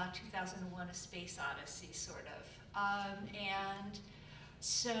la 2001: A Space Odyssey, sort of. And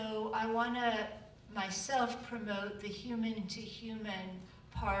so I want to myself promote the human-to-human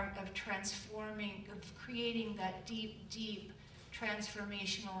part of transforming, of creating that deep, deep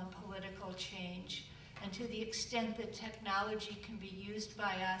transformational and political change. And to the extent that technology can be used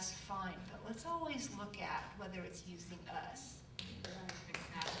by us, fine. But let's always look at whether it's using us.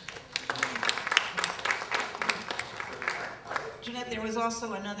 Jeanette, there was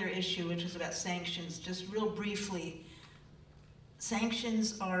also another issue, which was about sanctions. Just real briefly,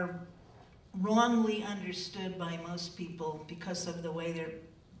 sanctions are wrongly understood by most people because of the way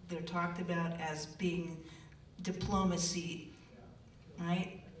they're talked about as being diplomacy,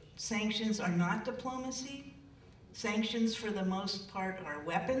 right? Sanctions are not diplomacy. Sanctions, for the most part, are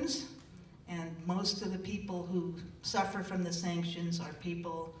weapons, and most of the people who suffer from the sanctions are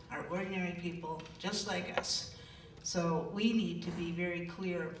ordinary people, just like us. So we need to be very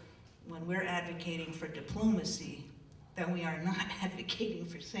clear when we're advocating for diplomacy that we are not advocating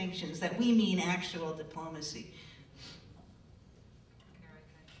for sanctions, that we mean actual diplomacy. Very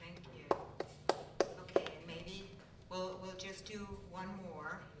good, thank you. Okay, and maybe we'll just do one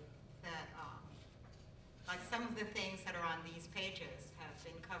more. That like some of the things that are on these pages have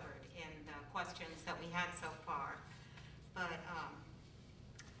been covered in the questions that we had so far. But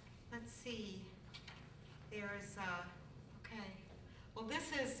let's see. There's okay. Well,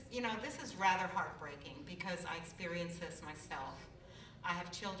 this is rather heartbreaking because I experienced this myself. I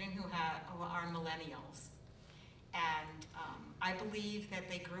have children who are millennials, and I believe that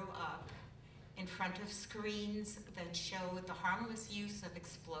they grew up in front of screens that showed the harmless use of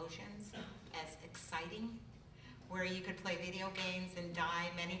explosions as exciting, where you could play video games and die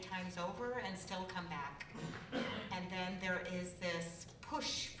many times over and still come back. And then there is this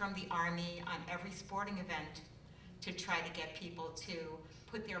push from the Army on every sporting event to try to get people to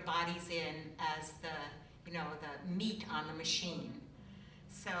put their bodies in as the meat on the machine.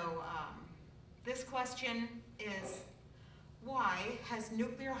 So this question is, why has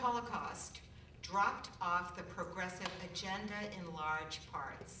nuclear holocaust dropped off the progressive agenda in large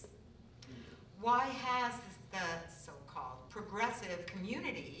parts? Why has the so-called progressive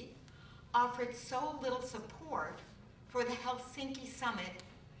community offered so little support for the Helsinki summit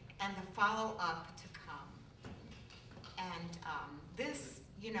and the follow-up to come? And this,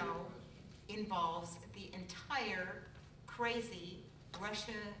 involves the entire crazy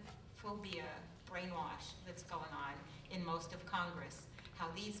Russia-phobia brainwash that's going on in most of Congress. How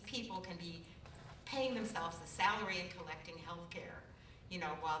these people can be paying themselves a salary and collecting health care,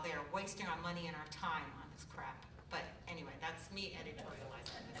 while they're wasting our money and our time on this crap. But anyway, that's me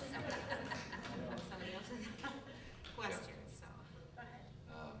editorializing this. Somebody else's question, so. Go ahead.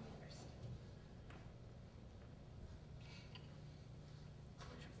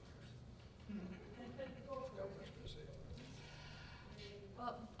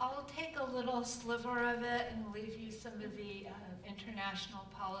 Well, I'll take a little sliver of it and leave you some of the international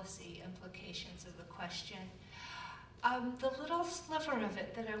policy implications of the question. The little sliver of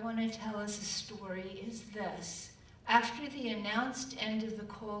it that I want to tell as a story is this. After the announced end of the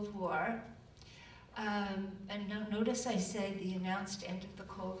Cold War, and notice I said the announced end of the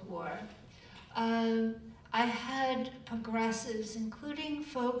Cold War, I had progressives, including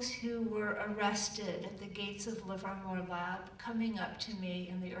folks who were arrested at the gates of Livermore Lab, coming up to me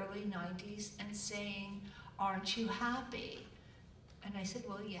in the early 90s and saying, "Aren't you happy?" And I said,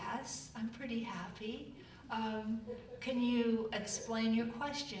 "Well, yes, I'm pretty happy. Can you explain your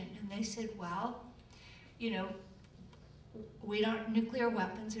question?" And they said, "Well, nuclear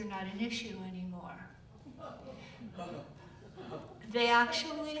weapons are not an issue anymore." They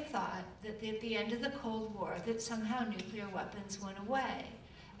actually thought that at the end of the Cold War that somehow nuclear weapons went away.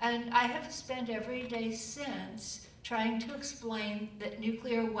 And I have spent every day since trying to explain that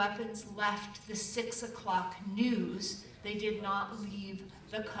nuclear weapons left the 6 o'clock news. They did not leave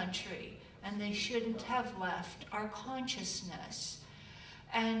the country. and they shouldn't have left our consciousness.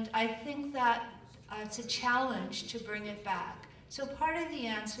 And I think that it's a challenge to bring it back. So part of the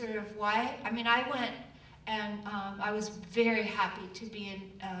answer of why, I mean, I went and I was very happy to be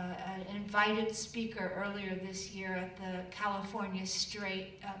an invited speaker earlier this year at the California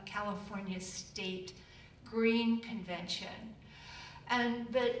State Green Convention.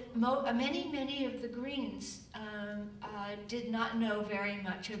 But many of the Greens did not know very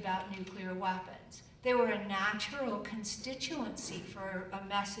much about nuclear weapons. They were a natural constituency for a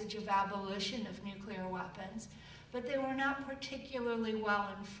message of abolition of nuclear weapons, but they were not particularly well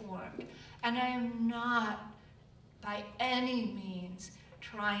informed. And I am not by any means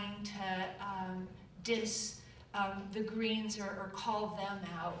trying to diss the Greens or call them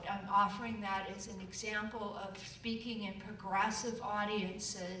out. I'm offering that as an example of speaking in progressive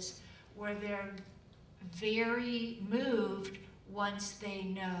audiences where they're very moved once they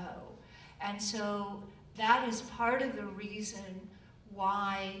know. And so that is part of the reason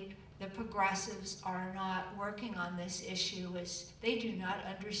why the progressives are not working on this issue, is they do not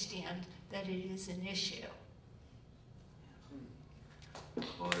understand that it is an issue.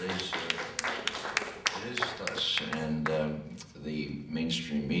 Well, it is us, and the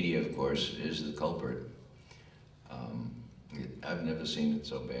mainstream media, of course, is the culprit. I've never seen it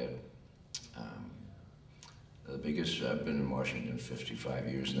so bad. I've been in Washington 55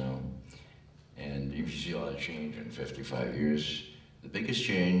 years now, and you see a lot of change in 55 years. The biggest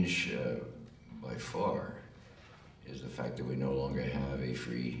change, by far, is the fact that we no longer have a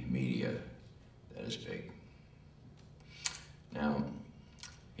free media. That is big. Now,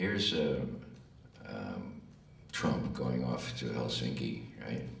 here's Trump going off to Helsinki,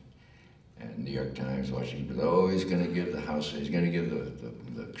 right? And New York Times, Washington, oh, he's going to give the House, he's going to give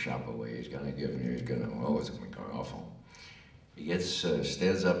the shop away, it's going to be going awful. He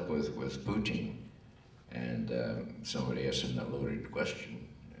stands up with Putin, and somebody asks him that loaded question.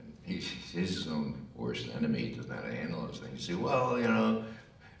 And he's his own worst enemy to not handle those things. You say, well, you know,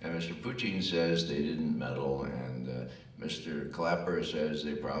 and Mr. Putin says they didn't meddle, and Mr. Clapper says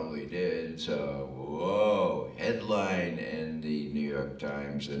they probably did. So, whoa, headline in the New York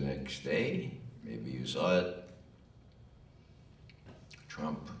Times the next day. Maybe you saw it.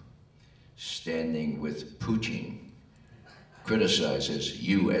 Trump, standing with Putin, criticizes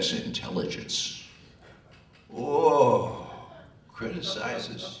U.S. intelligence. Whoa,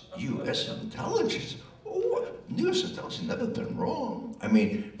 criticizes U.S. intelligence? Oh, U.S. intelligence has never been wrong. I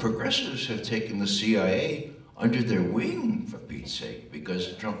mean, progressives have taken the CIA under their wing, for Pete's sake,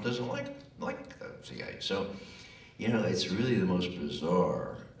 because Trump doesn't like the CIA. So, you know, it's really the most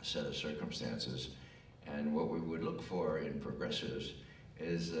bizarre set of circumstances. And what we would look for in progressives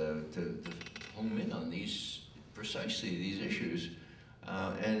is to home in on precisely these issues.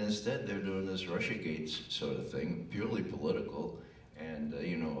 And instead, they're doing this Russiagate sort of thing, purely political, and,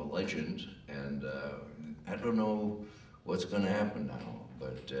 you know, a legend. And I don't know what's going to happen now,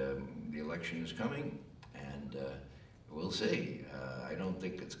 but the election is coming. And we'll see. I don't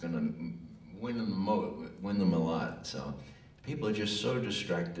think it's going to win them a lot. So people are just so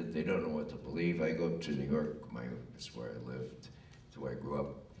distracted, they don't know what to believe. I go up to New York, that's where I lived, it's where I grew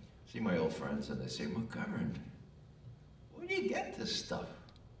up, see my old friends, and they say, McGovern, where do you get this stuff?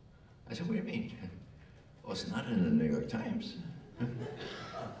 I said, what do you mean? Well, it's not in the New York Times.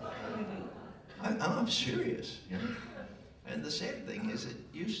 I'm serious, you know? And the sad thing is, it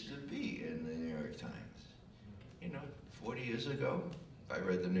used to be in the New York Times. You know, 40 years ago, if I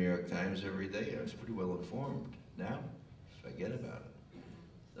read the New York Times every day, I was pretty well informed. Now, forget about it.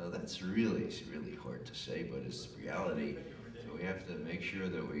 So that's really hard to say, but it's reality. So we have to make sure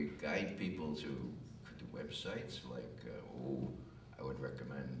that we guide people to websites like, I would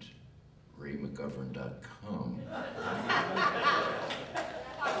recommend raymcgovern.com.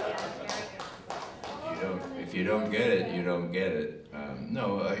 If you don't get it, you don't get it.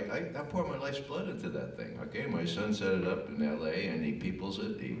 No, I pour my life's blood into that thing, okay? My son set it up in LA, and he peoples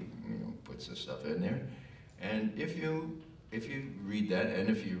it, he puts the stuff in there. And if you read that, and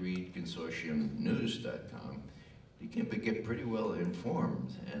if you read consortiumnews.com, you can get pretty well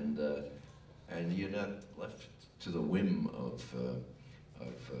informed, and you're not left to the whim of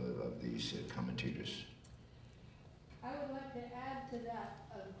these commentators. I would like to add to that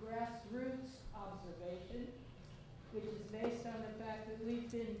a grassroots observation, which is based on the fact that we've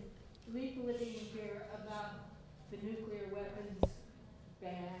been leafleting here about the nuclear weapons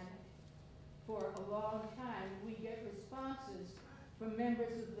ban for a long time. We get responses from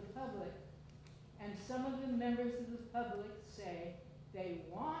members of the public, and some of the members of the public say they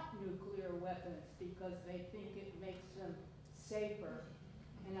want nuclear weapons because they think it makes them safer.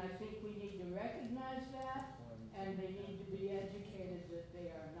 And I think we need to recognize that, and they need to be educated that they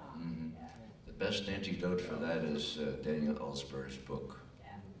are not. The best antidote for that is Daniel Ellsberg's book,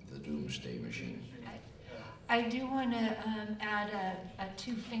 The Doomsday Machine. I do want to add a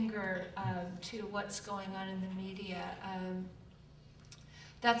two-finger to what's going on in the media.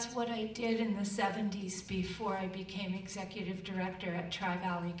 That's what I did in the 70s before I became executive director at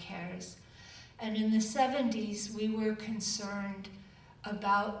Tri-Valley Cares. And in the 70s, we were concerned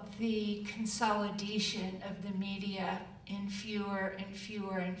about the consolidation of the media in fewer and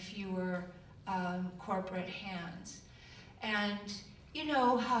fewer and fewer corporate hands. And you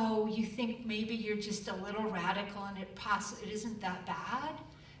know how you think maybe you're just a little radical and it isn't that bad?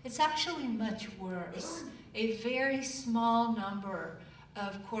 It's actually much worse. A very small number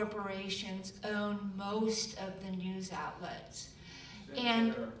of corporations own most of the news outlets.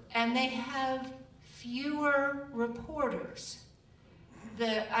 And they have fewer reporters.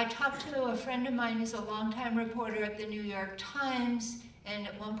 I talked to a friend of mine who's a longtime reporter at the New York Times, and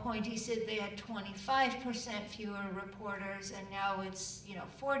at one point he said they had 25% fewer reporters, and now it's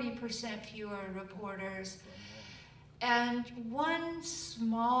 40% fewer reporters. And one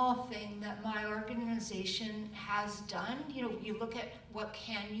small thing that my organization has done, you look at what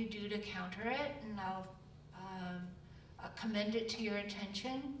can you do to counter it, and I'll commend it to your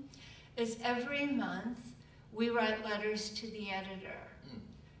attention, is every month we write letters to the editor.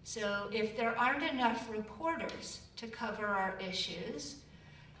 So if there aren't enough reporters to cover our issues,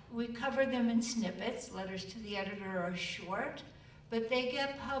 we cover them in snippets. Letters to the editor are short, but they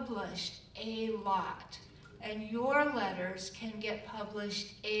get published a lot. And your letters can get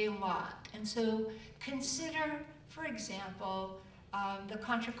published a lot. And so consider, for example, the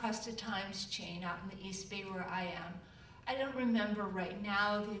Contra Costa Times chain out in the East Bay where I am. I don't remember right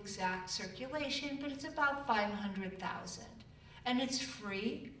now the exact circulation, but it's about 500,000. And it's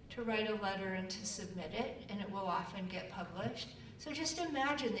free to write a letter and to submit it, and it will often get published. So just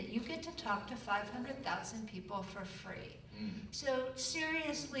imagine that you get to talk to 500,000 people for free. So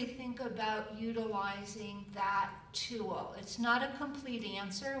seriously think about utilizing that tool. It's not a complete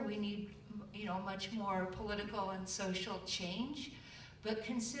answer. We need, much more political and social change, but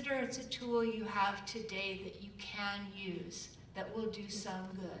consider it's a tool you have today that you can use that will do some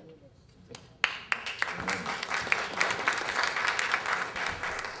good.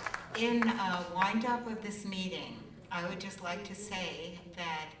 In a wind-up of this meeting, I would just like to say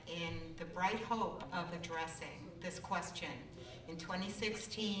that in the bright hope of addressing this question, in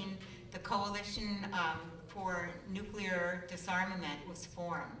 2016, the Coalition for Nuclear Disarmament was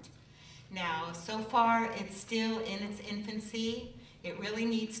formed. Now, so far, it's still in its infancy. It really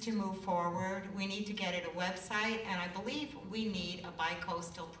needs to move forward. We need to get it a website, and I believe we need a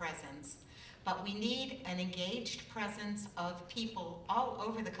bi-coastal presence. But we need an engaged presence of people all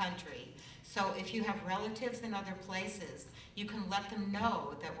over the country. So if you have relatives in other places, you can let them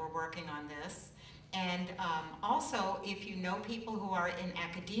know that we're working on this. And also, if you know people who are in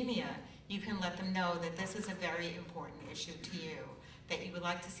academia, you can let them know that this is a very important issue to you, that you would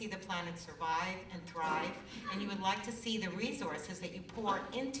like to see the planet survive and thrive, and you would like to see the resources that you pour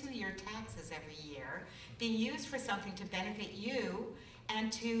into your taxes every year being used for something to benefit you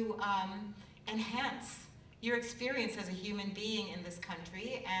and to enhance your experience as a human being in this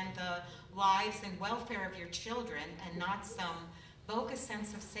country and the lives and welfare of your children, and not some bogus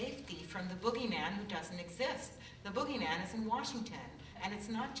sense of safety from the boogeyman who doesn't exist. The boogeyman is in Washington, and it's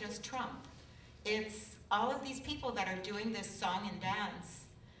not just Trump. It's all of these people that are doing this song and dance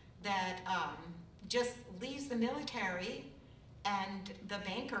that just leaves the military and the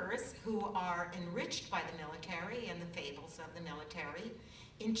bankers who are enriched by the military and the fables of the military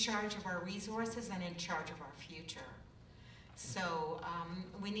in charge of our resources and in charge of our future. So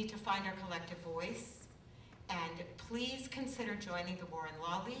we need to find our collective voice, and please consider joining the War and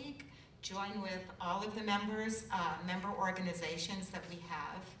Law League. Join with all of the members, member organizations that we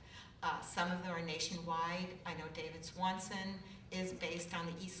have. Some of them are nationwide. I know David Swanson is based on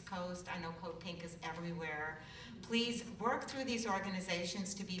the East Coast. I know Code Pink is everywhere. Please work through these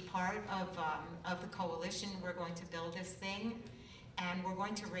organizations to be part of the coalition. We're going to build this thing, and we're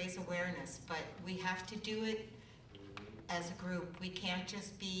going to raise awareness, but we have to do it as a group. We can't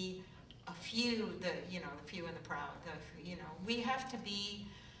just be a few, the few and the proud. We have to be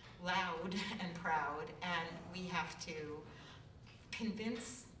loud and proud, and we have to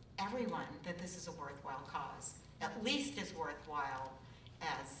convince everyone that this is a worthwhile cause, at least as worthwhile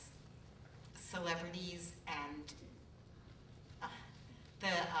as celebrities and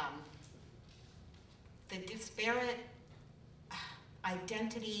the disparate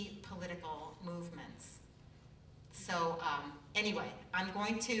identity political movements. So so anyway, I'm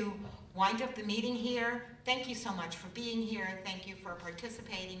going to wind up the meeting here. Thank you so much for being here. Thank you for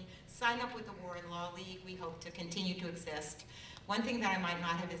participating. Sign up with the War and Law League. We hope to continue to exist. One thing that I might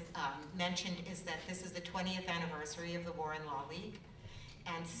not have mentioned is that this is the 20th anniversary of the War and Law League.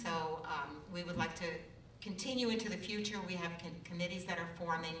 And so we would like to continue into the future. We have committees that are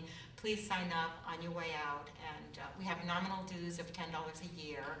forming. Please sign up on your way out. And we have nominal dues of $10 a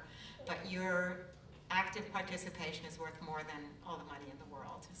year. But your active participation is worth more than all the money in the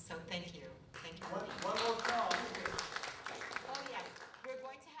world. So thank you. Thank you. One more call.